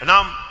பேர்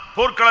நாம்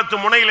போர்க்களத்து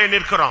முனையிலே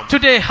நிற்கிறோம்?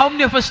 Today how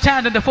many of us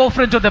stand in the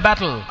forefront of the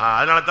battle?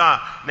 அதனால தான்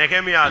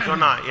நெகேமியா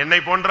சொன்னா என்னை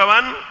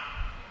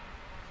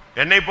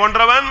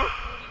போன்றவன்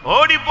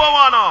ஓடி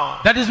போவானோ.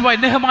 That is why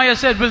Nehemiah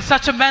said, will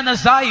such a man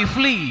as I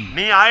flee?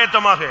 நீ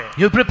ஆயத்தமாக.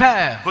 You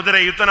prepare.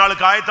 குதிரை யுத்த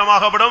நாளுக்கு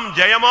ஆயத்தமாகப்படும்,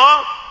 ஜெயமோ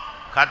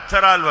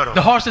கர்த்தரால் வரும்.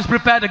 The horse is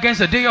prepared against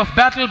the day of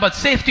battle, but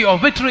safety or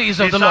victory is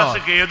of the Lord.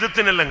 பிசாசுக்கு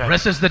எதிர்த்து நில்லுங்க.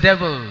 Resist the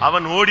devil.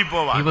 அவன் ஓடி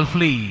போவான். He will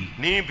flee.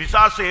 நீ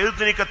பிசாசை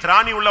எதிர்த்து நிற்க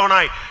திராணி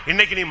உள்ளவனாய்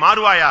இன்னைக்கு நீ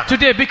மாறுவாயா?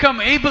 Today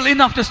become able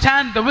enough to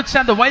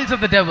withstand the wiles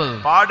of the devil.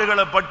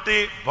 பாடுகளை பற்றி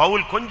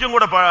பவுல் கொஞ்சம்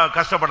கூட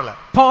கஷ்டப்படல.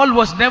 Paul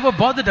was never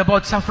bothered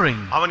about suffering.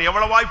 அவன்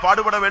எவ்வளவாய்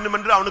பாடுபட வேண்டும்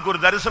என்று அவனுக்கு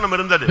ஒரு தரிசனம்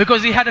இருந்தது.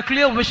 Because he had a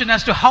clear vision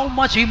as to how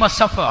much he must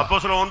suffer.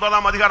 அப்போஸ்தலர்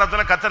 9ஆம்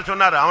அதிகாரத்துல கர்த்தர்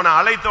சொன்னார், அவனை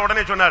அழைத்த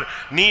உடனே சொன்னார்,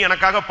 நீ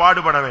எனக்காக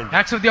பாடுபட வேண்டும்.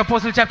 Acts of the Apostles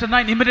chapter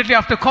 9, immediately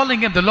after calling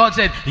him, the Lord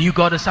said, you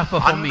got to suffer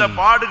for me. அந்த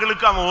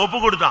பாடுகளுக்கு அவன் ஒப்பு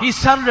கொடுத்தான். He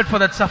surrendered for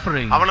that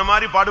suffering. அவன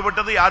மாதிரி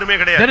பாடுபட்டது யாருமே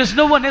கிடையாது. There is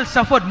no one else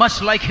suffered much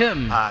like him.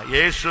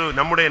 இயேசு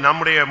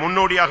நம்முடைய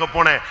முன்னோடியாக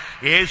போன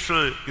இயேசு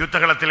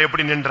யுத்தகளத்தில்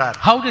எப்படி நின்றார்?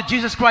 How did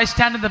Jesus Christ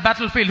stand in the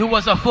battlefield, who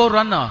was a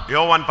forerunner?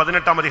 யோவான்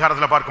 18ஆம்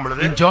அதிகாரத்துல பார்க்கும்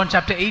பொழுது In John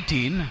chapter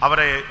 18,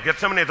 அவரை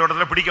கெத்செமனே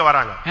தோட்டத்துல பிடிக்க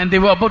வராங்க. and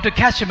they were about to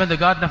catch him in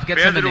the garden of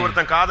பேதுரு Gethsemane.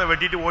 ஒருத்தன் காதை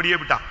வெட்டிட்டு ஓடியே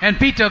விட்டான். And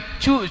Peter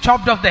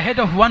chopped off the head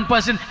of one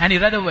person and he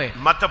ran away.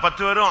 மத்த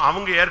 10 பேரும்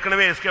அவங்க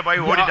ஏற்கனவே எஸ்கேப்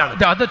ஆகி ஓடிட்டாங்க.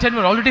 The other 10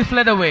 were already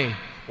fled away.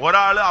 ஒரு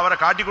ஆளு அவரை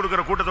காட்டி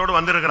கொடுக்கிற கூட்டத்தோடு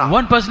வந்திருக்கான்.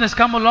 One person has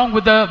come along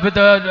with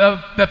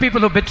the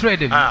people who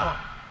betrayed him.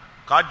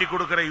 காட்டி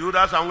கொடுக்கிற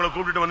யூதாஸ் அவங்கள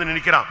கூட்டிட்டு வந்து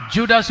நிக்கிறான்.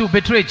 Judas who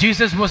betrayed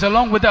Jesus was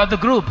along with the other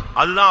group.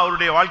 அதுதான்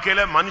அவருடைய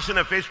வாழ்க்கையில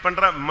மனுஷனை ஃபேஸ்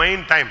பண்ற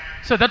main time.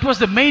 So that was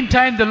the main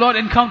time the Lord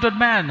encountered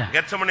man.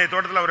 Gethsemane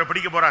தோட்டத்துல அவரை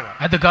பிடிக்க போறாங்க.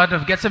 At the garden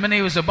of Gethsemane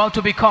he was about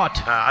to be caught.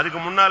 அதுக்கு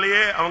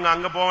முன்னாலேயே அவங்க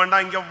அங்க போக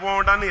வேண்டாம் இங்க போக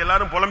வேண்டாம்னு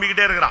எல்லாரும்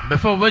புலம்பிக்கிட்டே இருக்காங்க.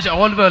 Before which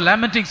all were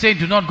lamenting saying,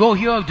 do not go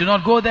here, do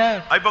not go there.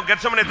 இப்போ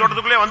கெத்செமனே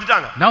தோட்டத்துக்குள்ளே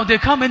வந்துட்டாங்க. Now they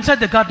come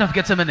inside the garden of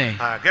Gethsemane.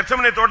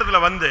 Gethsemane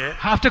தோட்டத்துல வந்து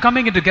after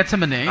coming into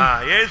Gethsemane,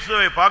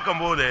 இயேசுவை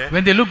பார்க்கும்போது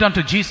when they looked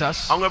unto Jesus,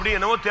 அவங்க அப்படியே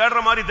என்னவோ தேடுற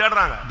மாதிரி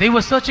தேடுறாங்க. they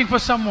were searching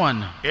for someone.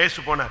 இயேசு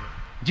போனார்.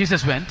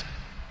 Jesus went.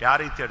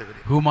 யாரை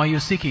தேடுகிறீர்கள்? Whom are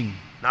you seeking?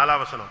 4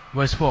 வசனம்.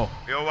 Verse 4.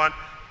 யோவான்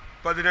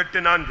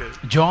 18:4.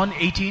 John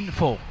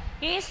 18:4.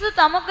 இயேசு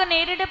தமக்கு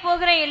நேரிட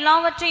போகிற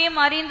எல்லாவற்றையும்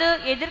அறிந்து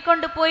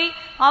எதிர்கொண்டு போய்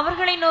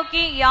அவர்களை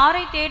நோக்கி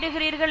யாரை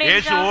தேடுகிறீர்கள் என்றார்.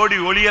 இயேசு ஓடி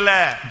ஒளியல.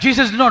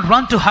 Jesus did not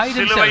run to hide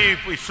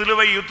himself.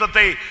 சிலுவை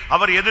யுத்தத்தை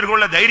அவர்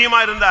எதிர்கொள்ள தைரியமா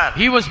இருந்தார்.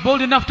 He was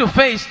bold enough to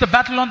face the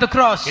battle on the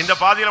cross. இந்த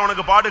பாதையில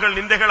உனக்கு பாடுகள்,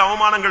 நிந்தைகள்,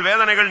 அவமானங்கள்,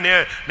 வேதனைகள்,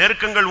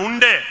 நெருக்கங்கள்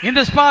உண்டு. In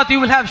this path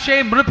you will have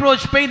shame,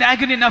 reproach, pain,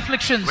 agony and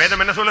afflictions.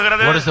 வேதம் என்ன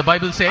சொல்லுகிறது? What does the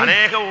Bible say?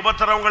 அநேக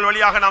உபத்திரவங்கள்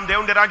வழியாக நாம்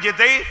தேவனுடைய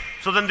ராஜ்யத்தை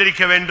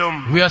சுதந்திரிக்க வேண்டும்.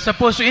 We are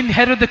supposed to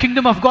inherit the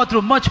kingdom of God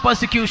through much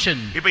persecution.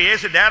 இப்ப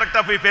இயேசு டைரக்ட்டா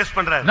போய் ஃபேஸ்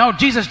பண்றார். Now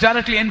Jesus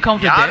directly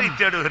encountered them. யாரை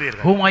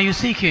தேடுகிறீர்கள்? Whom are you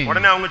seeking?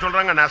 உடனே அவங்க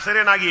சொல்றாங்க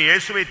நசரேயனாகிய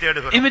இயேசுவை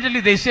தேடுகிறோம்.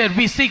 Immediately they said,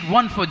 we seek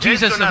one for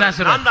Jesus of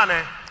Nazareth. நான் தானே.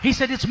 He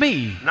said, it's me.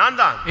 நான்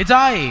தான். It's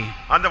I.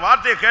 அந்த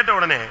வார்த்தையை கேட்ட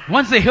உடனே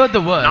once they heard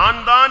the word,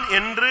 நான் தான்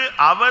என்று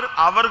அவர்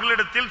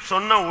அவர்களிடத்தில்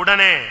சொன்ன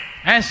உடனே,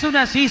 as soon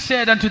as he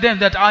said unto them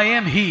that I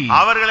am he,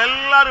 அவர்கள்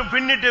எல்லாரும்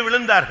பின்னிட்டு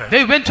விழுந்தார்கள்.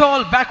 they went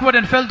all backward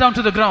and fell down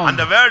to the ground.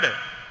 அந்த வேர்ட்,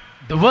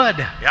 the word,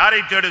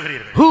 யாரை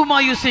தேடுகிறீர்கள்? whom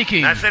are you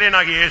seeking?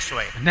 நசரேயனாகிய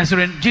இயேசுவை.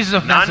 Nazarene, Jesus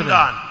of Nazareth.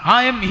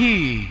 I am he.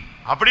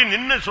 அப்படி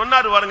நின்னு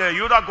சொன்னாரு பாருங்க.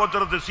 யூதா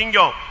கோத்திரத்து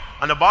சிங்கம்,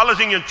 அந்த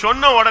பாலசிங்கம்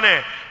சொன்ன உடனே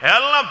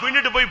எல்லாம்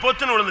பின்னிட்டு போய்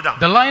பொத்துன்னு விழுந்துட்டான்.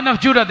 The lion of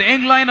Judah, the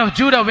young lion of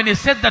Judah, when he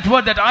said that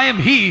word that I am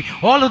he,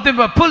 all of them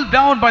were pulled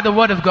down by the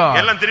word of God.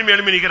 எல்லாம் திரும்பி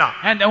எழும்பி நிக்கறான்.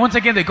 And once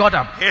again they got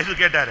up. இயேசு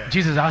கேட்டாரு.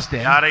 Jesus asked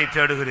them, யாரை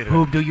தேடுகிறீர்கள்?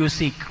 whom do you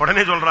seek?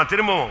 உடனே சொல்றான்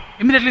திரும்பவும்.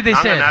 Immediately they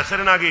said,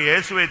 நசரேயனாகிய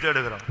இயேசுவை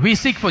தேடுகிறோம். we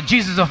seek for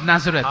Jesus of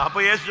Nazareth.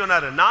 அப்ப இயேசு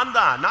சொன்னாரு, நான்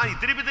தான். நான்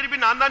திருப்பி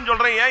நான் தான்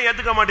சொல்றேன், ஏன்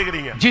ஏத்துக்க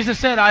மாட்டேங்கிறீங்க? Jesus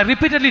said, I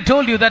repeatedly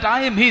told you that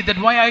I am he, that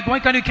why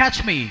can't you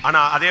catch me?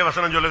 ஆனா அதே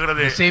வசனம்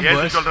சொல்லுகிறது,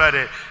 இயேசு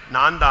சொல்றாரு,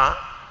 நான் தான்.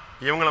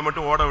 இவங்கள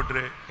மட்டும் ஓட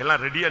விட்டுரு,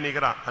 எல்லாம் ரெடியா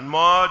நிக்கறான்.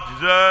 அன்மா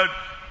ஜிசட்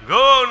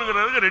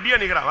கோங்கிறதுக்கு ரெடியா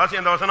நிக்கறான். வாசி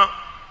அந்த வசனம்.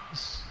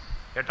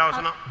 8வது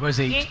வசனம்.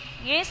 verse 8.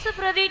 இயேசு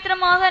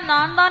பிரதித்திரமாக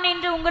நான் தான்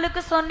என்று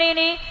உங்களுக்கு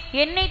சொன்னேனே,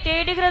 என்னை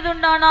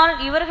தேடுகிறதுண்டானால்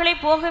இவர்களை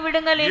போக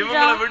விடுங்கள் என்றார்.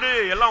 இவங்கள விடு,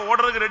 எல்லாம்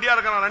ஓடுறதுக்கு ரெடியா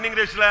இருக்காங்க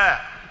ரன்னிங் ரேஸ்ல.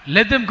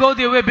 Let them go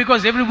their way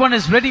because everyone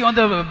is ready on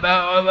the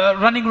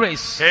running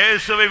race.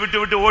 இயேசுவை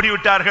விட்டு ஓடி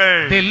விட்டார்கள்.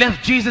 They left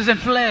Jesus and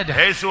fled.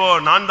 இயேசுவோ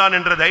நான் தான்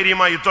என்ற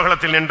தைரியமா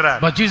யுத்தகளத்தில் நின்றார்.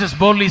 But Jesus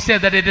boldly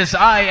said that it is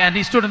I, and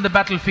he stood in the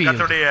battlefield.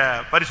 கர்த்தருடைய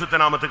பரிசுத்த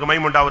நாமத்துக்கு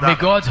மகிமை உண்டாவதாக.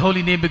 May God's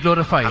holy name be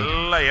glorified.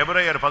 நல்ல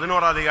எபிரேயர்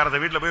 11வது அதிகாரத்தை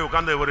வீட்ல போய்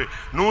உட்கார்ந்து ஒரு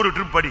 100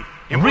 ட்ரிப் படி.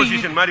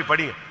 இம்போசிஷன் மாதிரி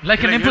படிங்க.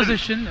 Like an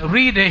imposition,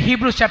 read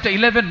Hebrews chapter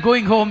 11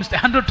 going home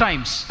 100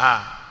 times.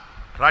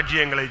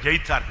 ராஜ்யங்களை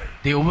ஜெயித்தார்கள்.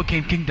 They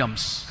overcame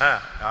kingdoms.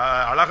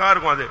 அழகா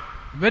இருக்கும் அது.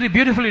 Very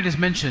beautifully it is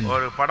mentioned.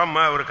 ஒரு படம்,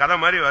 ஒரு கதை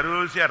மாதிரி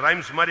வரிசையா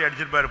ரைம்ஸ் மாதிரி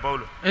அடிச்சிருப்பாரு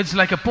Pavul. It's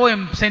like a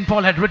poem Saint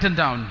Paul had written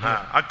down.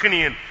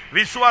 அக்கினியின்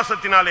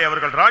விசுவாசத்தினாலே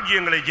அவர்கள்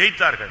ராஜ்யங்களை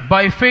ஜெயித்தார்கள்.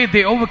 By faith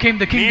they overcame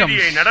the kingdoms.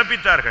 நீதியை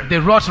நடப்பித்தார்கள். They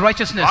wrought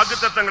righteousness.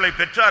 வாக்குத்தத்தங்களை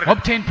பெற்றார்கள்.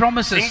 Obtained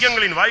promises.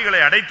 சிங்கங்களின்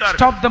வாய்களை அடைத்தார்கள்.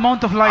 Stopped the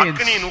mouth of lions.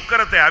 அக்கினியின்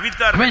உக்கிரத்தை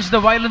அவித்தார்கள். Quenched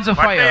the violence of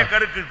fire.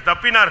 பட்டயக்கருக்கு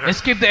தப்பினார்கள்.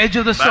 Escaped the edge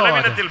of the sword.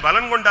 பலவீனத்தில்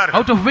பலம் கொண்டார்கள்.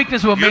 Out of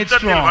weakness were made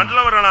strong.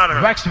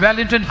 வல்லவரானார்கள். Waxed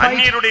valiant in fight.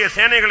 அந்நியருடைய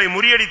சேனைகளை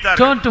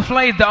முறியடித்தார்கள். Turned to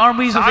flight the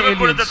armies of the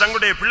aliens. தங்களுடைய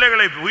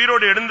பிள்ளைகளை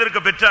உயிரோடு எழுந்திருக்க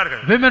பெற்றார்கள்.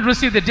 Women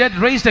received the dead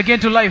raised again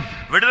to life.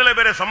 விடுதலை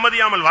பெற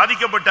சம்மதியாமல்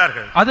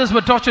வாதிக்கப்பட்டார்கள். Others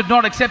were tortured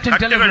not accepting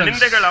deliverance.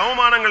 நிந்தைகள்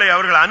அவமானங்களை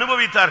அவர்கள்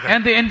அனுபவித்தார்கள்.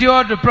 And they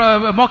endured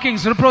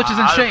mockings, reproaches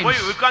and shames. போய்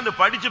உட்கார்ந்து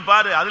படிச்சு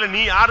பாரு, அதுல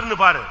நீ யாருன்னு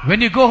பாரு. When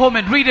you go home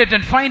and read it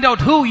and find out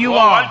who you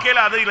are.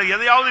 வாழ்க்கையில அதுல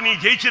எதையாவது நீ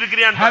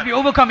ஜெயிச்சிருக்கிறியான்னு. Have you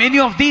overcome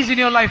any of these in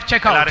your life?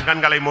 Check out. எல்லாரும்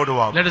கண்களை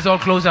மூடுவோம். Let us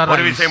all close our eyes.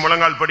 ஒரு விசை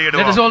முழங்கால்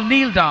படியிடுவோம். Let us all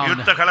kneel down.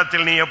 யுத்த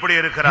களத்தில் நீ எப்படி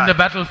இருக்கிறாய்? In the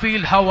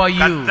battlefield how are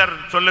you? கர்த்தர்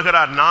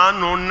சொல்லுகிறார்,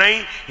 நான் உன்னை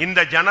இந்த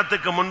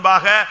ஜனத்துக்கு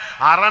முன்பாக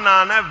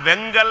அரணான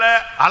வெங்கல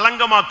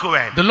அலங்கமாக்குவேன்.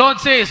 The Lord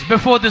says,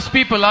 before this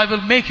people I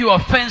will make you a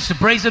fenced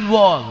brazen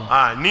wall.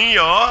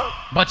 நீயோ,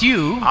 but you,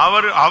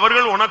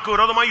 அவர்கள் உனக்கு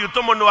விரோதமாய்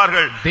யுத்தம்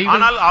பண்ணுவார்கள்,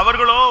 ஆனால்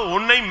அவர்களோ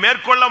உன்னை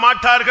மேற்கொள்ள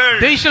மாட்டார்கள்.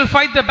 They shall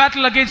fight the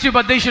battle against you,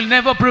 but they shall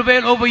never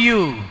prevail over you.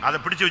 அத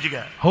பிடிச்சு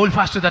வச்சுக்க. Hold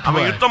fast to that word.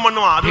 அவன் யுத்தம்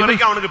பண்ணுவான், அது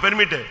வரைக்கும் அவனுக்கு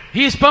permit.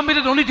 He is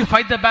permitted only to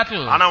fight the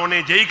battle. ஆனா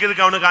உன்னை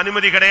ஜெயிக்கிறதுக்கு அவனுக்கு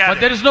அனுமதி கிடையாது.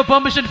 But there is no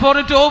permission for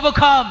him to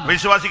overcome.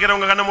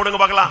 விசுவாசிக்கிறவங்க கண்ணை மூடுங்க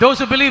பார்க்கலாம். Those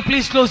who believe,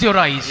 please close your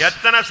eyes.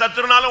 எத்தனை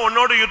சத்துருனாலும்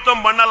உன்னோடு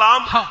யுத்தம்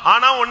பண்ணலாம்,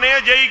 ஆனா உன்னையே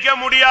ஜெயிக்க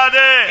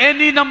முடியாது.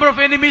 Any number of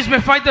enemies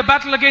may fight the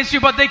battle against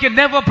you, but they can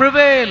never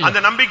prevail. அந்த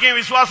நம்பிக்கையும்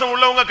விசுவாசம்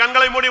உள்ளவங்க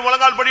கண்களை மூடி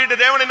முழங்கால் படியிட்டு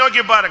தேவனை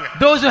நோக்கி பாருங்க.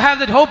 Those who have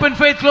that hope and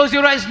faith, close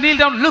your eyes, kneel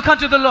down, look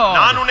unto the Lord.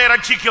 நான் உன்னை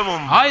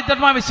ரட்சிக்கவும், I that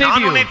I may save you,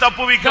 நான் உன்னை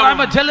தப்புவிக்கவும், I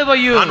may deliver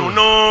you, நான்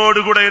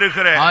உன்னோடு கூட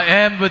இருக்கிறேன். I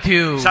am with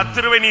you.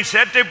 சத்துருவை நீ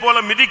சேற்றை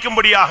போல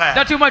மிதிக்கும்படியாக,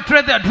 that you might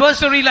tread the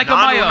adversary like a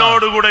mire, நான்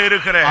உன்னோடு கூட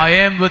இருக்கிறேன். I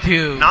am with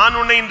you. நான்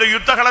உன்னை இந்த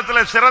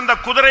யுத்தகளத்திலே சிறந்த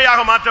குதிரையாக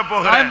மாற்ற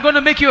போகிறேன். I am going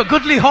to make you a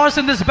goodly horse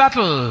in this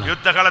battle.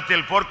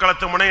 யுத்தகளத்தில்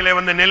போர்க்களத்து முனையிலே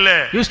வந்து நில்லு.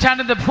 You stand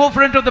in the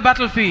forefront of the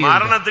battlefield.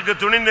 மரணத்துக்கு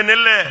துணிந்து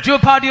நில்லு.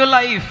 Jeopardy your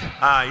life.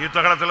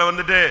 யுத்தகளத்துல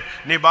வந்துட்டு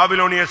நீ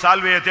பாபிலோனிய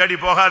சால்வையை தேடி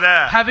போகாத.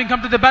 Having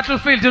come to the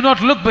battlefield, do not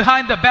look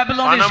behind the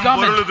Babylonish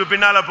garment. பொருளுக்கு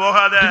பின்னால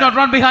போகாத. Do not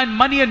run behind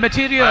money and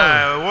material.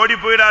 ஓடி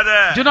போயிராத.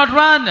 Do not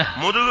run.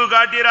 முதுகு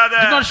காட்டிராத.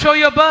 Do not show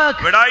your back.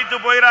 விடாய்த்து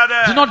போயிராத.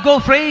 Do not go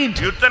faint.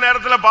 யுத்த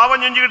நேரத்துல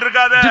பாவம் செஞ்சிட்டு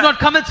இருக்காத. Do not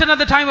commit sin at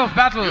the time of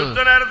battle.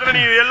 யுத்த நேரத்துல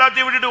நீ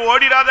எல்லாத்தையும் விட்டுட்டு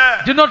ஓடிராத.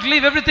 Do not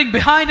leave everything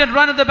behind and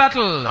run in the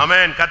battle.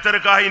 ஆமென்.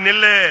 கர்த்தருக்காக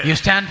நில்லு. You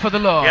stand for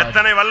the Lord.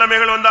 எத்தனை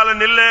வல்லமைகள் வந்தாலும்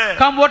நில்லு.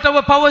 Come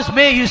whatever powers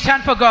may, you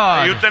stand for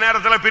God. யுத்த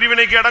நேரத்துல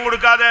பிரிவினைக்கு இடம்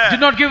கொடுக்காத. Do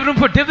not give room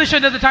for division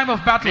at the time of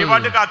battle. நீ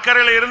பாட்டுக்கு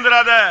அக்கறையில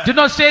இருந்திராத. Do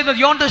not stay at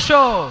yonder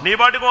shore. நீ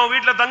பாட்டுக்கு உன்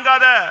வீட்ல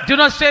தங்காத. Do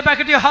not stay back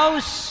at your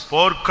house.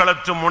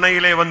 போர்க்களத்து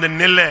முனையிலே வந்து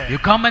நில்லு. You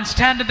come and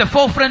stand at the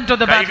forefront of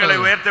the battle. கைகளை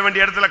உயர்த்த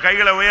வேண்டிய இடத்துல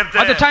கைகளை உயர்த்து.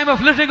 At the time of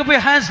lifting up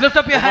your hands, lift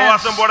up your hands.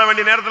 உபவாசம் போட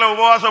வேண்டிய நேரத்துல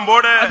உபவாசம்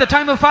போடு. At the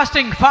time of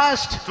fasting,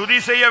 fast. துதி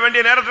செய்ய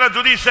வேண்டிய நேரத்துல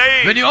துதி செய்.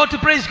 When you ought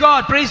to praise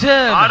God, praise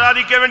Him.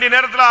 ஆராதிக்க வேண்டிய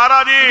நேரத்துல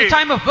Arathi. At the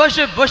time of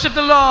worship, worship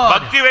the Lord.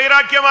 பக்தி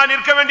வைராக்கியமா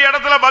நிற்க வேண்டிய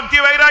இடத்துல பக்தி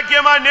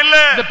வைராக்கியமா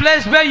நில்லு. The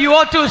place where you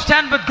ought to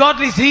stand with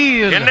godly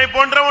zeal. என்னை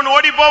போன்றவன்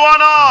ஓடி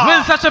போவானோ?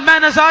 Will such a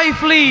man as I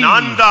flee?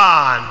 நான்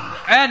தான்.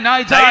 And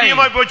I die.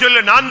 தைரியமா போய்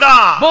சொல்லு, நான்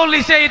தான். Boldly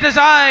say, it is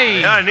I.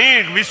 நீ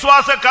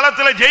விசுவாச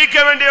களத்துல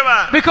ஜெயிக்க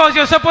வேண்டியவன். Because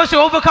you're supposed to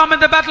overcome in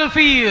the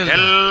battlefield.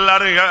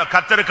 எல்லாரும்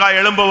கர்த்தருக்காக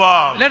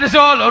எழும்புவோம். Let us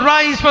all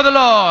arise for the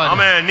Lord.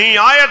 ஆமென். நீ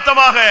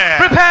ஆயத்தமாக.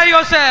 Prepare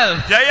yourself.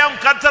 ஜெயம்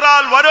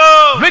கர்த்தரால்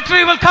வரும்.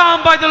 Victory will come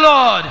by the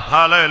Lord.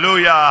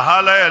 Hallelujah,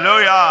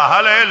 hallelujah,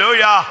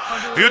 hallelujah.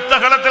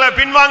 யுத்த களத்துல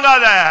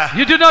பின்வாங்காத.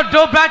 You do not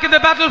go back in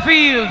the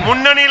battlefield.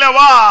 முன்னணியில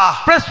வா.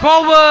 Press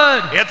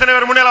forward. எத்தனை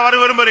பேர் முன்னணியில வர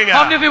விரும்புறீங்க?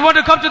 How many of you want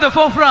to come to the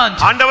forefront?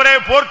 ஆண்டவரே,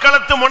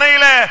 போர்க்களத்து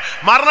முனையிலே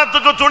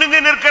மரணத்துக்கு துணிந்து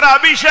நிற்கிற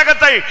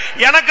அபிஷேகத்தை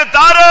எனக்கு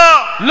தாரும்.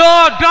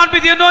 Lord, grant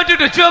me the anointing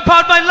to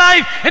jeopard my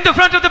life in the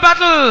front of the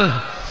battle.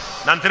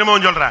 நான்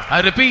திரும்பவும் சொல்றேன்.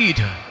 I repeat.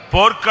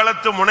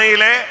 போர்க்களத்து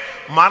முனையிலே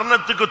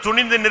மரணத்துக்கு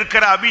துணிந்து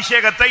நிற்கிற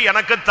அபிஷேகத்தை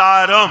எனக்கு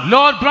தாரும்.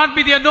 Lord, grant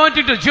me the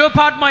anointing to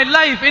jeopard my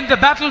life in the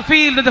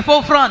battlefield in the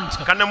forefront.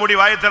 கண்ணை மூடி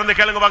வாயை திறந்து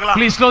கேளுங்க பார்க்கலாம்.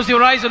 Please close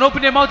your eyes and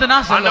open your mouth and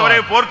answer. ஆண்டவரே,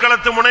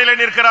 போர்க்களத்து முனையிலே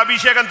நிற்கிற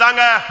அபிஷேகம்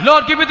தாங்க.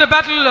 Lord, give me the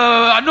battle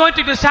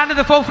anointing to stand in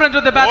the forefront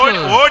of the battle.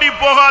 ஓடி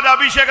போகாத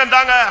அபிஷேகம்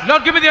தாங்க.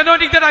 Lord, give me the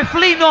anointing that I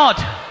flee not.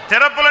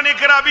 திறப்புல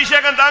நிற்கிற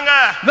அபிஷேகம் தாங்க.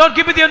 Lord,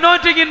 give me the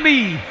anointing in me.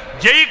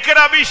 ஜெயிக்கிற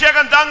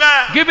அபிஷேகம் தாங்க.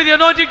 Give me the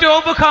anointing to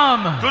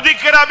overcome.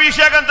 துதிக்கிற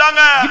அபிஷேகம்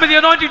தாங்க. Give me the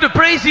anointing to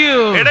praise you.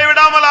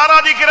 இடைவிடாமல்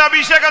ஆராதிக்கிற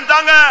அபிஷேகம்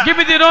தாங்க. Give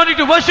me the anointing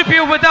to worship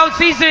you without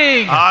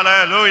ceasing.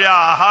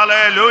 Hallelujah,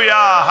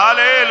 hallelujah,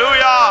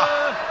 hallelujah.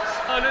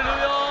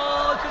 Hallelujah.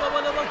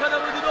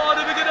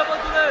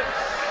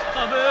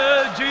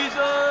 Amen.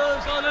 Jesus.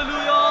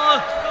 Hallelujah.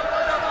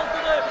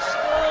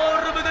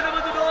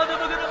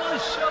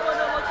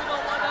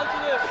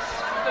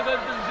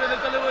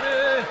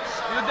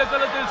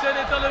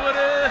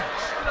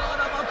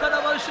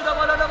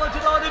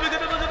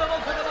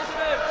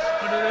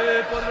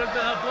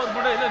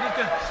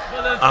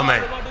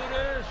 ஆமென்.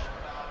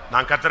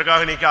 நான்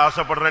கர்த்தருக்காக நிக்க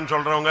ஆசைப்படுறேன்னு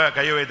சொல்றவங்க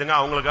கையை வைத்துங்க.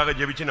 அவங்களுக்காக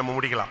ஜெபிச்சு நம்ம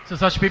முடிக்கலாம். So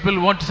such people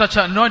want such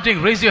anointing,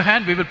 raise your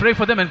hand, we will pray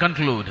for them and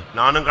conclude.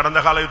 நானும் கடந்த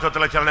கால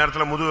யுத்தத்துல சில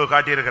நேரத்துல முதுகு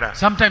காட்டி இருக்கிறேன்.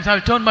 Sometimes I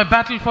have turned my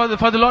battle for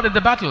the Lord in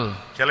the battle.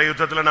 சில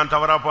யுத்தத்துல நான்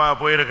தவறா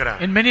போயிருக்கிறேன்.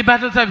 In many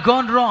battles I have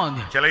gone wrong.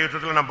 சில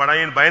யுத்தத்துல நான்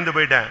பயந்து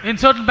போயிட்டேன். In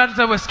certain battles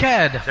I was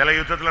scared. சில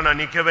யுத்தத்துல நான்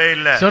நிக்கவே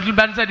இல்ல. Certain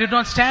battles I did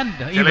not stand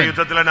சில even.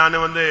 யுத்தத்துல நான்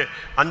வந்து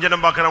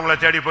அஞ்சனம் பார்க்கறவங்கள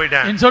தேடி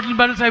போயிட்டேன். In certain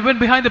battles I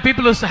went behind the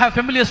people who have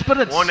familiar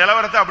spirits. உன்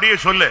நிலவரத்தை அப்படியே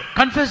சொல்லு.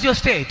 Confess your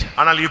state.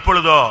 ஆனால்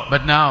இப்பொழுதோ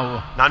But now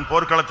நான்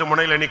போர்க்களத்து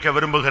முனையில நிக்க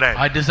விரும்புகிறேன்.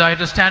 I desire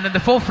to stand in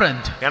the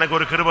forefront. எனக்கு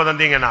ஒரு கிருபை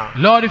தந்தீங்கனா,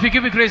 Lord, if you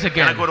give me grace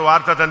again, எனக்கு ஒரு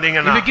வார்த்தை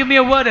தந்தீங்கனா, if you give me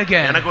a word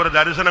again, எனக்கு ஒரு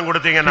தரிசனம்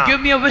கொடுத்தீங்கனா, if you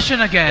give me a vision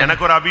again,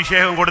 எனக்கு ஒரு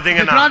அபிஷேகம் if you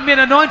கொடுத்தீங்கனா, grant me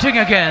an anointing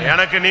again,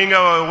 எனக்கு நீங்க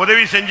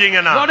உதவி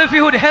செஞ்சீங்கனா, Lord, if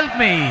you would help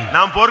me,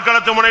 நான்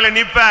போர்க்களத்து முனையில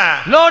நிப்பேன்.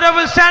 Lord, I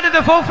will stand in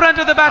the forefront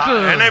of the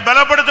battle. என்னை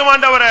பலப்படுத்தும்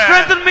ஆண்டவரே.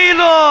 Strengthen me,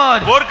 Lord.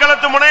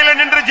 போர்க்களத்து முனையில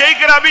நின்று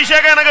ஜெயிக்கிற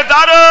அபிஷேகம் எனக்கு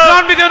தாரும்.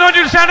 Grant me the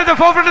anointing to stand in the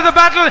forefront of the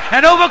battle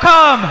and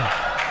overcome.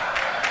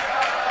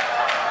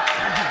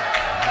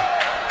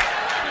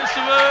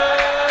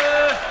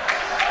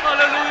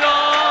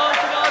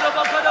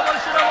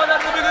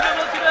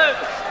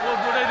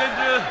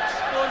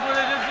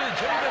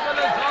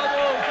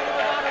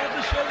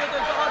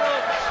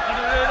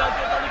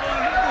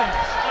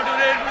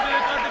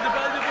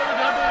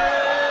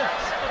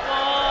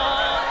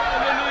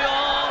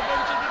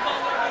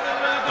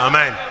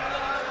 ஆமென்.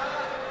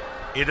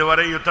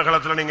 இதுவரை யுத்த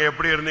களத்துல நீங்க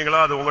எப்படி இருந்தீங்களோ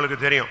அது உங்களுக்கு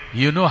தெரியும்.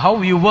 You know how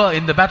you were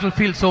in the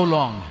battlefield so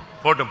long.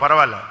 போட்டும்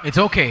பரவாயில்ல. It's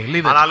okay,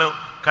 leave it. ஆனாலும்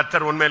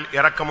கர்த்தர் உன்மேல்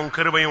இரக்கமும்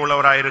கிருபையும்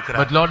உள்ளவராய்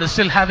இருக்கிறார். But Lord is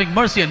still having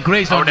mercy and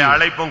grace on you. அவருடைய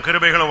அழைப்பும்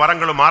கிருபைகளும்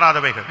வரங்களும்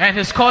மாறாதவைகள். And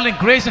his calling,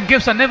 grace and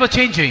gifts are never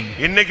changing.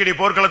 இன்னைக்கு நீ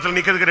போர்க்களத்தில்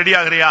நிக்கிறதுக்கு ready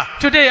ஆகறியா?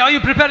 Today are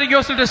you preparing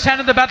yourself to stand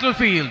in the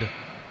battlefield?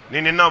 நீ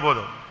நின்னா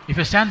போதும். If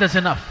you stand, that's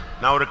enough.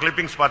 நான் ஒரு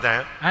கிளிப்பிங்ஸ்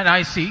பார்த்தேன். And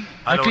I see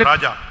a clip,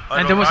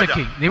 and there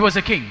was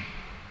a king.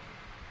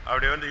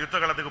 அப்படியே வந்து யுத்த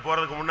களத்துக்கு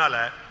போறதுக்கு முன்னால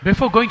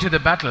before going to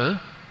the battle,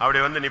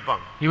 அப்படியே வந்து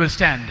நிப்பான். he will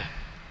stand.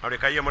 அப்படியே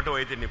கையை மட்டும்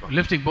வைத்து நிப்பான்.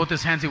 Lifting both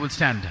his hands, he will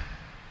stand.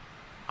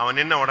 அவன்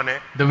நின்ன உடனே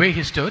the way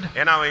he stood,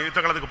 ஏனா அவன் யுத்த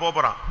களத்துக்கு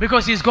போறான்.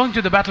 because he is going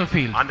to the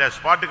battlefield. அந்த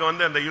ஸ்பாட்டுக்கு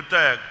வந்து அந்த யுத்த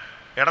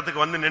இடத்துக்கு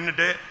வந்து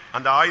நின்னுட்டு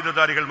அந்த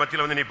ஆயுததாரிகள்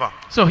மத்தியில வந்து நிப்பான்.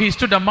 So he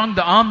stood among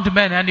the armed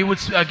men and he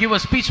would give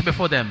a speech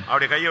before them.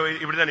 அப்படியே கையை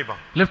இப்படி தான் நிப்பான்.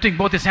 Lifting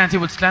both his hands,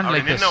 he would stand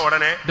like this. நின்ன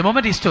உடனே The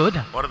moment he stood,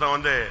 ஒருத்தன்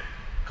வந்து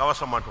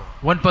கவசம் மாட்டுவான்.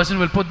 one person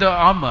will put the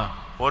armor,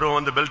 ஒருவன்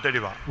வந்து belt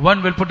அடிவான். one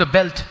will put the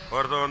belt,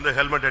 ஒருத்தன் வந்து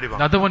helmet அடிவான்.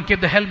 the other one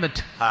keep the helmet,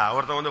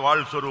 ஒருத்தன் வந்து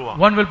வாள் சொருவான்.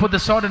 one will put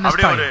the sword in his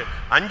thigh. அப்படியே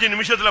 5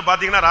 நிமிஷத்துல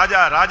பாத்தீங்கன்னா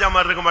ராஜா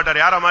மாதிரி இருக்க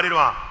மாட்டார். யாரா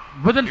மாறிடுவான்?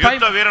 Within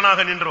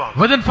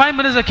 5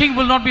 minutes the king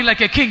will not be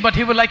like a king, but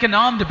he will like an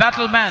armed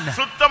battle man.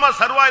 சுத்தமா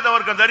சர்வாயுத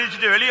வர்க்கம்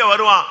தரிச்சிட்டு வெளியே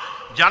வருவான்.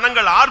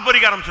 ஜனங்கள்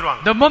ஆர்ப்பரிக்க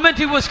ஆரம்பிச்சிடுவாங்க. The moment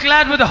he was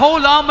clad with the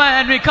whole armor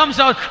and when he comes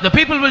out, the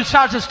people will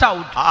start to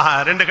shout.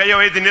 ரெண்டு கையை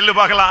வைத்து நில்லு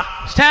பார்க்கலாம்.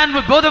 Stand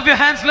with both of your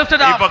hands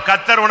lifted up. இப்ப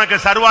கர்த்தர் உனக்கு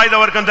சர்வாயுத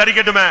வர்க்கம்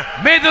தரிக்கட்டுமே.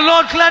 May the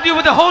Lord clad you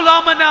with the whole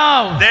armor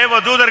now.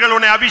 தேவ தூதர்கள்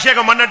உன்னை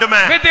அபிஷேகம்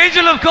பண்ணட்டுமே. May the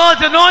angel of God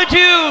anoint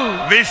you.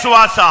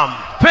 விசுவாசம்,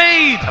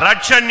 faith,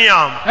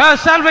 ரட்சண்யம்,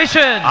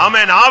 salvation,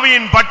 ஆமென்,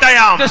 ஆவியின்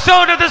பட்டயம், the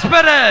sword of the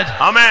spirit,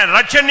 ஆமென்,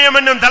 ரட்சண்யம்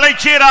என்னும்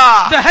தலைச்சீரா,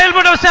 the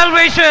helmet of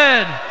salvation,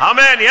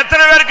 ஆமென்.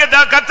 எத்தனை பேருக்கு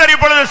கர்த்தர்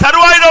இப்பொழுது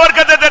சர்வாயுத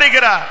வர்க்கத்தை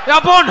தரிக்கிறார்?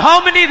 Upon how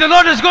many the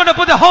Lord is going to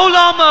put the whole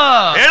armor?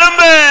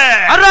 எழும்பு,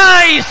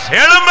 arise,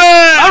 எழும்பு,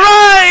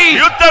 arise,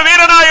 யுத்த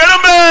வீரனாய்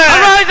எழும்பு,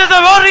 arise as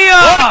a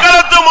warrior,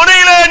 போர்க்களத்து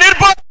முனையிலே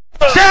நிற்போம்.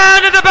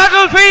 stand in the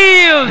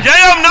battlefield,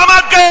 ஜெயம்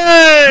நமக்கு,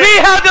 we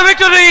have the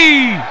victory.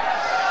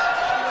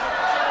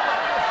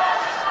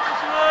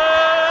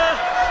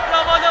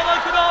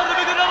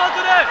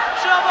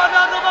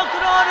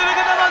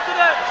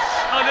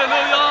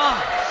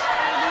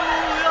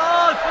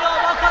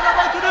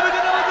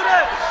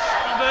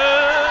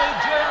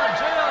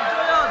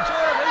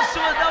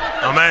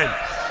 ஆமென்.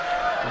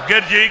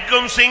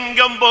 கர்ஜிக்கும்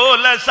சிங்கம்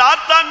போல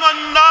சாத்தான்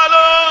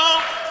வந்தாலும்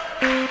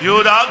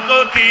யூதாக்கோ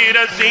தீர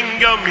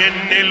சிங்கம்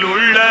என்னில்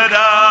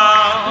உள்ளதா.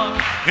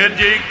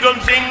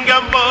 கர்ஜிக்கும்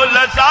சிங்கம் போல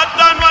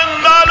சாத்தான்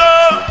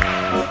வந்தாலும்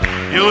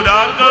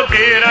யூதாக்கோ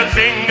தீர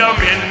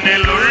சிங்கம்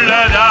என்னில்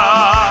உள்ளதா.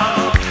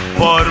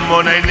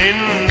 போர்முனை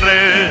நின்று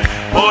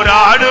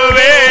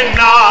போராடுவேன்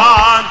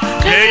நான்,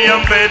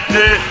 ஜெயம்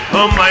பெற்று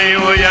உம்மை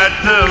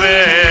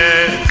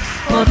உயர்த்துவேன்.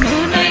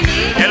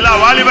 எல்லா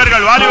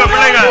வாலிபர்கள், வாலிப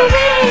பிள்ளைகள்,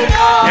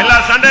 எல்லா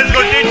சண்டே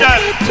ஸ்கூல்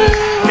டீச்சர்,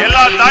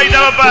 எல்லா தாய்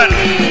தகப்பன்,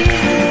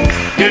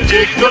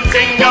 கர்ஜிக்கும்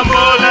சிங்கம்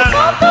போல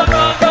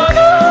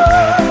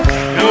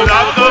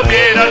யூதாக்கோ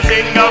தீர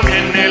சிங்கம்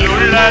என்னில்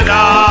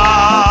உள்ளதா.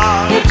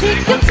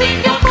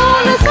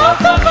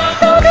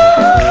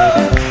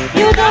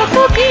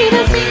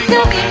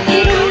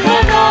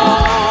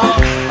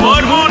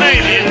 போர்முனை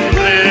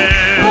நின்று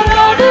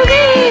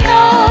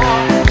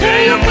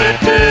ஜெயம்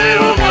பெற்று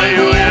உம்மை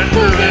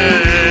உயர்த்துவேன்.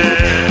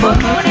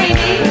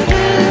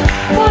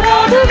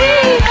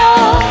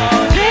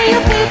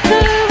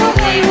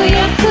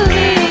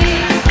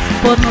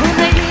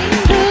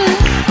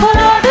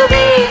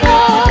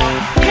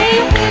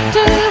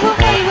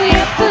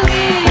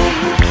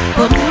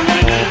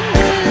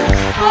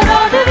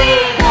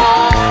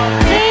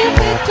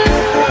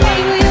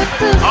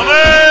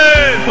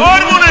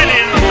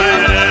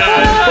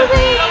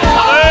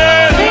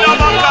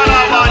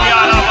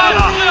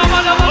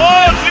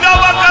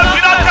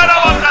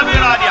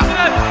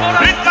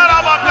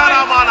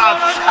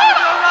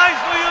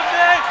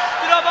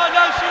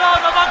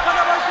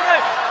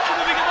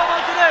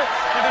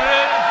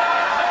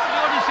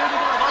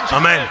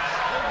 Amen.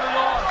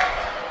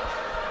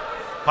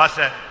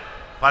 Pastor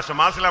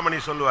Masalamani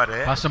சொல்லுவாரு.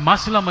 Pastor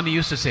Masalamani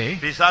used to say,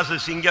 பிசாசு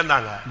சிங்கம்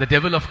தாங்க. the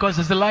devil of course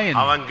is the lion.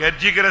 அவன்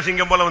கர்ஜிக்கிற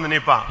சிங்கம் போல வந்து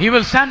நிப்பான். He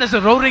will stand as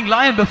a roaring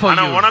lion before you.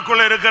 ஆனா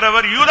உனக்குள்ள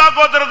இருக்கிறவர் யூதா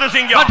கோத்திரத்து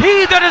சிங்கம். But he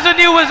that is in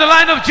you is the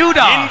lion of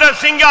Judah. இந்த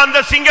சிங்கம்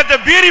அந்த சிங்கத்தை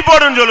பீறி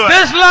போடுன்னு சொல்லுவார்.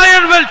 This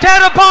lion will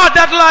tear apart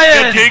that lion.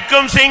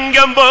 கர்ஜிக்கும்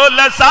சிங்கம்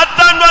போல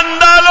சாத்தான்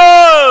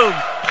வந்தாலும்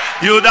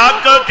யூதா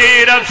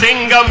கோத்திர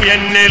சிங்கம்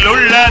என்னில்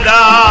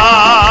உள்ளதா.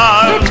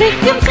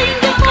 கர்ஜிக்கும்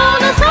சிங்கம்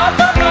போல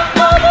சாத்தான்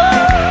வந்தாலும்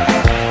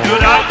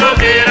யூதா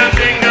கோத்திர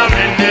சிங்கம்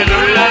என்னில்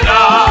உள்ளதா.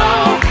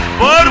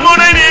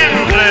 போர்முனை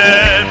நின்று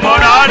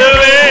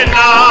போராடுவேன்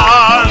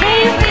நான்.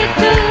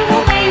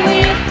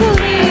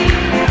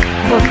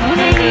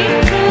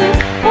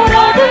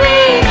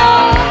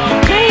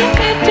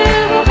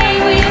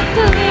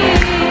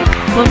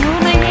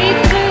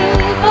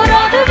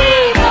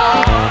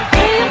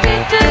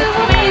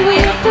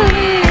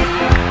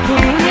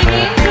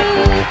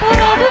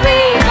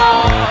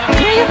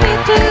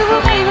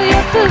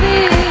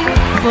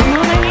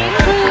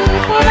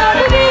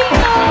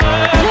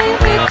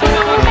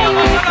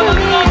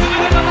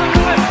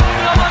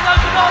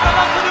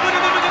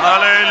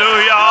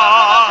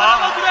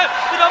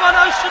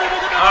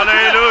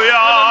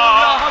 Hallelujah.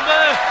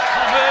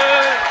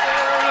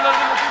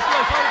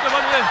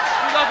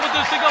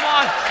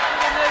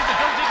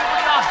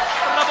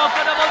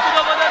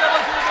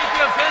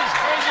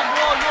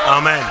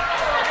 Amen.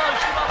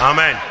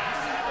 Amen.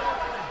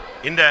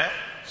 இந்த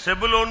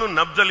செபுலோனும்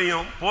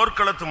நப்தலியும்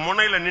போர்க்களத்து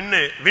முனையில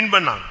நின்னு வின்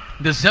பண்ணாங்க.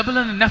 The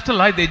Zebulun and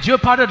Naphtali, they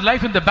jeopardized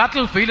life in the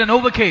battlefield and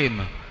overcame.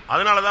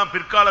 அதனால தான்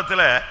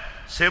பிற்காலத்துல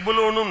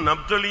செபுலோனும்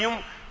நப்தலியும்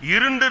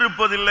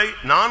இருண்டிருப்பதில்லை,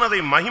 நான் அதை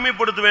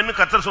மகிமைப்படுத்துவேன்னு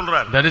கர்த்தர்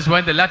சொல்றார். That is why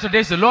in the latter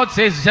days the Lord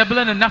says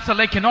Zebulun and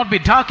Naphtali cannot be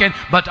darkened,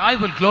 but I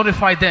will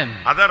glorify them.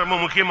 அதான் ரொம்ப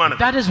முக்கியமானது.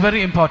 That is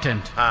very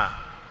important.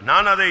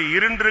 நான் அதை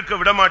இருண்டிருக்க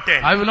விட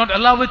மாட்டேன். I will not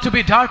allow it to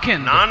be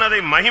darkened. நான் அதை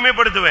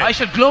மகிமைப்படுத்துவேன். I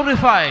shall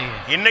glorify.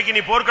 இன்னைக்கு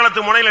நீ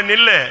போர்க்களத்து முனையில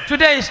நில்லு.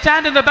 Today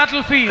stand in the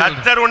battlefield.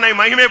 கர்த்தர் உன்னை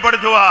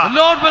மகிமைப்படுத்துவார். The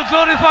Lord will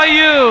glorify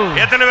you.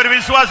 எத்தனை பேர்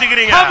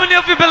விசுவாசிக்கிறீங்க? How many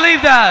of you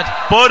believe that?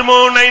 போர்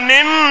முனை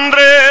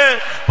நின்று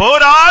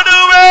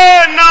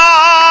போராடுவேன்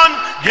நான்,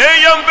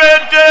 ஜெயம்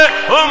பெற்று